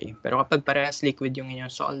 Okay? Pero kapag parehas liquid yung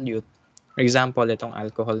inyong solute, for example, itong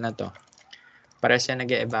alcohol na to, parehas yan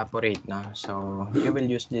nag-evaporate. No? So, you will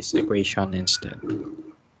use this equation instead.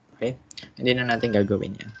 Okay? Hindi na natin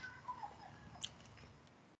gagawin yan.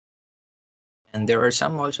 And there are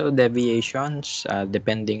some also deviations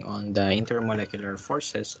depending on the intermolecular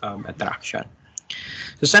forces of attraction.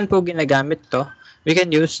 So, saan po ginagamit to? We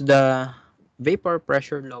can use the vapor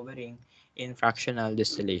pressure lowering in fractional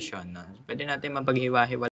distillation. Pwede natin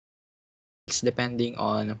mapaghiwa-hiwalay depending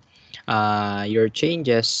on your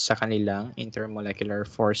changes sa kanilang intermolecular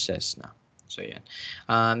forces. So, yan.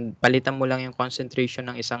 Palitan mo lang yung concentration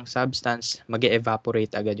ng isang substance,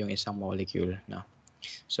 mag-evaporate agad yung isang molecule.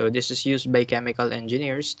 So this is used by chemical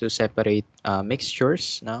engineers to separate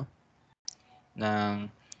mixtures ng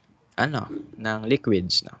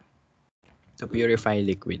liquids to purify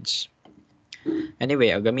liquids. Anyway,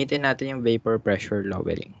 gamitin natin yung vapor pressure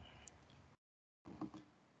lowering.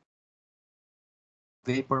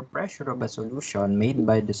 Vapor pressure of a solution made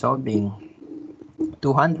by dissolving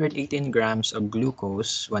 218 grams of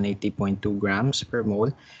glucose, 180.2 grams per mole,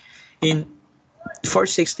 in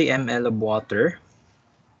 460 ml of water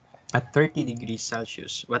at 30 degrees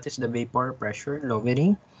Celsius. What is the vapor pressure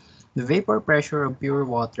lowering? The vapor pressure of pure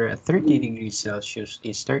water at 30 degrees Celsius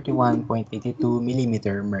is 31.82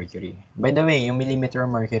 millimeter mercury. By the way, yung millimeter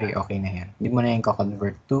mercury, okay na yan. Hindi mo na yung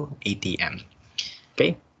convert to ATM.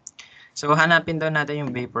 Okay? So, hanapin daw natin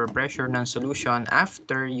yung vapor pressure ng solution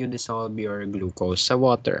after you dissolve your glucose sa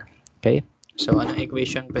water. Okay? So, anong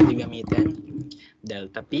equation pwede gamitin?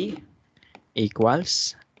 Delta P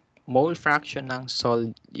equals mole fraction ng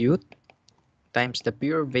solute times the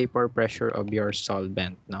pure vapor pressure of your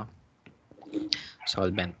solvent, no?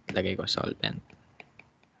 Solvent. Lagay ko solvent.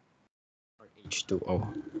 Or H2O.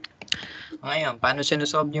 Ngayon, paano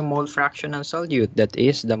sinusolve yung mole fraction ng solute? That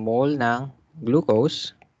is the mole ng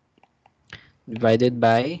glucose divided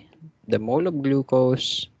by the mole of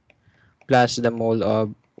glucose plus the mole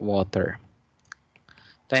of water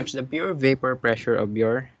times the pure vapor pressure of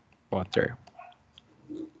your water.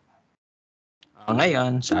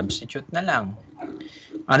 Ngayon, substitute na lang.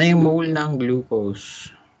 Ano yung mole ng glucose?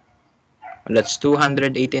 That's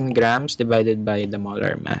 218 grams divided by the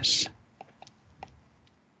molar mass.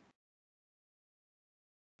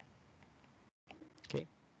 Okay.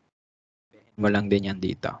 Mo lang din yan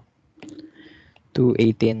dito.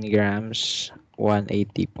 218 grams,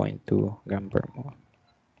 180.2 gram per mole.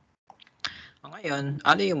 Ngayon,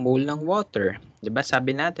 ano yung mole ng water? Diba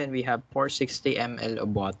sabi natin we have 460 ml of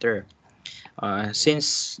water.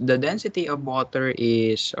 Since the density of water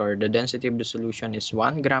is, or the density of the solution is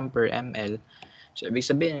 1 gram per ml, so ibig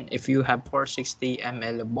sabihin, if you have 460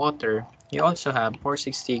 ml of water, you also have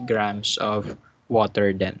 460 grams of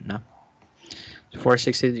water then. No?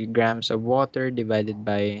 460 grams of water divided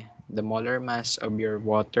by the molar mass of your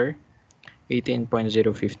water,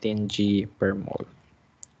 18.015 G per mole.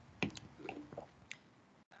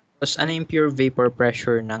 Tapos, ano yung pure vapor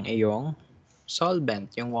pressure ng iyong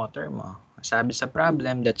solvent, yung water mo? Sabi sa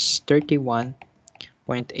problem, that's 31.82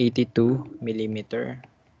 millimeter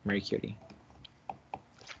mercury.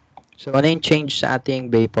 So, ano yung change sa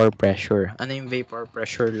ating vapor pressure? Ano yung vapor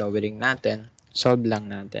pressure lowering natin? Solve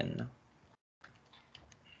lang natin. No?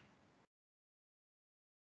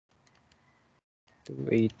 To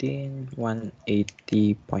 18,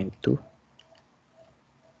 180.2.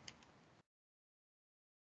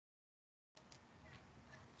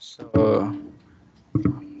 So,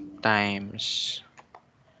 times.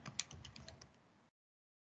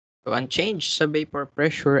 So, ang change sa vapor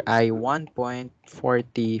pressure ay 1.44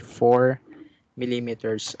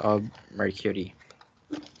 millimeters of mercury.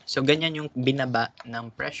 So, ganyan yung binaba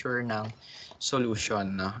ng pressure ng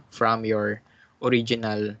solution, no? From your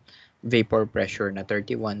original vapor pressure na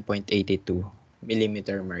 31.82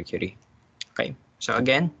 millimeter mercury. Okay. So,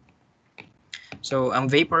 again, so ang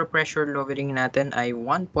vapor pressure lowering natin ay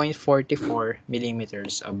 1.44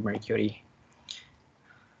 millimeters of mercury.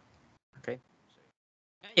 Okay.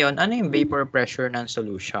 Ngayon, ano yung vapor pressure ng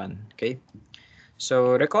solution? Okay.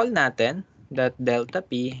 So, recall natin that delta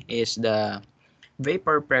P is the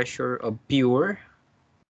vapor pressure of pure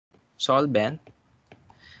solvent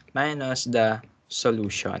minus the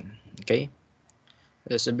solution. Okay?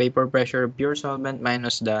 That's the vapor pressure of pure solvent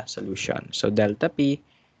minus the solution. So, delta P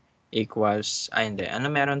equals, hindi. Ano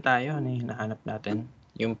meron tayo? Ano yung nahanap natin?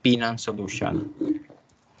 Yung P ng solution.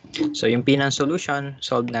 So, yung P ng solution,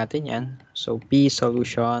 solve natin yan. So, P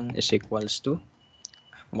solution is equals to,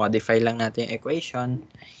 modify lang natin yung equation,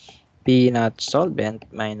 P not solvent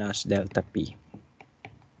minus delta P.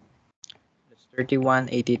 That's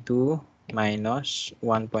 3182 minus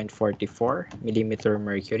 1.44 millimeter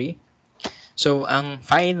mercury. So, ang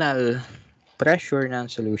final pressure ng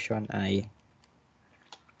solution ay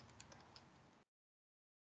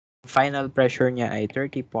niya ay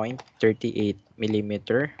 30.38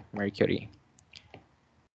 millimeter mercury.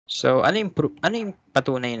 So, ano yung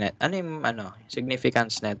patunay na? Ano yung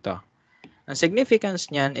significance nito? Ang significance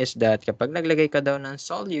niyan is that kapag naglagay ka daw ng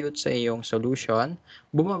solute sa iyong solution,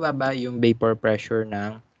 bumababa yung vapor pressure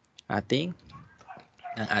ng ating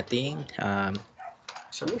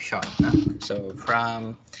solution. So,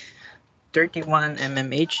 from 31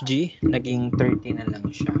 mmHg, naging 30 na lang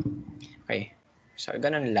siya. Okay. So,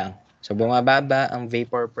 ganun lang. So, bumababa ang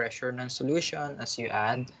vapor pressure ng solution as you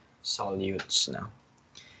add solutes. No?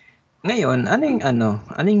 Ngayon,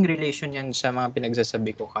 anong relation yan sa mga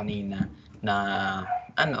pinagsasabi ko kanina na,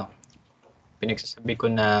 pinagsasabi ko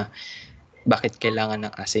na bakit kailangan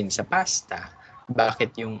ng asin sa pasta?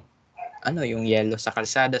 Bakit yung yellow sa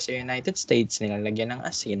kalsada sa United States nilalagyan ng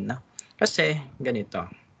asin, no? Kasi ganito.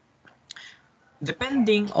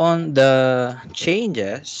 Depending on the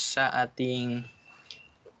changes sa ating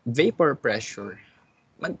vapor pressure,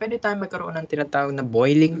 pwede tayo magkaroon ng tinatawag na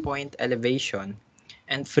boiling point elevation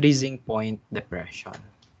and freezing point depression.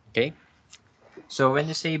 Okay? So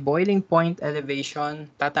when you say boiling point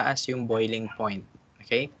elevation, tataas yung boiling point.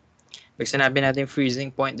 Okay? Pag sinabi natin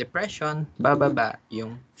freezing point depression, bababa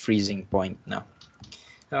yung freezing point. No?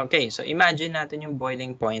 Okay, so imagine natin yung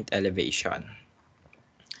boiling point elevation.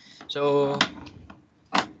 So,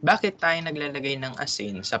 bakit tayo naglalagay ng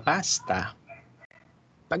asin sa pasta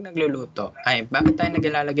pag nagluluto? Bakit tayo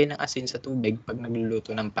naglalagay ng asin sa tubig pag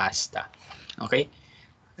nagluluto ng pasta? Okay?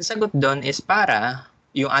 Ang sagot doon is para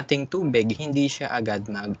yung ating tubig hindi siya agad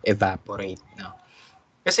mag-evaporate. No?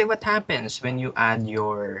 Kasi what happens when you add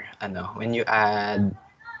your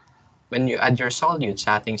your solute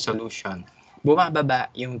sa ating solution,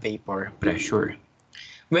 bumababa yung vapor pressure.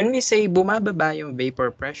 When we say bumababa yung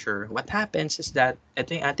vapor pressure, what happens is that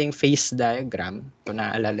ito yung ating phase diagram, kung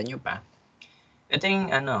naaalala nyo pa. Ito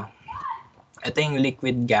yung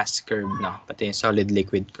liquid gas curve, no? Pati yung solid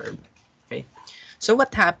liquid curve. Okay? So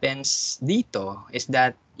what happens dito is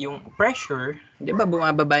that yung pressure, di ba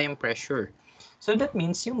bumababa yung pressure? So that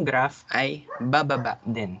means yung graph ay bababa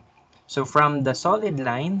din. So from the solid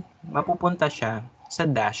line, mapupunta siya sa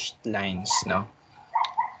dashed lines, no?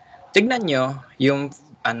 Tignan nyo yung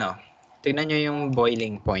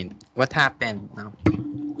boiling point. What happened, no?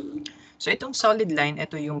 So itong solid line,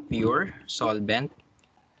 ito yung pure solvent.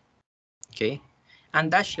 Okay?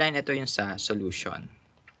 Ang dashed line, ito yung sa solution.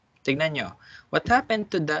 Tignan nyo. What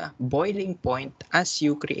happened to the boiling point as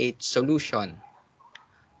you create solution?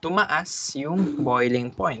 Tumaas yung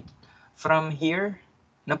boiling point. From here,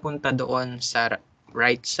 napunta doon sa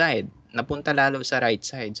right side. Napunta lalo sa right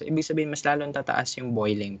side. So, ibig sabihin, mas lalong tataas yung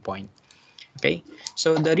boiling point. Okay?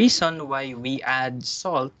 So, the reason why we add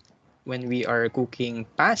salt when we are cooking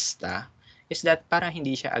pasta is that para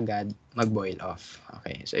hindi siya agad mag-boil off.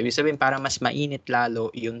 Okay? So, ibig sabihin, para mas mainit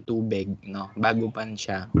lalo yung tubig, no? Bago pa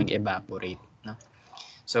siya mag-evaporate, no?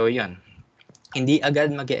 So, yun. Hindi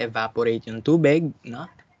agad mag-evaporate yung tubig,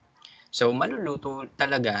 no? So, maluluto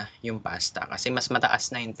talaga yung pasta kasi mas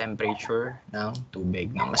mataas na yung temperature ng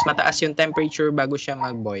tubig, no? Mas mataas yung temperature bago siya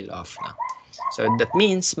mag-boil off, no? So, that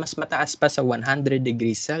means mas mataas pa sa 100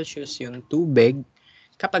 degrees Celsius yung tubig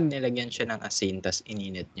kapag nilagyan siya ng asin tas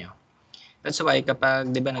ininit nyo. That's why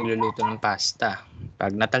kapag, di ba, nagluluto ng pasta, pag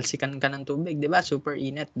natalsikan ka ng tubig, di ba, super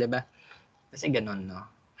init, di ba? Kasi ganun, no?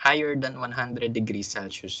 Higher than 100 degrees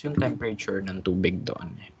Celsius yung temperature ng tubig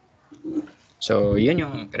doon. So, yun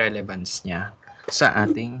yung relevance niya sa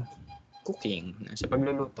ating cooking, sa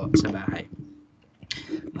pagluluto sa bahay.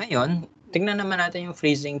 Ngayon, tingnan naman natin yung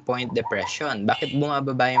freezing point depression. Bakit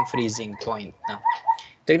bumababa yung freezing point? No?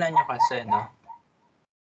 Tingnan nyo kasi, no?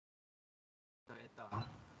 So, ito.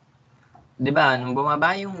 Diba, nung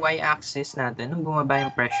bumaba yung y-axis natin, nung bumaba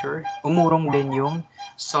yung pressure, umurong din yung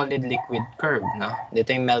solid liquid curve, no?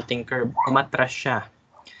 Dito yung melting curve, umatras siya.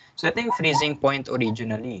 So, ito yung freezing point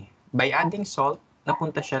originally. By adding salt,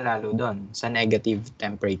 napunta siya lalo doon sa negative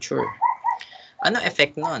temperature. Ano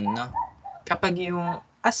effect nun, no? Kapag yung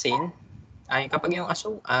asin, kapag yung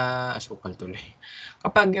asukal tuloy.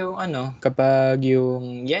 Kapag yung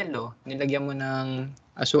yelo, nilagyan mo ng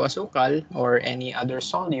asukal or any other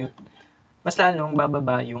solute, mas lalong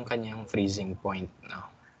bababa yung kanyang freezing point, no?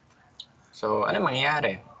 So, ano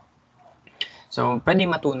mangyayari? So, pwede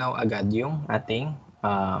matunaw agad yung ating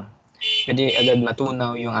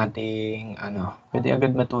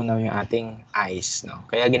ice, no?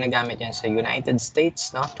 Kaya ginagamit yan sa United States,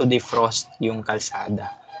 no, to defrost yung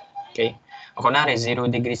kalsada. Okay? O kunwari 0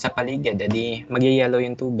 degrees sa paligid, edi mag-yellow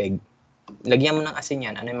yung tubig. Lagyan mo ng asin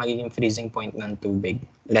yan, ano yung magiging freezing point ng tubig?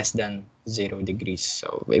 Less than 0 degrees.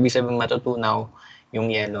 So, ibig sabihin matutunaw yung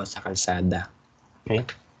yellow sa kalsada. Okay?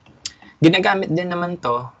 Ginagamit din naman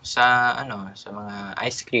to sa mga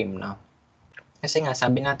ice cream, no? Kasi nga,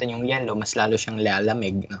 sabi natin yung yellow, mas lalo siyang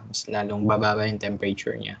lalamig, no? Mas lalong bababa yung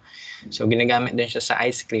temperature niya. So, ginagamit din siya sa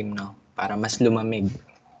ice cream, no? Para mas lumamig.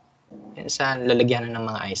 Yan sa lalagyan ng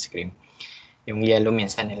mga ice cream. Yung yellow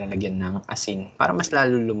minsan nilalagyan ng asin para mas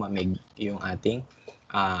lalo lumamig yung ating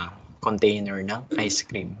container ng ice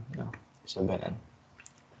cream, no? So, ganun.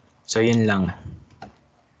 So, yun lang.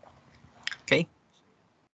 Okay?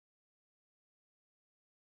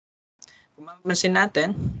 Kung mapapansin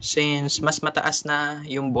natin, since mas mataas na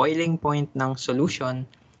yung boiling point ng solution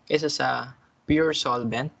kaysa sa pure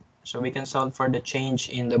solvent, so we can solve for the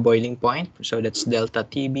change in the boiling point. So that's delta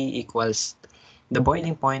TB equals the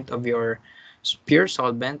boiling point of your pure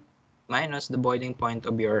solvent minus the boiling point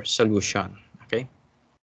of your solution. Okay?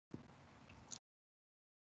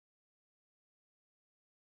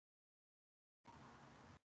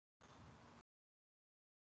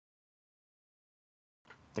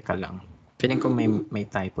 Teka lang. Feeling ko may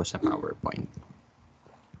typo sa PowerPoint.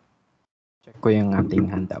 Check ko yung ating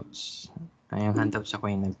handouts. Yung handouts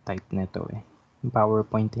ako yung nag-type nito eh. Yung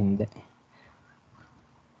PowerPoint hindi.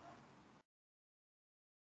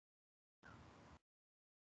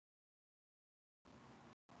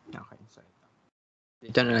 Okay, so ito.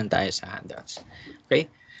 Dito na lang tayo sa handouts.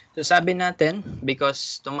 Okay? So sabi natin,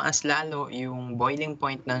 because tumaas lalo yung boiling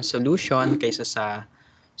point ng solution kaysa sa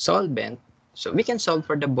solvent, so we can solve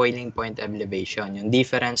for the boiling point elevation, yung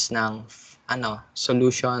difference ng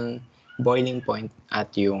solution boiling point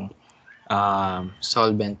at yung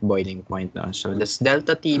solvent boiling point. No? So that's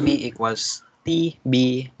delta TB equals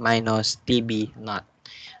TB minus TB naught.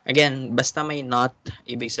 Again, basta may naught,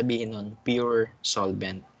 ibig sabihin nun, pure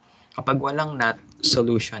solvent. Kapag walang naught,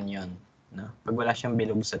 solution yon. No? Pag wala siyang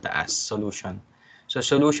bilog sa taas, solution. So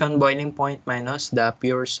solution boiling point minus the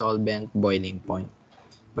pure solvent boiling point.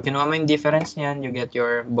 Pag kinuha mo yung difference niyan, you get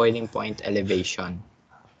your boiling point elevation.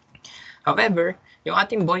 However, yung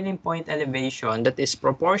ating boiling point elevation that is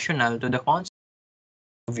proportional to the constant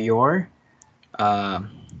of your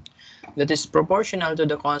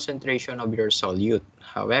concentration of your solute.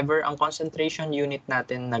 However, ang concentration unit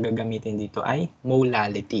natin na gagamitin dito ay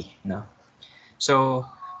molality. No? So,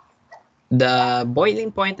 the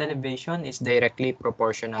boiling point elevation is directly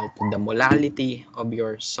proportional to the molality of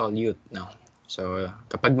your solute. No? So,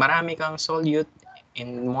 kapag marami kang solute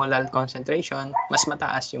in molal concentration, mas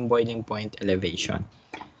mataas yung boiling point elevation.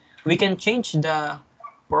 We can change the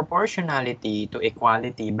proportionality to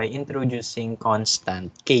equality by introducing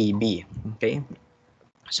constant Kb. Okay?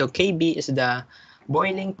 So Kb is the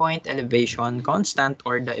boiling point elevation constant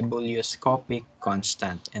or the ebullioscopic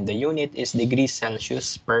constant, and the unit is degrees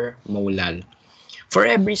Celsius per molal. For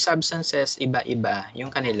every substances, iba-iba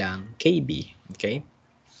yung kanilang Kb. Okay?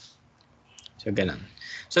 So, ganun.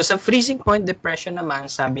 So, sa freezing point depression naman,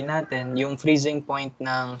 sabi natin, yung freezing point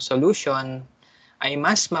ng solution ay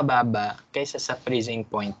mas mababa kaysa sa freezing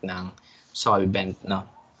point ng solvent, no?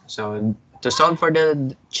 So, to solve for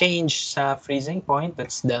the change sa freezing point,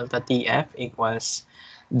 that's delta TF equals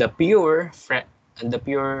the pure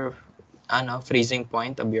freezing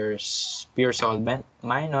point of your pure solvent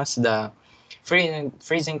minus the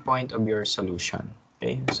freezing point of your solution.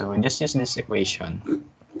 Okay, so just use this equation.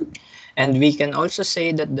 And we can also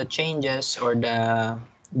say that the changes or the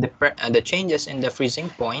changes in the freezing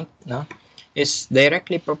point, no, is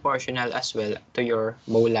directly proportional as well to your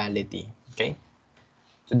molality, okay?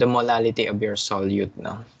 To the molality of your solute,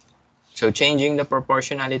 no? So changing the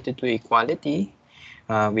proportionality to equality,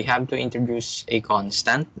 we have to introduce a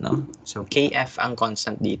constant, no? So Kf ang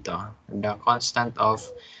constant dito, the constant of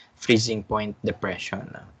freezing point depression.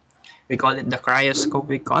 No? We call it the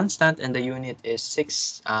cryoscopic constant, and the unit is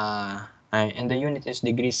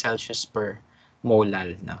degrees Celsius per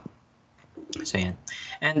molal. No? So yan.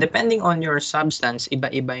 And depending on your substance,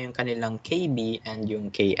 iba-iba yung kanilang Kb and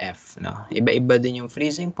yung Kf. No? Iba-iba din yung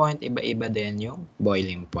freezing point, iba-iba din yung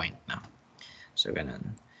boiling point. No? So ganun.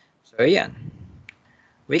 So yan.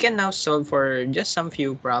 We can now solve for just some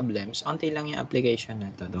few problems. Unti lang yung application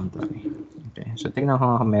na ito, don't worry. Okay. So tingnan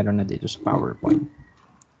ko kung meron na dito sa PowerPoint.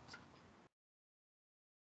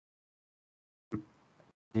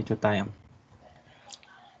 Dito tayo.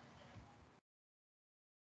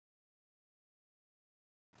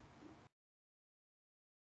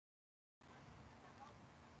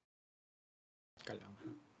 Kalang.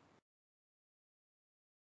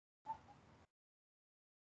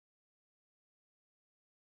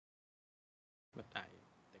 Ba tayo?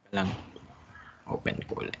 Teka lang. Open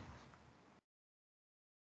ko ulit.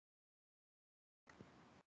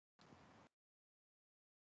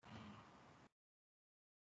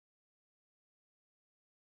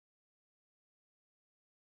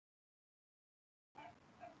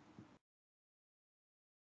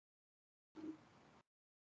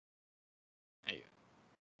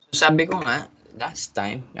 Sabi ko nga, last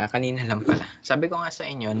time, kanina lang pala, sabi ko nga sa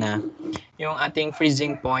inyo na yung ating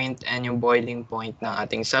freezing point and yung boiling point ng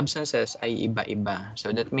ating substances ay iba-iba.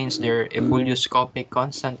 So that means their ebullioscopic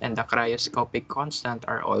constant and the cryoscopic constant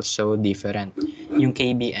are also different. Yung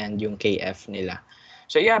Kb and yung Kf nila.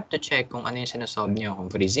 So you have to check kung ano yung sinasolve nyo,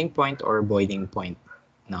 kung freezing point or boiling point.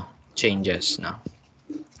 No, changes. No?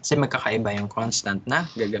 Kasi magkakaiba yung constant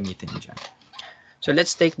na gagamitin dyan. So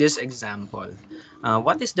let's take this example.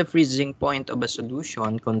 What is the freezing point of a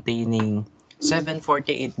solution containing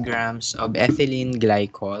 748 grams of ethylene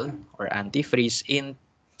glycol or antifreeze in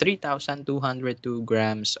 3,202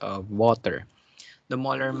 grams of water? The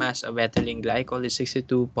molar mass of ethylene glycol is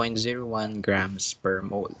 62.01 grams per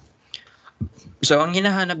mole. So ang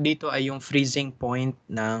hinahanap dito ay yung freezing point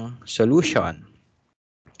ng solution.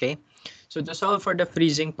 Okay? So to solve for the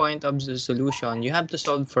freezing point of the solution, you have to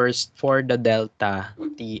solve first for the delta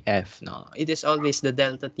TF. No? It is always the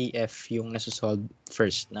delta TF yung nasa-solve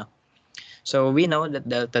first. No? So we know that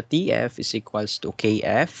delta TF is equals to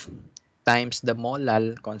KF times the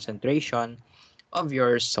molal concentration of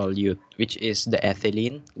your solute, which is the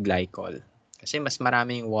ethylene glycol. Kasi mas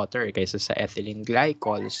maraming water kaysa sa ethylene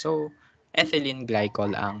glycol. So, ethylene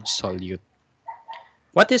glycol ang solute.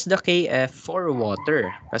 What is the KF for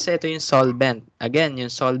water? Kasi ito yung solvent. Again,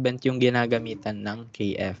 yung solvent yung ginagamitan ng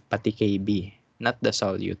KF, pati KB, not the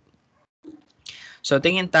solute. So,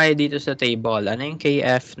 tingin tayo dito sa table. Ano yung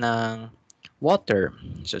KF ng water?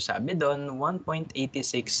 So, sabi doon, 1.86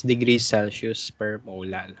 degrees Celsius per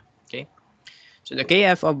molal. Okay? So, the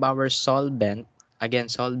KF of our solvent,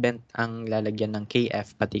 again, solvent ang lalagyan ng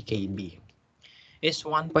KF pati KB, is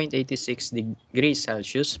 1.86 degrees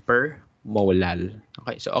Celsius per molal.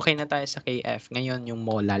 Okay, so okay na tayo sa KF. Ngayon, yung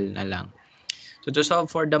molal na lang. So, to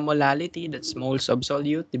solve for the molality, that's moles of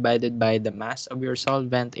solute divided by the mass of your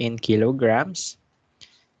solvent in kilograms.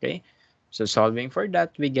 Okay, so solving for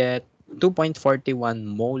that, we get 2.41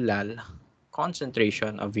 molal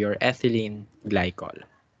concentration of your ethylene glycol.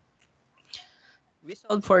 We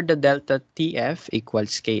solve for the delta TF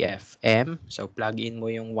equals KFM. So, plug in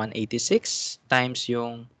mo yung 186 times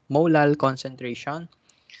yung molal concentration.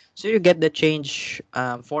 So, you get the change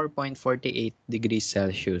 4.48 degrees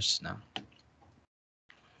Celsius na.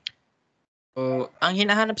 So, ang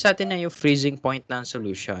hinahanap sa atin ay yung freezing point ng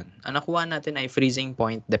solution. Ang nakuha natin ay freezing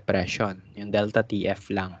point depression, yung delta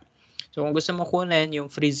TF lang. So, kung gusto mo kunin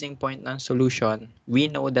yung freezing point ng solution, we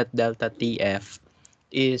know that delta TF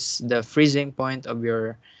is the freezing point of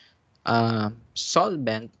your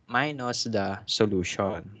solvent minus the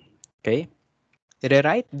solution. Okay?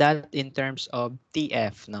 Rewrite that in terms of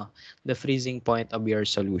TF, no? The freezing point of your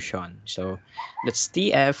solution. So, that's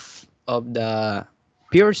TF of the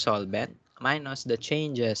pure solvent minus the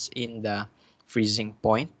changes in the freezing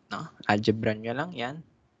point, no? Algebra nyo lang yan.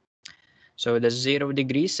 So, the 0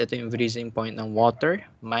 degrees, ito yung freezing point ng water,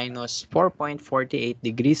 minus 4.48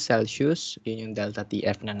 degrees Celsius, yun yung delta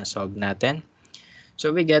TF na nasolve natin. So,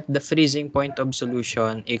 we get the freezing point of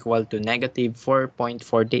solution equal to negative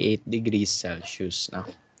 4.48 degrees Celsius. No?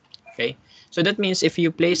 Okay? So, that means if you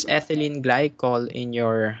place ethylene glycol in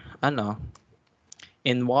your,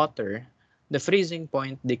 in water, the freezing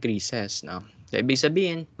point decreases. No? So, ibig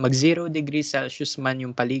sabihin, mag 0 degrees Celsius man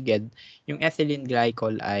yung paligid, yung ethylene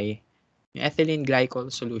glycol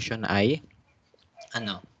solution ay,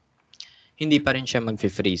 hindi pa rin siya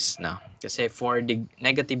mag-freeze, no? Kasi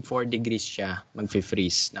negative 4 degrees siya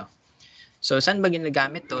mag-freeze, no? So, saan ba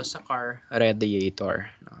ginagamit to? Sa car radiator.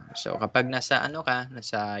 No? So, kapag nasa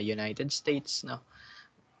nasa United States, no?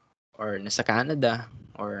 Or nasa Canada,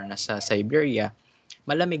 or nasa Siberia,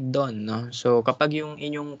 malamig doon, no? So, kapag yung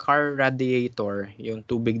inyong car radiator, yung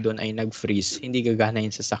tubig doon ay nag-freeze, hindi gagana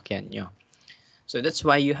yung sasakyan nyo. So, that's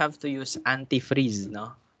why you have to use antifreeze,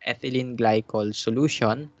 no? Ethylene glycol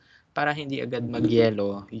solution para hindi agad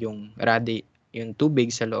magyelo yung tubig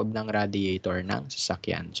sa loob ng radiator ng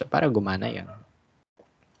sasakyan. So, para gumana yun.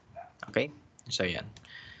 Okay? So, yan.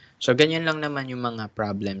 So, ganyan lang naman yung mga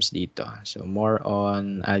problems dito. So, more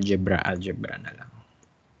on algebra na lang.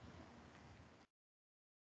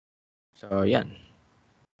 So, yan.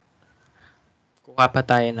 Kuha pa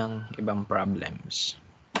tayo ng ibang problems.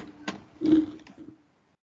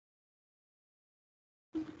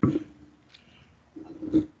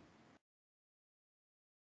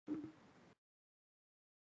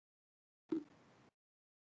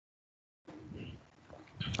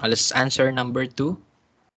 Let's answer number 2.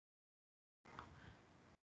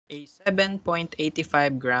 A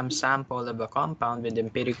 7.85 gram sample of a compound with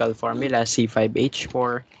empirical formula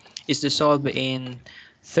C5H4 is dissolved in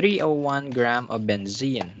 301 gram of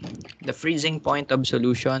benzene. The freezing point of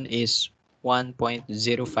solution is 1.05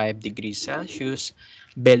 degrees Celsius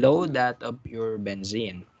below that of pure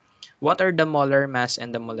benzene. What are the molar mass and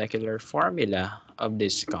the molecular formula of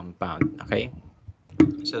this compound? Okay?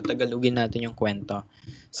 So, tagalugin natin yung kwento.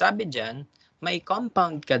 Sabi dyan, may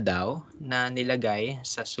compound ka daw na nilagay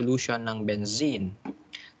sa solution ng benzene.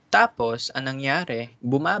 Tapos, anong nangyari?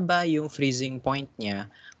 Bumaba yung freezing point niya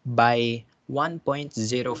by 1.05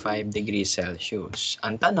 degrees Celsius.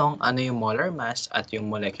 Ang tanong, ano yung molar mass at yung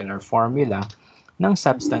molecular formula ng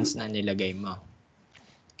substance na nilagay mo?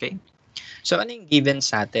 Okay? So, ano yung given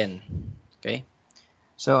sa atin? Okay?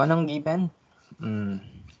 So, anong given?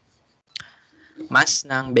 Mass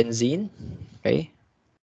ng benzene. Okay?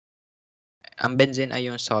 Ang benzene ay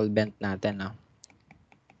yung solvent natin. No?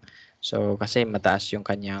 So, kasi mataas yung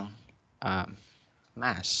kanyang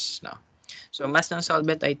mass. No? So, mass ng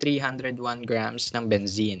solvent ay 301 grams ng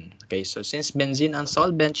benzene. Okay, so since benzene ang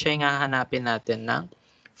solvent, siya yung hahanapin natin ng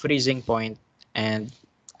freezing point and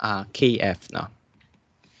KF, no?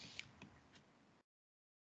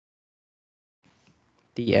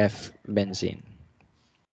 TF benzene.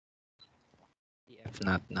 TF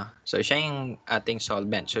not, no? So, siya yung ating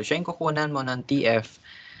solvent. So, siya yung kukunan mo ng TF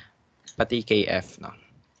pati KF, no?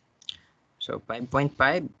 So,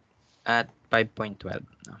 5.5 at 5.12,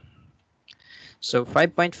 no? So,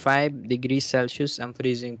 5.5 degrees Celsius ang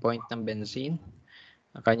freezing point ng benzene.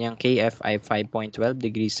 Ang kanyang KF ay 5.12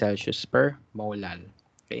 degrees Celsius per molal.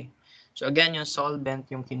 Okay? So, again, yung solvent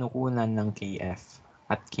yung kinukunan ng KF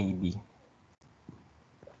at KB.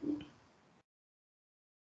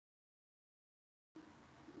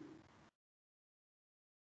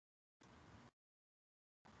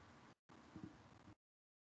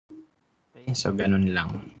 Okay? So, ganun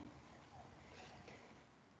lang.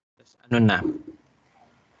 Tapos, ano na?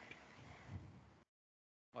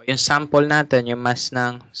 O, yung sample natin, yung mass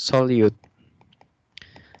ng solute.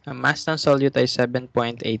 Ang mass ng solute ay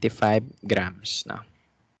 7.85 grams. No?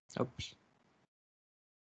 Oops.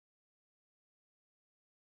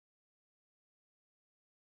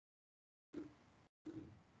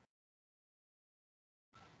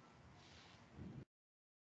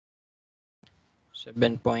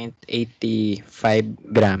 .85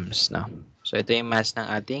 grams. No? So, ito yung mass ng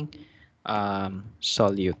ating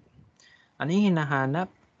solute. Ano yung hinahanap?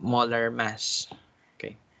 Molar mass.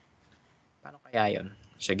 Okay. Paano kaya yun?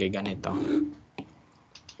 Sige, ganito.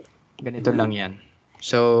 Ganito lang yan.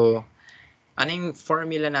 So, ano yung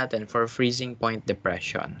formula natin for freezing point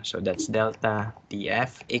depression? So, that's delta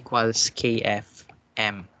TF equals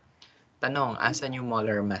KFM. Tanong, asan yung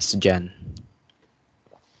molar mass dyan?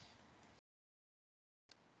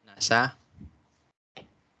 Nasa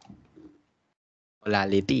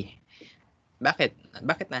molality. Bakit?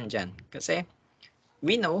 Bakit nandyan? Kasi,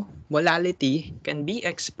 we know molality can be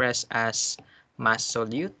expressed as mass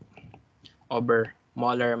solute over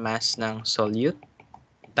molar mass ng solute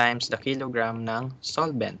times the kilogram ng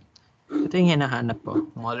solvent. Ito yung hinahanap po,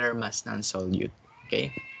 molar mass ng solute. Okay?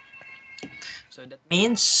 So that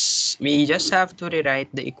means we just have to rewrite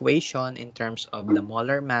the equation in terms of the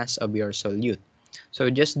molar mass of your solute. So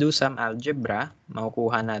just do some algebra.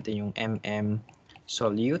 Makukuha natin yung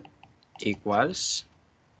solute equals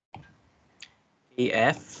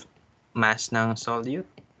KF, mass ng solute,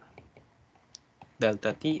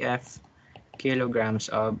 delta TF,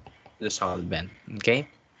 kilograms of the solvent. Okay?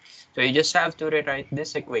 So you just have to rewrite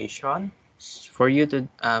this equation for you to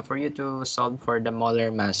solve for the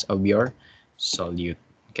molar mass of your solute.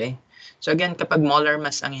 Okay? So again, kapag molar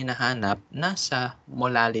mass ang hinahanap, nasa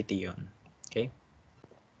molality yon. Okay?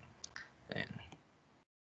 Ayan.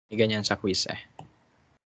 Ganyan sa quiz eh.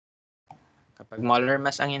 Kapag molar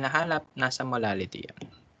mass ang hinahanap, nasa molality yon.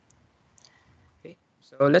 Okay?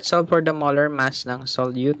 So let's solve for the molar mass ng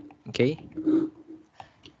solute. Okay?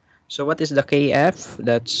 So what is the KF?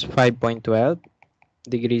 That's 5.12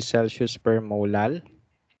 degrees Celsius per molal.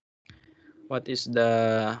 What is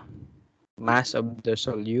the mass of the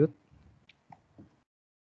solute?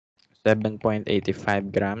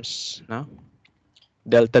 7.85 grams. No?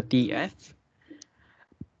 Delta TF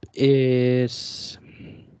is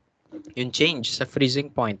yung change sa freezing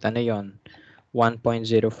point. Ano yon? 1.05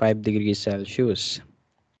 degrees Celsius.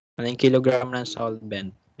 Ano yung kilogram ng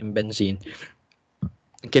solvent? Yung benzene.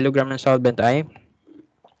 Ang kilogram ng solvent ay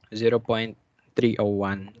 0.301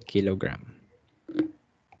 kilogram.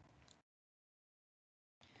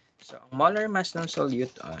 So, ang molar mass ng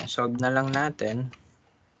solute, solve na lang natin.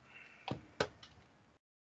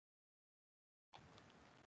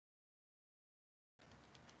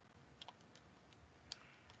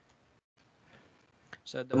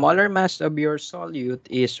 So, the molar mass of your solute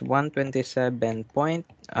is 127.17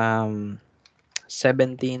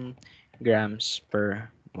 grams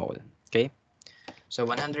per mole. Okay? So,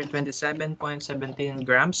 127.17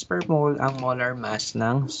 grams per mole ang molar mass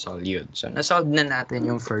ng solute. So, nasolve na natin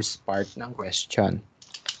yung first part ng question.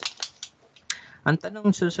 Ang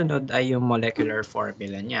tanong susunod ay yung molecular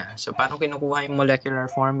formula niya. So, paano kinukuha yung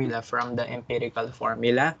molecular formula from the empirical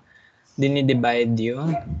formula? Dinidivide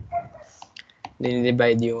yung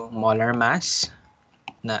molar mass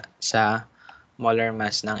na sa molar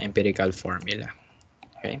mass ng empirical formula.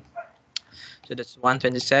 Okay? So that's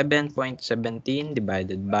 127.17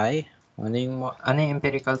 divided by ano yung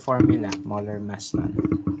empirical formula? Molar mass na.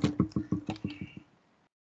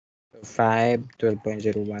 So 5,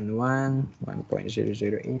 12.011, 1.008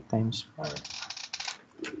 times 4.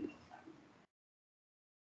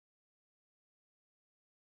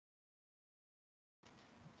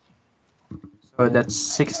 So that's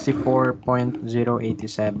 64.087.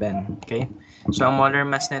 Okay? So ang molar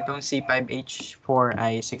mass nitong C5H4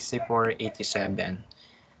 ay 6487.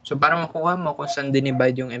 So para makuha mo kung saan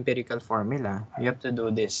dinivide yung empirical formula, you have to do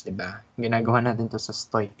this, di ba? Ginagawa natin to sa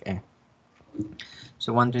stoic eh.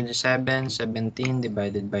 So 127, 17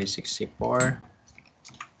 divided by 64,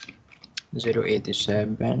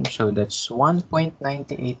 087. So that's 1.98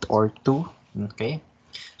 or 2. Okay?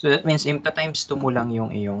 So that means impa times 2 mo lang yung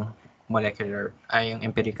iyong molecular, yung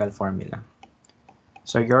empirical formula.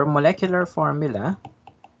 So your molecular formula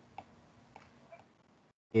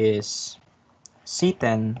is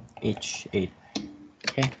C10H8.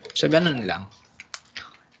 Okay? So ganun lang.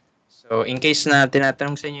 So in case na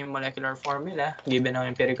tinatanong sa inyo yung molecular formula, given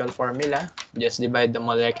ang empirical formula, just divide the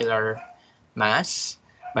molecular mass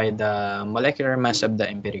by the molecular mass of the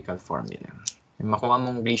empirical formula. Yung makuha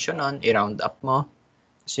mong ratio nun, i-round up mo,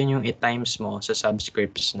 so yun yung i-times mo sa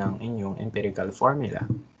subscripts ng inyong empirical formula.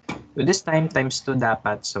 So this time, times 2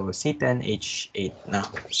 dapat. So C10H8 na.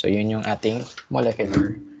 So yun yung ating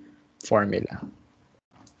molecular formula.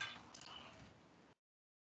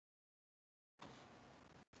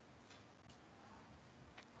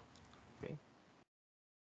 Okay.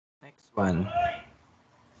 Next one.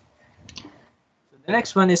 So the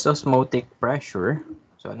next one is osmotic pressure.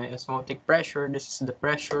 So ano yung osmotic pressure? This is the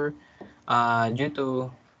pressure due to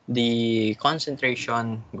the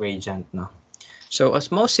concentration gradient, no? So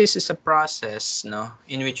osmosis is a process, no,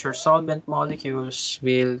 in which your solvent molecules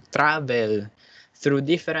will travel through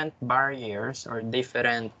different barriers or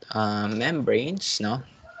different membranes, no,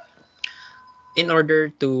 in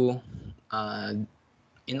order to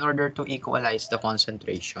equalize the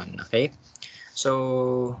concentration. Okay,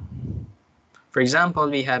 so for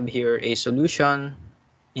example, we have here a solution.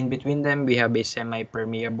 In between them, we have a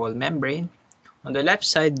semi-permeable membrane. On the left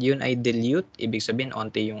side, yun ay dilute. Ibig sabihin,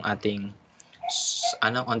 onti yung ating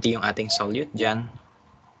solute dyan.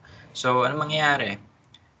 So, ano mangyayari?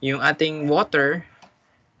 Yung ating water,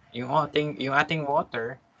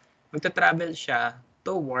 magta-travel siya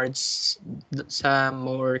towards sa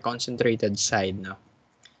more concentrated side, no?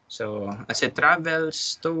 So, as it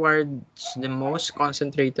travels towards the most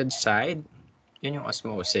concentrated side, yun yung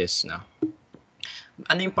osmosis, no?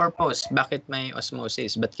 Ano yung purpose? Bakit may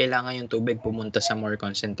osmosis? Ba't kailangan yung tubig pumunta sa more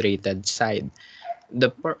concentrated side? The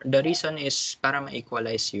reason is para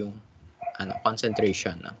ma-equalize yung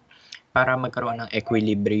concentration, no? Para magkaroon ng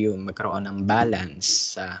equilibrium, magkaroon ng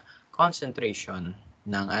balance sa concentration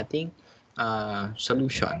ng ating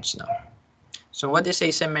solutions, no? So what is a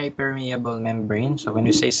semi-permeable membrane? So when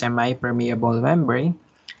you say semi-permeable membrane,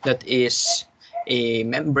 that is a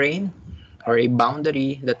membrane or a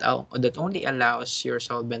boundary that only allows your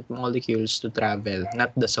solvent molecules to travel, not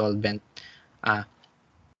the solvent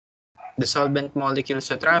molecules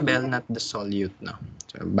to travel, not the solute, no?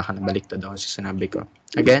 So baka nabaliktad ako sa sinabi ko.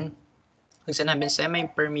 Again, pag sinabing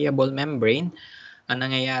semi-permeable membrane, ang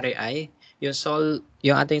nangyayari ay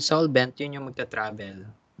yung ating solvent, yun yung magta-travel,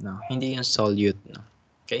 no? Hindi yung solute, no?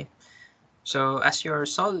 Okay? So as your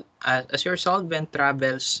solvent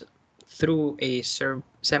travels through a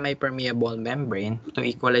semi-permeable membrane to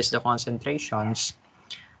equalize the concentrations,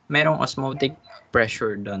 merong osmotic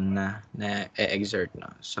pressure doon na exert,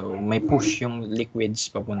 no? So may push yung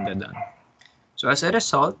liquids papunta doon. So as a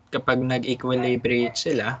result, kapag nag-equilibrate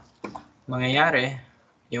sila, mangyayari,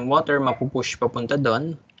 yung water mapupush papunta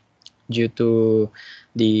doon due to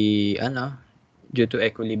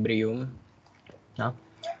equilibrium, no?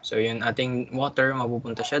 So yung ating water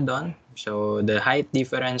mapupunta siya doon. So the height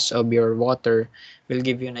difference of your water will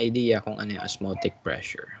give you an idea kung ano yung osmotic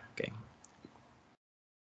pressure. Okay.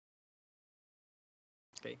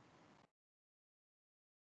 Okay.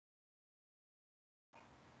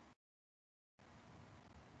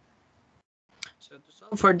 So to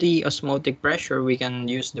solve for the osmotic pressure, we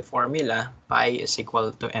can use the formula pi is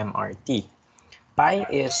equal to mRT. Pi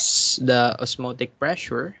is the osmotic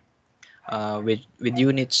pressure with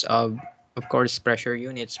units of course, pressure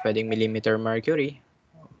units, pwedeng millimeter mercury,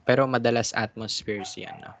 pero madalas atmospheres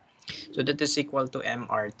yan, no? So that is equal to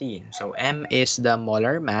mRT. So M is the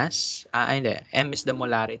molar mass, M is the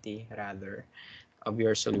molarity rather of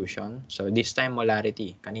your solution. So this time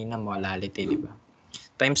molarity, kanina molality, di ba?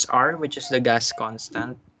 Times R, which is the gas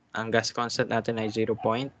constant. Ang gas constant natin ay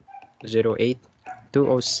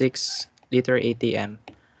 0.08206 liter ATM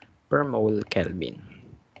per mole Kelvin.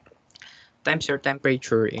 Times your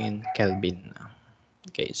temperature in Kelvin.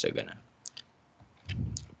 Okay, so ganun.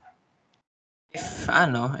 If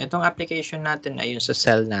itong application natin ay yung sa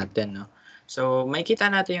cell natin, no? So,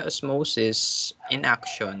 makikita natin yung osmosis in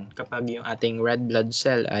action kapag yung ating red blood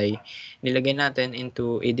cell ay nilagay natin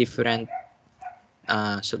into a different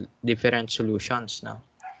different solutions. No?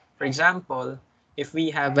 For example, if we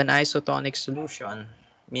have an isotonic solution,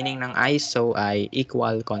 meaning ng iso ay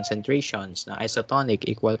equal concentrations, na isotonic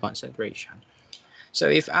equal concentration. So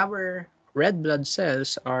if our red blood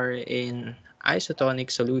cells are in isotonic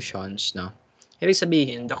solutions, no, ibig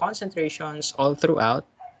sabihin, the concentrations all throughout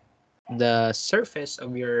the surface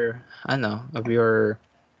of your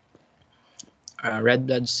red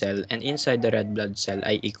blood cell and inside the red blood cell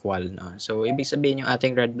ay equal, no. So ibig sabihin yung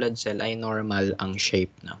ating red blood cell ay normal ang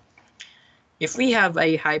shape, no. If we have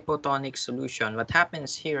a hypotonic solution, what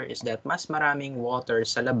happens here is that mas maraming water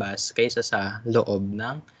sa labas kaysa sa loob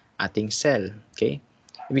ng ating cell. Okay?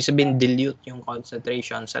 Ibig sabihin, dilute yung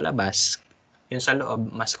concentration sa labas, yung sa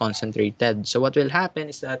loob, mas concentrated. So what will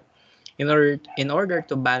happen is that in order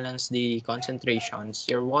to balance the concentrations,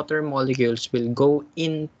 your water molecules will go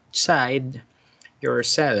inside your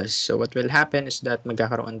cells. So what will happen is that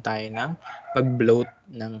magkakaroon tayo ng pag-bloat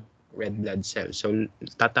ng red blood cell. So,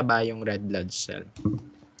 tataba yung red blood cell.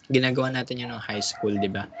 Ginagawa natin yun ng high school, di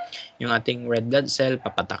ba? Yung ating red blood cell,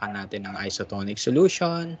 papatakan natin ng isotonic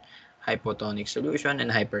solution, hypotonic solution, and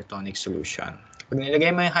hypertonic solution. Pag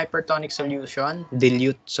nilagay mo yung hypertonic solution,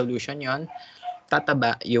 dilute solution yon,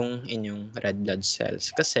 tataba yung inyong red blood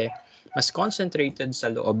cells. Kasi, mas concentrated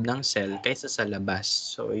sa loob ng cell kaysa sa labas.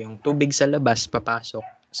 So, yung tubig sa labas, papasok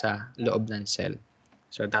sa loob ng cell.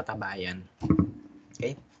 So, tataba yan.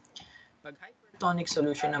 Okay? Pag hypertonic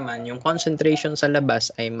solution naman, yung concentration sa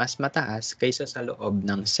labas ay mas mataas kaysa sa loob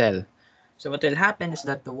ng cell. So what will happen is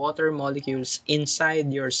that the water molecules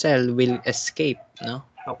inside your cell will escape, no?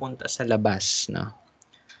 Papunta sa labas, no?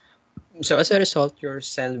 So as a result, your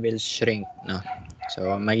cell will shrink, no?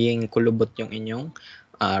 So magiging kulubot yung inyong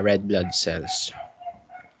red blood cells.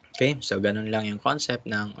 Okay? So ganun lang yung concept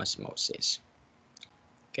ng osmosis.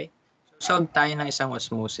 Okay? So solve tayo ng isang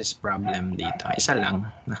osmosis problem dito. Isa lang,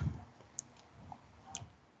 no?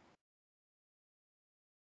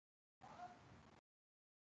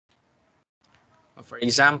 For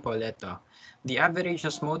example, ito. The average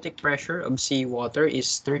osmotic pressure of seawater is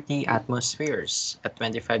 30 atmospheres at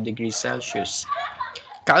 25 degrees Celsius.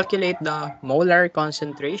 Calculate the molar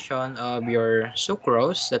concentration of your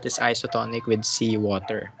sucrose that is isotonic with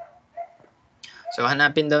seawater. So,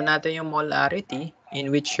 hanapin daw natin yung molarity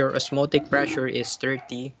in which your osmotic pressure is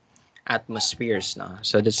 30 atmospheres. No?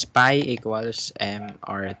 So, that's pi equals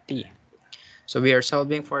mRT. So, we are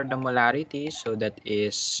solving for the molarity. So, that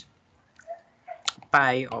is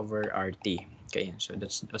pi over RT. Okay, so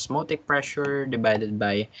that's osmotic pressure divided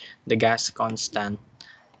by the gas constant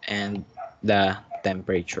and the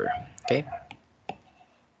temperature. Okay.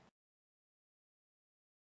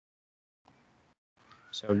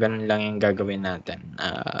 So, ganun lang yung gagawin natin.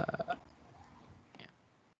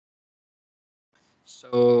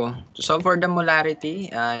 So, to solve for the molarity,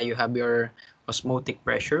 you have your osmotic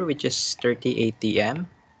pressure, which is 30 atm.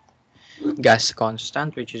 Gas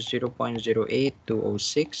constant, which is 0.08206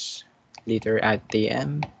 liter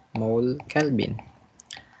atm mole Kelvin,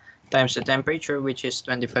 times the temperature, which is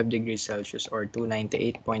 25 degrees Celsius or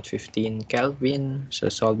 298.15 Kelvin.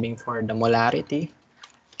 So, solving for the molarity.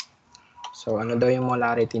 So, ano daw yung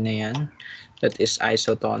molarity na yan? That is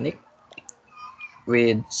isotonic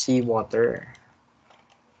with seawater.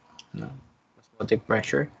 No? Osmotic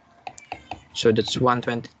pressure. So, that's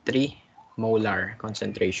 123 molar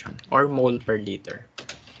concentration or mole per liter.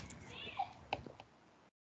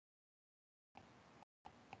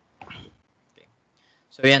 Okay.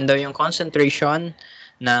 So, yan daw yung concentration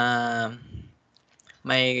na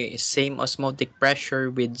may same osmotic pressure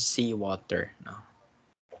with seawater. No?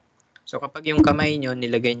 So, kapag yung kamay nyo,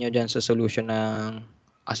 nilagay nyo dyan sa solution ng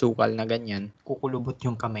asukal na ganyan, kukulubot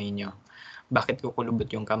yung kamay nyo. Bakit kukulubot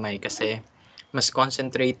yung kamay? Kasi mas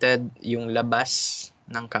concentrated yung labas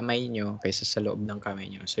ng kamay nyo kaysa sa loob ng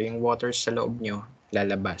kamay nyo. So, yung water sa loob nyo,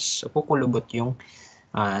 lalabas. So, kukulubot yung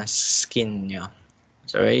skin nyo.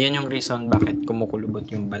 So, yun yung reason bakit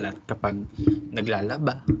kumukulubot yung balat kapag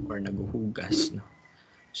naglalaba or naguhugas. No?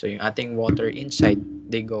 So, yung ating water inside,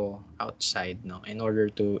 they go outside, no, in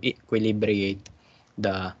order to equilibrate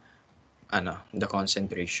the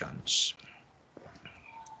concentrations.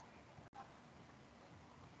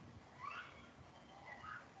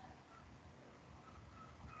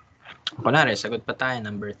 Kunwari, sagot pa tayo,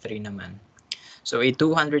 number 3 naman. So, a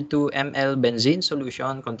 202 ml benzene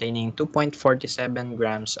solution containing 2.47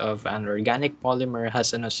 grams of an organic polymer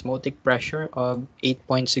has an osmotic pressure of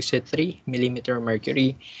 8.63 millimeter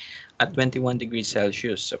mercury at 21 degrees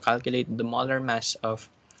Celsius. So, calculate the molar mass of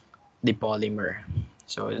the polymer.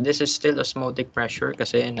 So, this is still osmotic pressure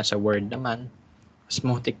kasi nasa word naman,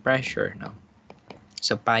 osmotic pressure. No?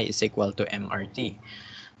 So pi is equal to mRT.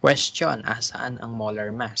 Question, asaan ang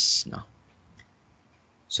molar mass? No?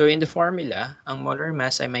 So in the formula, ang molar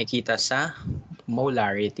mass ay makikita sa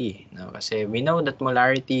molarity. No? Kasi we know that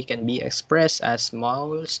molarity can be expressed as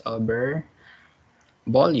moles over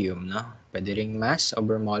volume. No? Pwede ring mass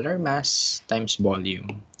over molar mass times volume.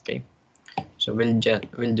 Okay? So we'll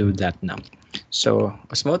do that now. So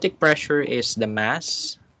osmotic pressure is the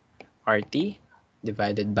mass RT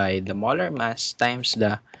divided by the molar mass times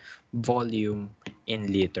the volume in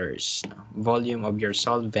liters. Volume of your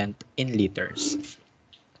solvent in liters.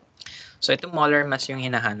 So itong molar mass yung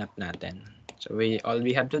hinahanap natin. So all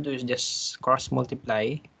we have to do is just cross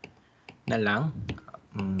multiply na lang.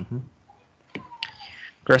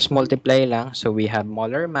 Cross multiply lang. So we have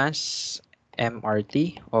molar mass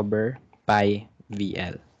mRT over pi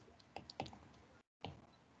VL.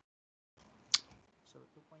 So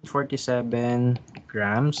 2.47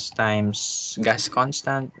 grams times gas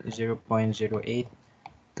constant 0.08206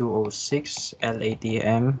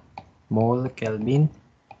 LATM mole Kelvin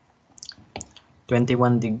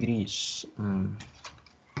 21 degrees.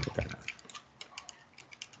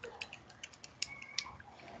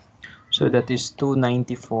 So that is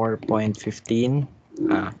 294.15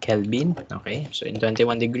 Kelvin. Okay, so in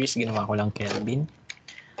 21 degrees, ginawa ko lang Kelvin.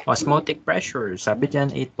 Osmotic pressure, sabi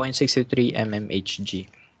dyan 8.63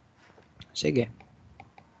 mmHg. Sige.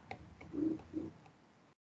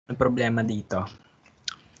 Ang problema dito,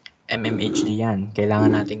 mmHg yan.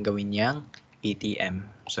 Kailangan natin gawin yang ATM.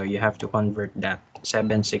 So you have to convert that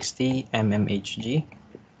 760 mmHg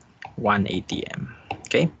 1 ATM.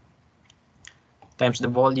 Okay? Times the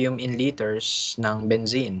volume in liters ng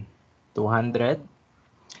benzene. 202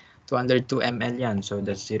 ml yan. So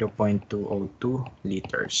that's 0.202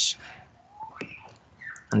 liters.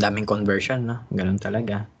 Ang daming conversion, no? Ganun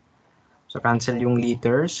talaga. So cancel yung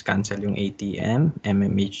liters, cancel yung ATM,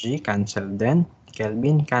 mmHg, cancel then,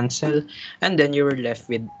 Kelvin, cancel, and then you were left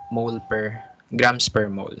with grams per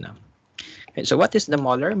mole na. Okay, so what is the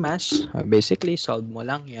molar mass? Basically, solve mo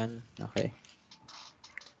lang yan. Okay.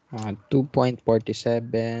 2.47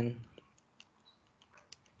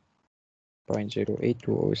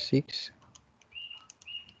 0.08206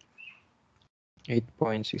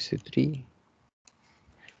 8.63.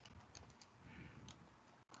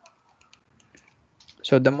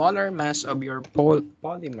 So the molar mass of your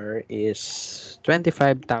polymer is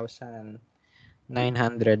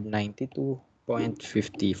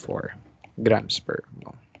 25,992.54 grams per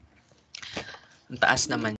mole. Ang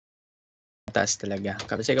taas naman. Taas talaga.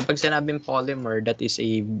 Kasi kapag sinabing polymer, that is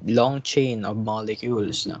a long chain of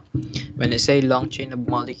molecules. No? When I say long chain of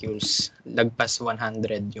molecules, lagpas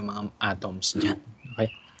 100 yung mga atoms dyan.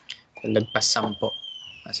 Okay? Lagpas 10.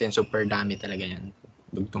 Kasi super dami talaga yan.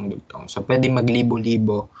 Dugtong-dugtong. So, pwede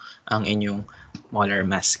maglibo-libo ang inyong molar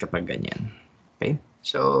mass kapag ganyan. Okay?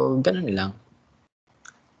 So, ganun lang.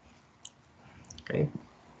 Okay?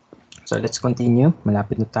 So, let's continue.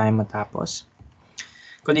 Malapit na tayo matapos.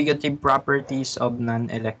 Colligative properties of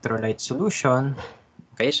non-electrolyte solution.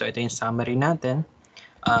 Okay, so ito yung summary natin.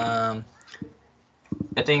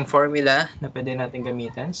 Ito yung formula na pwede natin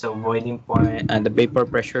gamitin. So, boiling point, the vapor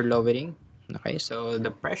pressure lowering. Okay, so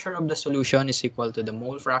the pressure of the solution is equal to the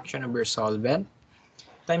mole fraction of your solvent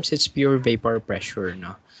times its pure vapor pressure.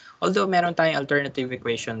 No? Although meron tayong alternative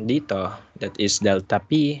equation dito, that is delta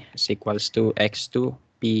P is equals to X2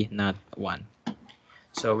 P not 1.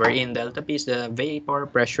 So wherein delta P is the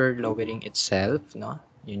vapor pressure lowering itself, no?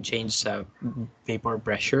 Yung change sa vapor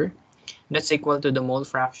pressure. That's equal to the mole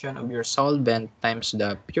fraction of your solvent times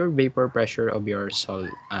the pure vapor pressure of your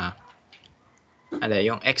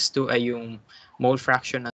yung X2 ay yung mole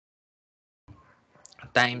fraction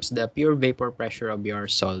times the pure vapor pressure of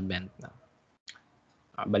your solvent.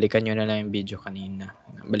 Balikan nyo na lang yung video kanina.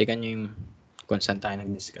 Balikan nyo yung kung saan tayo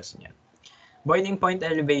nag-discuss niya. Boiling point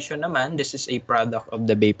elevation naman, this is a product of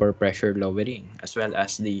the vapor pressure lowering as well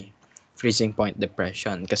as the freezing point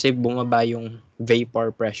depression. Kasi bumaba yung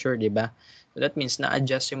vapor pressure, di ba? So that means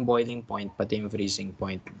na-adjust yung boiling point pati yung freezing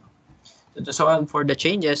point. So to solve for the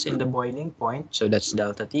changes in the boiling point, so that's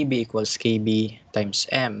delta TB equals KB times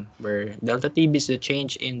M, where delta TB is the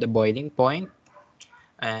change in the boiling point,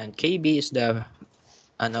 and KB is the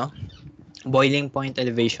boiling point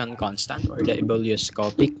elevation constant or the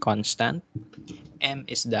ebullioscopic constant. M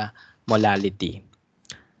is the molality.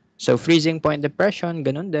 So freezing point depression,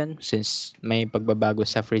 ganun din, since may pagbabago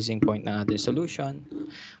sa freezing point ng ating solution,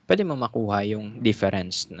 pwede mo makuha yung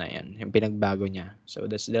difference na yan, yung pinagbago niya. So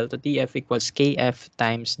that's delta TF equals KF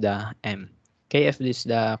times the M. KF is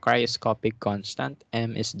the cryoscopic constant,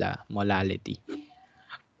 M is the molality.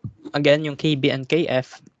 Again, yung KB and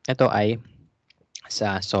KF, ito ay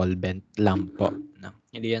sa solvent lang po. No?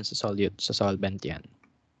 Hindi yan sa solute, sa solvent yan.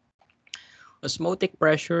 Osmotic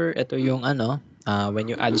pressure, ito yung when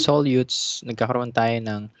you add solutes, nagkakaroon tayo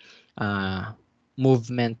ng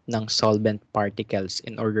movement ng solvent particles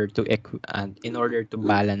in order to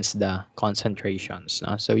balance the concentrations.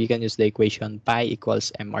 No? So you can use the equation pi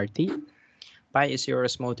equals mRT. Pi is your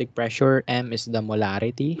osmotic pressure, m is the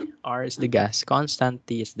molarity, r is the gas constant,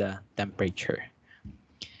 T is the temperature.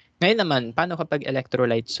 Ngayon naman, paano kapag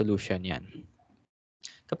electrolyte solution yan?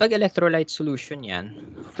 Kapag electrolyte solution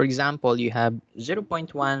yan, for example, you have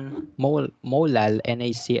 0.1 molal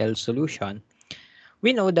NaCl solution,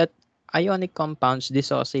 we know that ionic compounds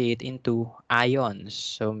dissociate into ions.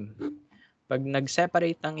 So, pag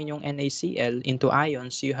nag-separate ang inyong NaCl into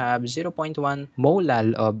ions, you have 0.1 molal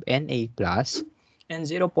of Na plus and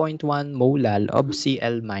 0.1 molal of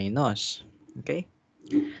Cl minus. Okay?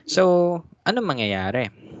 So, ano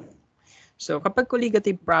mangyayari? So, kapag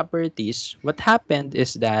colligative properties, what happened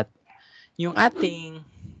is that yung ating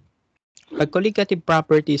pag-colligative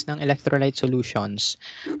properties ng electrolyte solutions,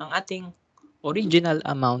 ang ating original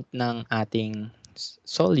amount ng ating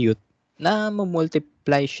solute na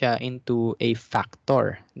multiply siya into a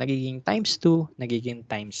factor. Nagiging times 2, nagiging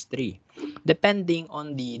times 3. Depending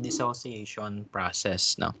on the dissociation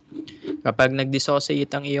process. No? Kapag nag-dissociate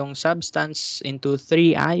ang iyong substance into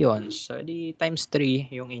 3 ions, so di times 3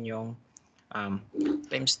 yung inyong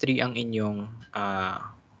times 3 ang inyong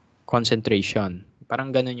concentration.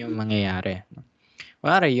 Parang ganun yung mangyayari.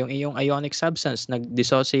 Kunwari, yung iyong ionic substance,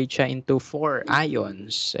 nag-dissociate siya into 4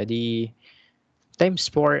 ions, edi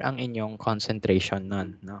times 4 ang inyong concentration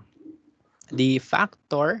nun. No? The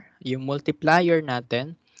factor, yung multiplier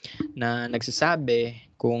natin, na nagsasabi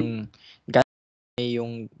kung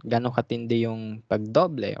gano'ng katindi yung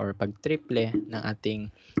pagdoble or pagtriple ng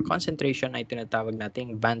ating concentration ay tinatawag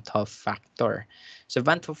nating Van Hoff factor. So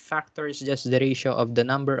Van Hoff factor is just the ratio of the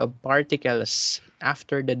number of particles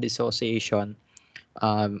after the dissociation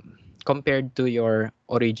compared to your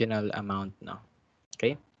original amount. No?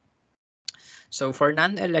 Okay? So for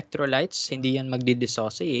non-electrolytes, hindi yan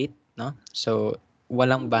magdi-dissociate. No? So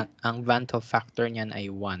walang ang Van Hoff factor niyan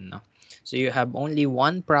ay 1. No? So you have only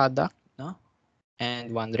one product, no?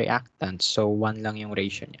 And one reactant. So 1 lang yung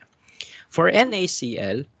ratio niya. For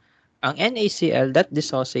NaCl, ang NaCl that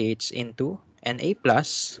dissociates into Na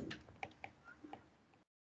plus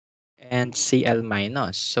and Cl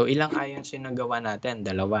minus. So ilang ions yung nagawa natin?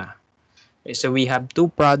 2. Okay, so we have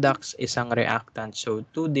 2 products, isang reactant. So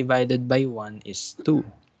 2 divided by 1 is 2.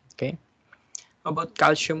 Okay? How about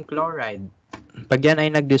calcium chloride? Pag yan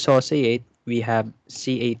ay nag-dissociate, we have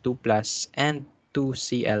Ca2 plus and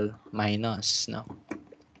 2Cl minus. No?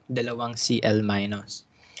 2 Cl minus.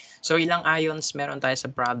 So, ilang ions meron tayo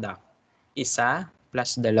sa product? 1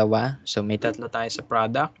 plus 2. So, may 3 tayo sa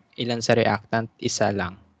product. Ilan sa reactant? 1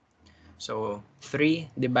 lang. So,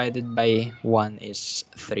 3 divided by 1 is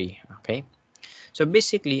 3. Okay? So,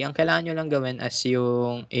 basically, ang kailangan nyo lang gawin as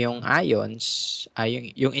yung ions,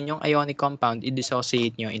 yung inyong ionic compound,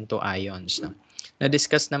 i-dissociate nyo into ions. No?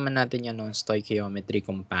 Na-discuss naman natin yan noong stoichiometry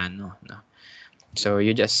kung paano. No? So,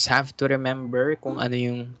 you just have to remember kung ano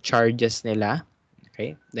yung charges nila.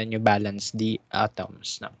 Okay? Then you balance the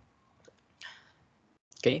atoms. No?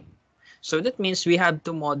 Okay? So, that means we have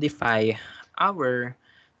to modify our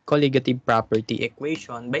colligative property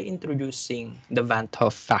equation by introducing the Van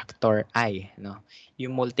Hoff factor I. No?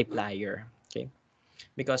 Yung multiplier. Okay?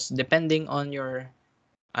 Because depending on your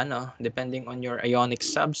ionic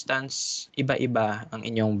substance, iba-iba ang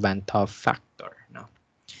inyong Van Hoff factor. No?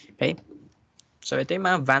 Okay? So, ito yung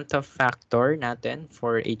mga Van Hoff factor natin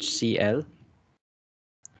for HCl.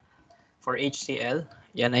 For HCl,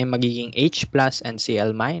 yan ay magiging H plus and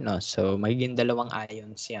Cl minus. So, magiging 2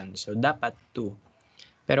 ions yan. So, dapat 2.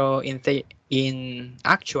 Pero in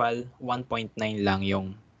actual, 1.9 lang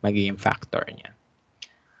yung magiging factor niya.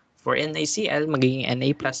 For NaCl, magiging Na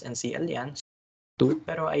plus and Cl yan. 2.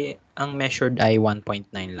 Pero ang measured ay 1.9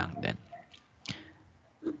 lang din.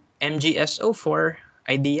 MgSO4,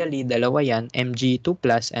 ideally, 2 yan, Mg2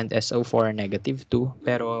 plus and SO4 negative 2.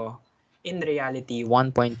 Pero in reality,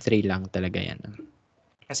 1.3 lang talaga yan.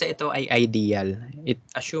 Kasi ito ay ideal. It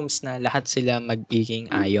assumes na lahat sila magiging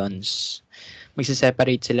ions.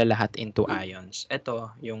 Magsiseparate sila lahat into ions.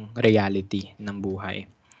 Ito yung reality ng buhay.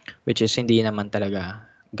 Which is hindi naman talaga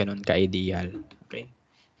ganun ka-ideal. Okay?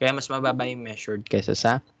 Kaya mas mababa yung measured kaysa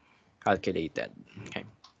sa calculated. Okay.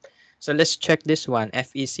 So let's check this one,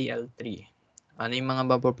 FeCl3. Ano yung mga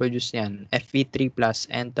mapoproduce niyan? Fe3 plus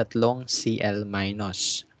and 3 Cl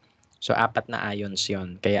minus. So 4 na ions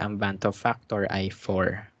yon. Kaya ang Van Hoff factor ay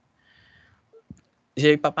 4. So,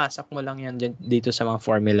 ipapasok mo lang yan dito sa mga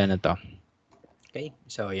formula na to. Okay?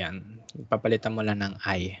 So, yan. Papalitan mo lang ng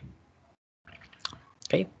I.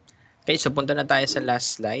 Okay? Okay, so punta na tayo sa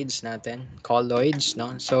last slides natin. Colloids,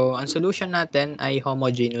 no? So, ang solution natin ay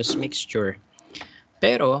homogeneous mixture.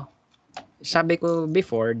 Pero, sabi ko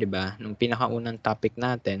before, di ba, nung pinakaunang topic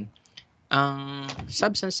natin, ang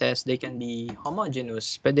substances, they can be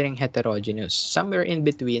homogeneous, pwede ring heterogeneous. Somewhere in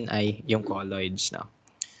between ay yung colloids, no?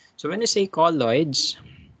 So, when you say colloids,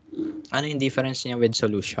 ano yung difference niya with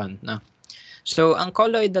solution, no? So, ang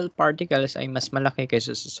colloidal particles ay mas malaki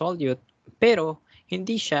kaysa sa solute, pero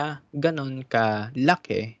hindi siya ganun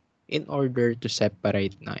kalaki in order to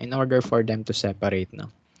separate, no? In order for them to separate, no?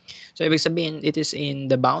 So, ibig sabihin, it is in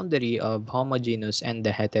the boundary of homogeneous and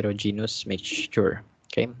the heterogeneous mixture.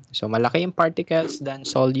 Okay? So, malaki yung particles than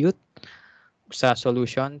solute sa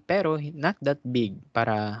solution, pero not that big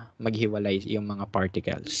para maghiwalay yung mga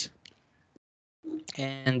particles.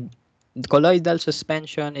 And colloidal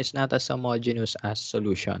suspension is not as homogeneous as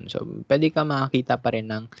solution. So, pwede ka makakita pa rin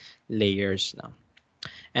ng layers. No?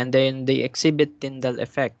 And then, they exhibit Tyndall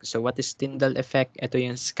effect. So, what is Tyndall effect? Ito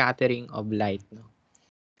yung scattering of light. No?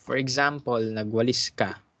 For example, nagwalis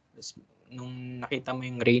ka. Nung nakita mo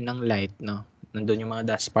yung ray ng light, no? Nandun yung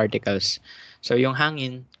mga dust particles. So, yung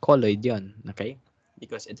hangin, colloid yon, okay?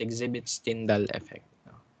 Because it exhibits Tyndall effect.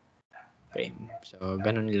 No? Okay, so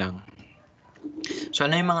ganun lang. So,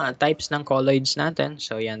 ano yung mga types ng colloids natin?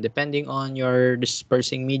 So, yan, depending on your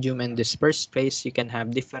dispersing medium and dispersed phase, you can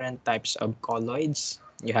have different types of colloids.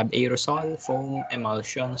 You have aerosol, foam,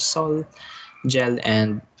 emulsion, sol, gel,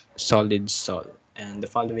 and solid sol. And the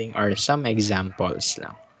following are some examples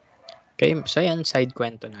lang. Okay, so yan, side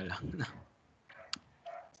kwento na lang.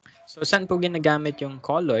 So, saan po ginagamit yung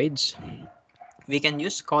colloids? We can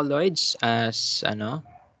use colloids as,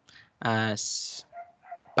 as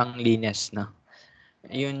panglinis, no?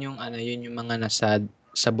 Yun yung mga nasa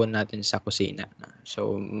sabon natin sa kusina.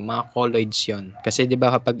 So, mga colloids yun. Kasi di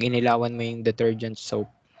ba kapag inilawan mo yung detergent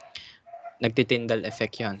soap, nagtitindal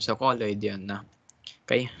effect yun. So, colloid yun na.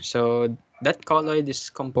 Okay, so that colloid is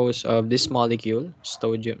composed of this molecule,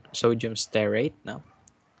 sodium stearate. No?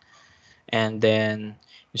 And then,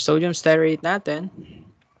 yung sodium stearate natin,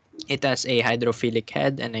 it has a hydrophilic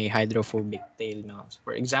head and a hydrophobic tail. No? So,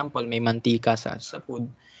 for example, may mantika sa food.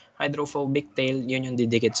 Hydrophobic tail, yun yung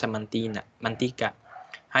didikit sa mantika.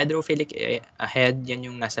 Hydrophilic head, yan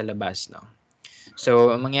yung nasa labas. No?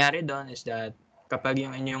 So, ang mangyari doon is that kapag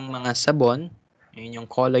yung inyong mga sabon, yung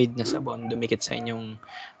colloid na sabon, dumikit sa inyong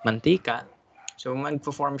mantika, so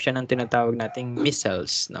mag-form siya ng tinatawag nating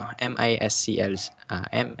micelles, no? M-I-S-C-E-L-S,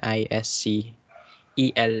 M-I-S-C-E-L-E-S,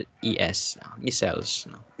 micelles,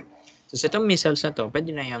 no? So, sa itong micelles na to,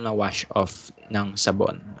 pwede na yung na-wash off ng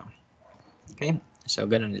sabon, no? Okay? So,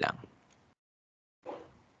 ganun lang.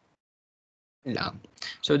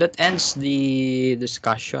 So that ends the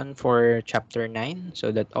discussion for chapter 9.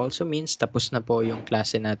 So that also means tapos na po yung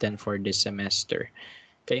klase natin for this semester.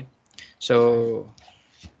 Okay? So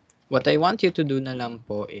what I want you to do na lang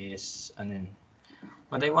po is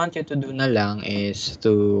What I want you to do na lang is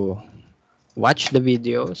to watch the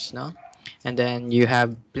videos, no? And then you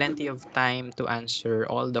have plenty of time to answer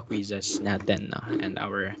all the quizzes natin, no? And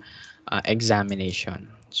our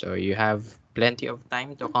examination. So you have plenty of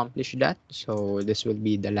time to accomplish that. So this will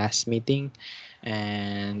be the last meeting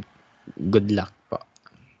and good luck po.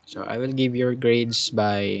 So I will give your grades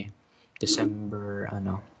by December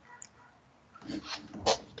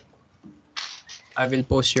I will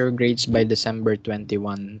post your grades by December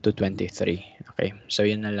 21 to 23. Okay, so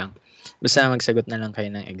yun na lang. Basta magsagot na lang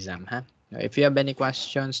kayo ng exam, ha? If you have any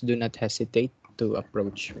questions, do not hesitate to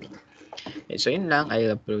approach me. Okay, so yun lang.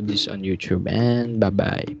 I'll upload this on YouTube and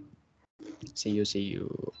bye-bye. See you. See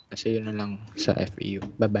you na lang sa FEU.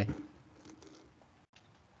 Bye-bye.